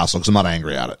Moving Castle because I'm not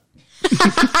angry at it.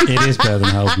 It is better than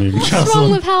Howl's Moving Castle. What's wrong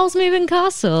with Howl's Moving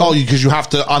Castle? Oh, because you have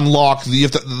to unlock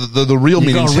the real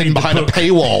meaning's hidden behind a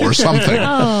paywall or something.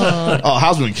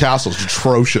 Howl's Moving Castle is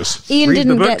atrocious. Ian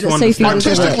didn't get that Sophie.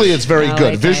 Artistically, it's very good.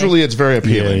 Okay. Visually, it's very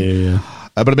appealing. Yeah.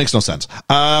 But it makes no sense.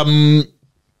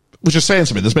 Which is saying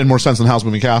something. This made more sense than Howl's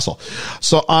Moving Castle.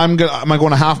 So am I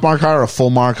going a half mark higher or a full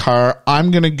mark higher?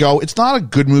 I'm going to go, it's not a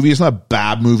good movie. It's not a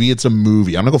bad movie. It's a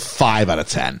movie. I'm going to go 5 out of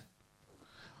 10.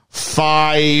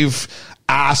 5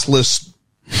 assless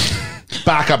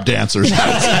backup dancers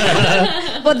out of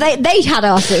 10. Well, they had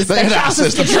asses. They had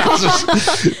asses. The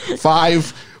trousers.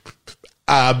 5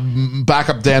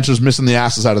 backup dancers missing the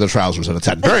asses out of their trousers out of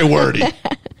 10. Very wordy.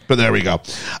 But there we go.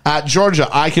 Georgia,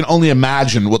 I can only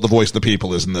imagine what the voice of the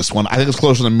people is in this one. I think it's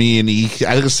closer to me and Ethan.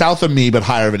 I think it's south of me, but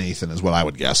higher than Ethan is what I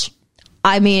would guess.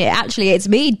 I mean, actually, it's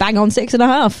me. Bang on 6.5.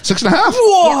 6.5?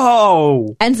 Whoa!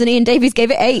 Yep. Ensign Ian Davies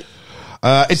gave it 8.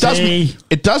 It does.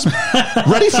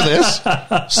 Ready for this?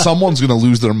 Someone's going to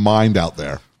lose their mind out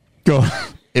there. Go on.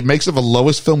 It makes it the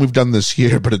lowest film we've done this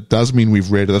year, but it does mean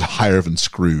we've rated it higher than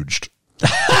Scrooged.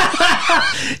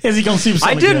 Has he gone Super I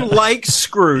Sonic didn't yet? like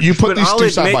Scrooge, You put but these I'll two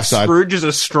admit side by side. Scrooge is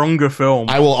a stronger film.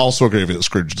 I will also agree with you that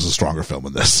Scrooge is a stronger film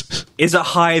than this. Is it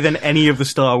higher than any of the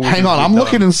Star Wars? Hang on, I'm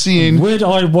looking and seeing. Would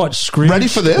I watch Scrooge? Ready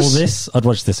for this? Or this? I'd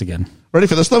watch this again. Ready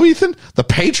for this though, Ethan? The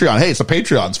Patreon. Hey, it's the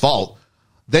Patreon's fault.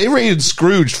 They rated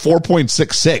Scrooge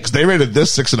 4.66. They rated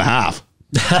this 6.5.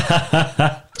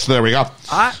 So there we go.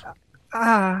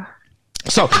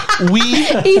 So we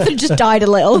Ethan just died a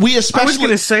little. we I was especially.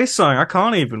 going to say something. I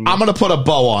can't even. I'm going to put a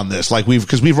bow on this, like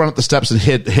because we've run up the steps and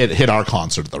hit our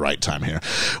concert at the right time here.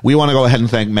 We want to go ahead and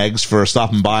thank Megs for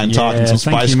stopping by and talking some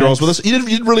thank Spice you, Girls Megs. with us. You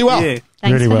did really well. Yeah.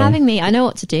 Thanks Really for well. having me. I know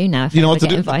what to do now if You know I what to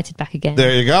ever get do? invited back again.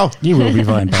 There you go. You will be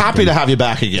fine. Happy to have you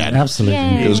back again. Absolutely.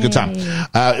 Yay. It was a good time.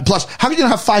 Plus, how could you not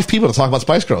have 5 people to talk about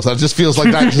Spice Girls? That just feels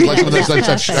like that. Just like something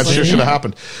that sure should have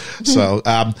happened. So,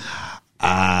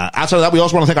 outside of that, we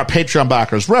also want to thank our Patreon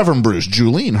backers: Reverend Bruce,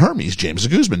 Julene, Hermes, James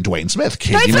Guzman, Dwayne Smith,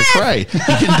 Katie McRae,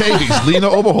 Deacon Davies, Lena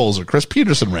Oberholzer, Chris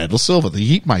Peterson, Randall Silva,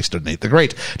 the Yeetmeister, Nate the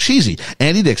Great, Cheesy,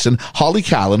 Andy Dixon, Holly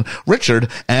Callan,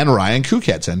 Richard, and Ryan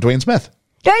Kuketz, and Dwayne Smith.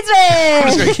 I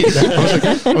was going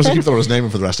to keep throwing his name in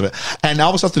for the rest of it. And now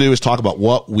all we have to do is talk about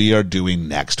what we are doing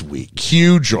next week.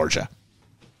 Cue Georgia.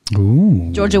 Ooh.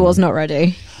 Georgia was not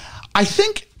ready. I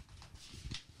think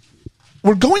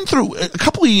we're going through a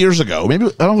couple of years ago, maybe I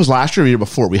don't know, it was last year or the year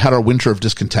before, we had our winter of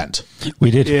discontent.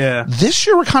 We did. Yeah. This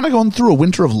year we're kind of going through a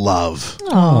winter of love.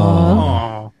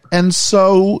 Oh. And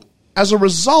so as a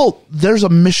result, there's a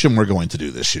mission we're going to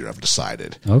do this year, I've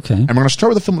decided. Okay. And we're going to start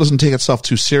with a film that doesn't take itself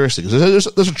too seriously. There's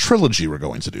a trilogy we're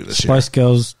going to do this year. Spice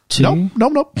Girls 2.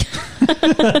 Nope.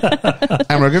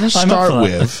 And we're going to I'm up start for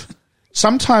that. with,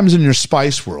 sometimes in your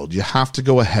spice world, you have to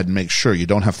go ahead and make sure you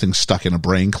don't have things stuck in a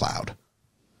brain cloud.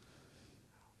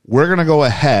 We're going to go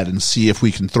ahead and see if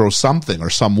we can throw something or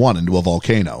someone into a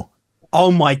volcano. Oh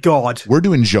my God. We're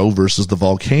doing Joe versus the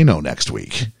volcano next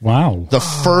week. Wow. The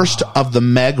first of the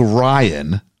Meg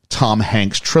Ryan, Tom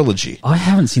Hanks trilogy, I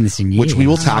haven't seen this in years. which we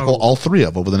will tackle all 3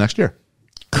 of over the next year.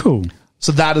 Cool.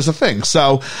 So that is a thing.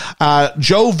 So,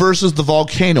 Joe versus the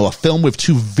volcano, a film with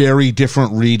 2 very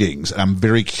different readings. And I'm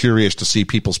very curious to see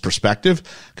people's perspective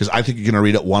because I think you're going to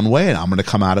read it one way and I'm going to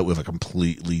come at it with a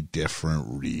completely different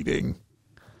reading.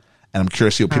 And I'm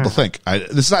curious to see what people think. I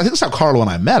think this is how Carlo and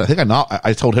I met. I think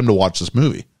I told him to watch this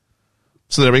movie.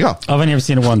 So there we go. I've only ever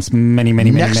seen it once many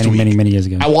years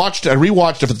ago. I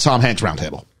rewatched it for the Tom Hanks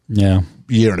Roundtable. Yeah.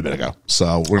 A year and a bit ago.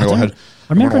 So we're going to go ahead.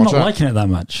 I remember we're not gonna watch liking it that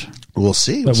much. that. We'll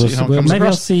see. But We'll see how it comes maybe I'll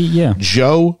across. see, yeah.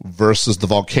 Joe versus the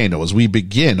volcano as we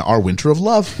begin our winter of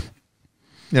love.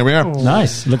 There we are.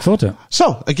 Nice. Look forward to it.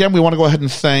 So, again, we want to go ahead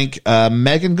and thank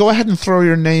Megan. Go ahead and throw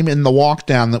your name in the walk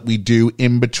down that we do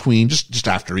in between, just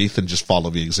after Ethan. Just follow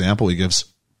the example he gives.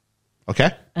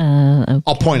 Okay? Okay.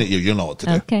 I'll point at you. You'll know what to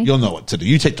do. Okay. You'll know what to do.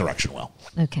 You take direction well.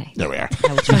 Okay. There we are.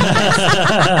 I will try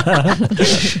my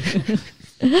best.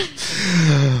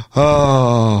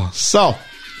 Oh, so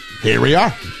here we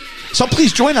are. So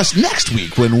please join us next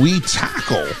week when we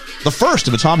tackle the first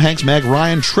of the Tom Hanks Meg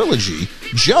Ryan trilogy,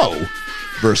 Joe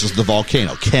versus the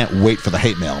volcano. Can't wait for the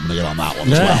hate mail. I'm going to get on that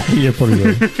one as well. Yeah, probably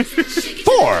will.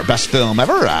 For best film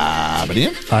ever, I've been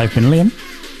Ian. I've been Liam.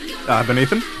 I've been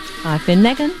Ethan. I've been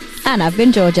Megan. And I've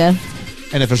been Georgia.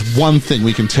 And if there's one thing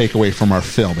we can take away from our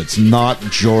film, it's not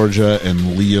Georgia and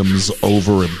Liam's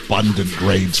overabundant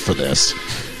grades for this.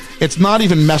 It's not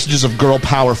even messages of girl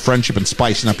power, friendship, and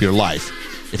spicing up your life.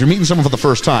 If you're meeting someone for the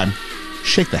first time,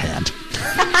 shake the hand.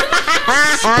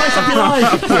 Spice up your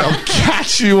life. We'll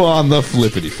catch you on the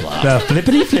flippity flop. The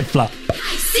flippity flip flop. I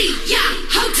see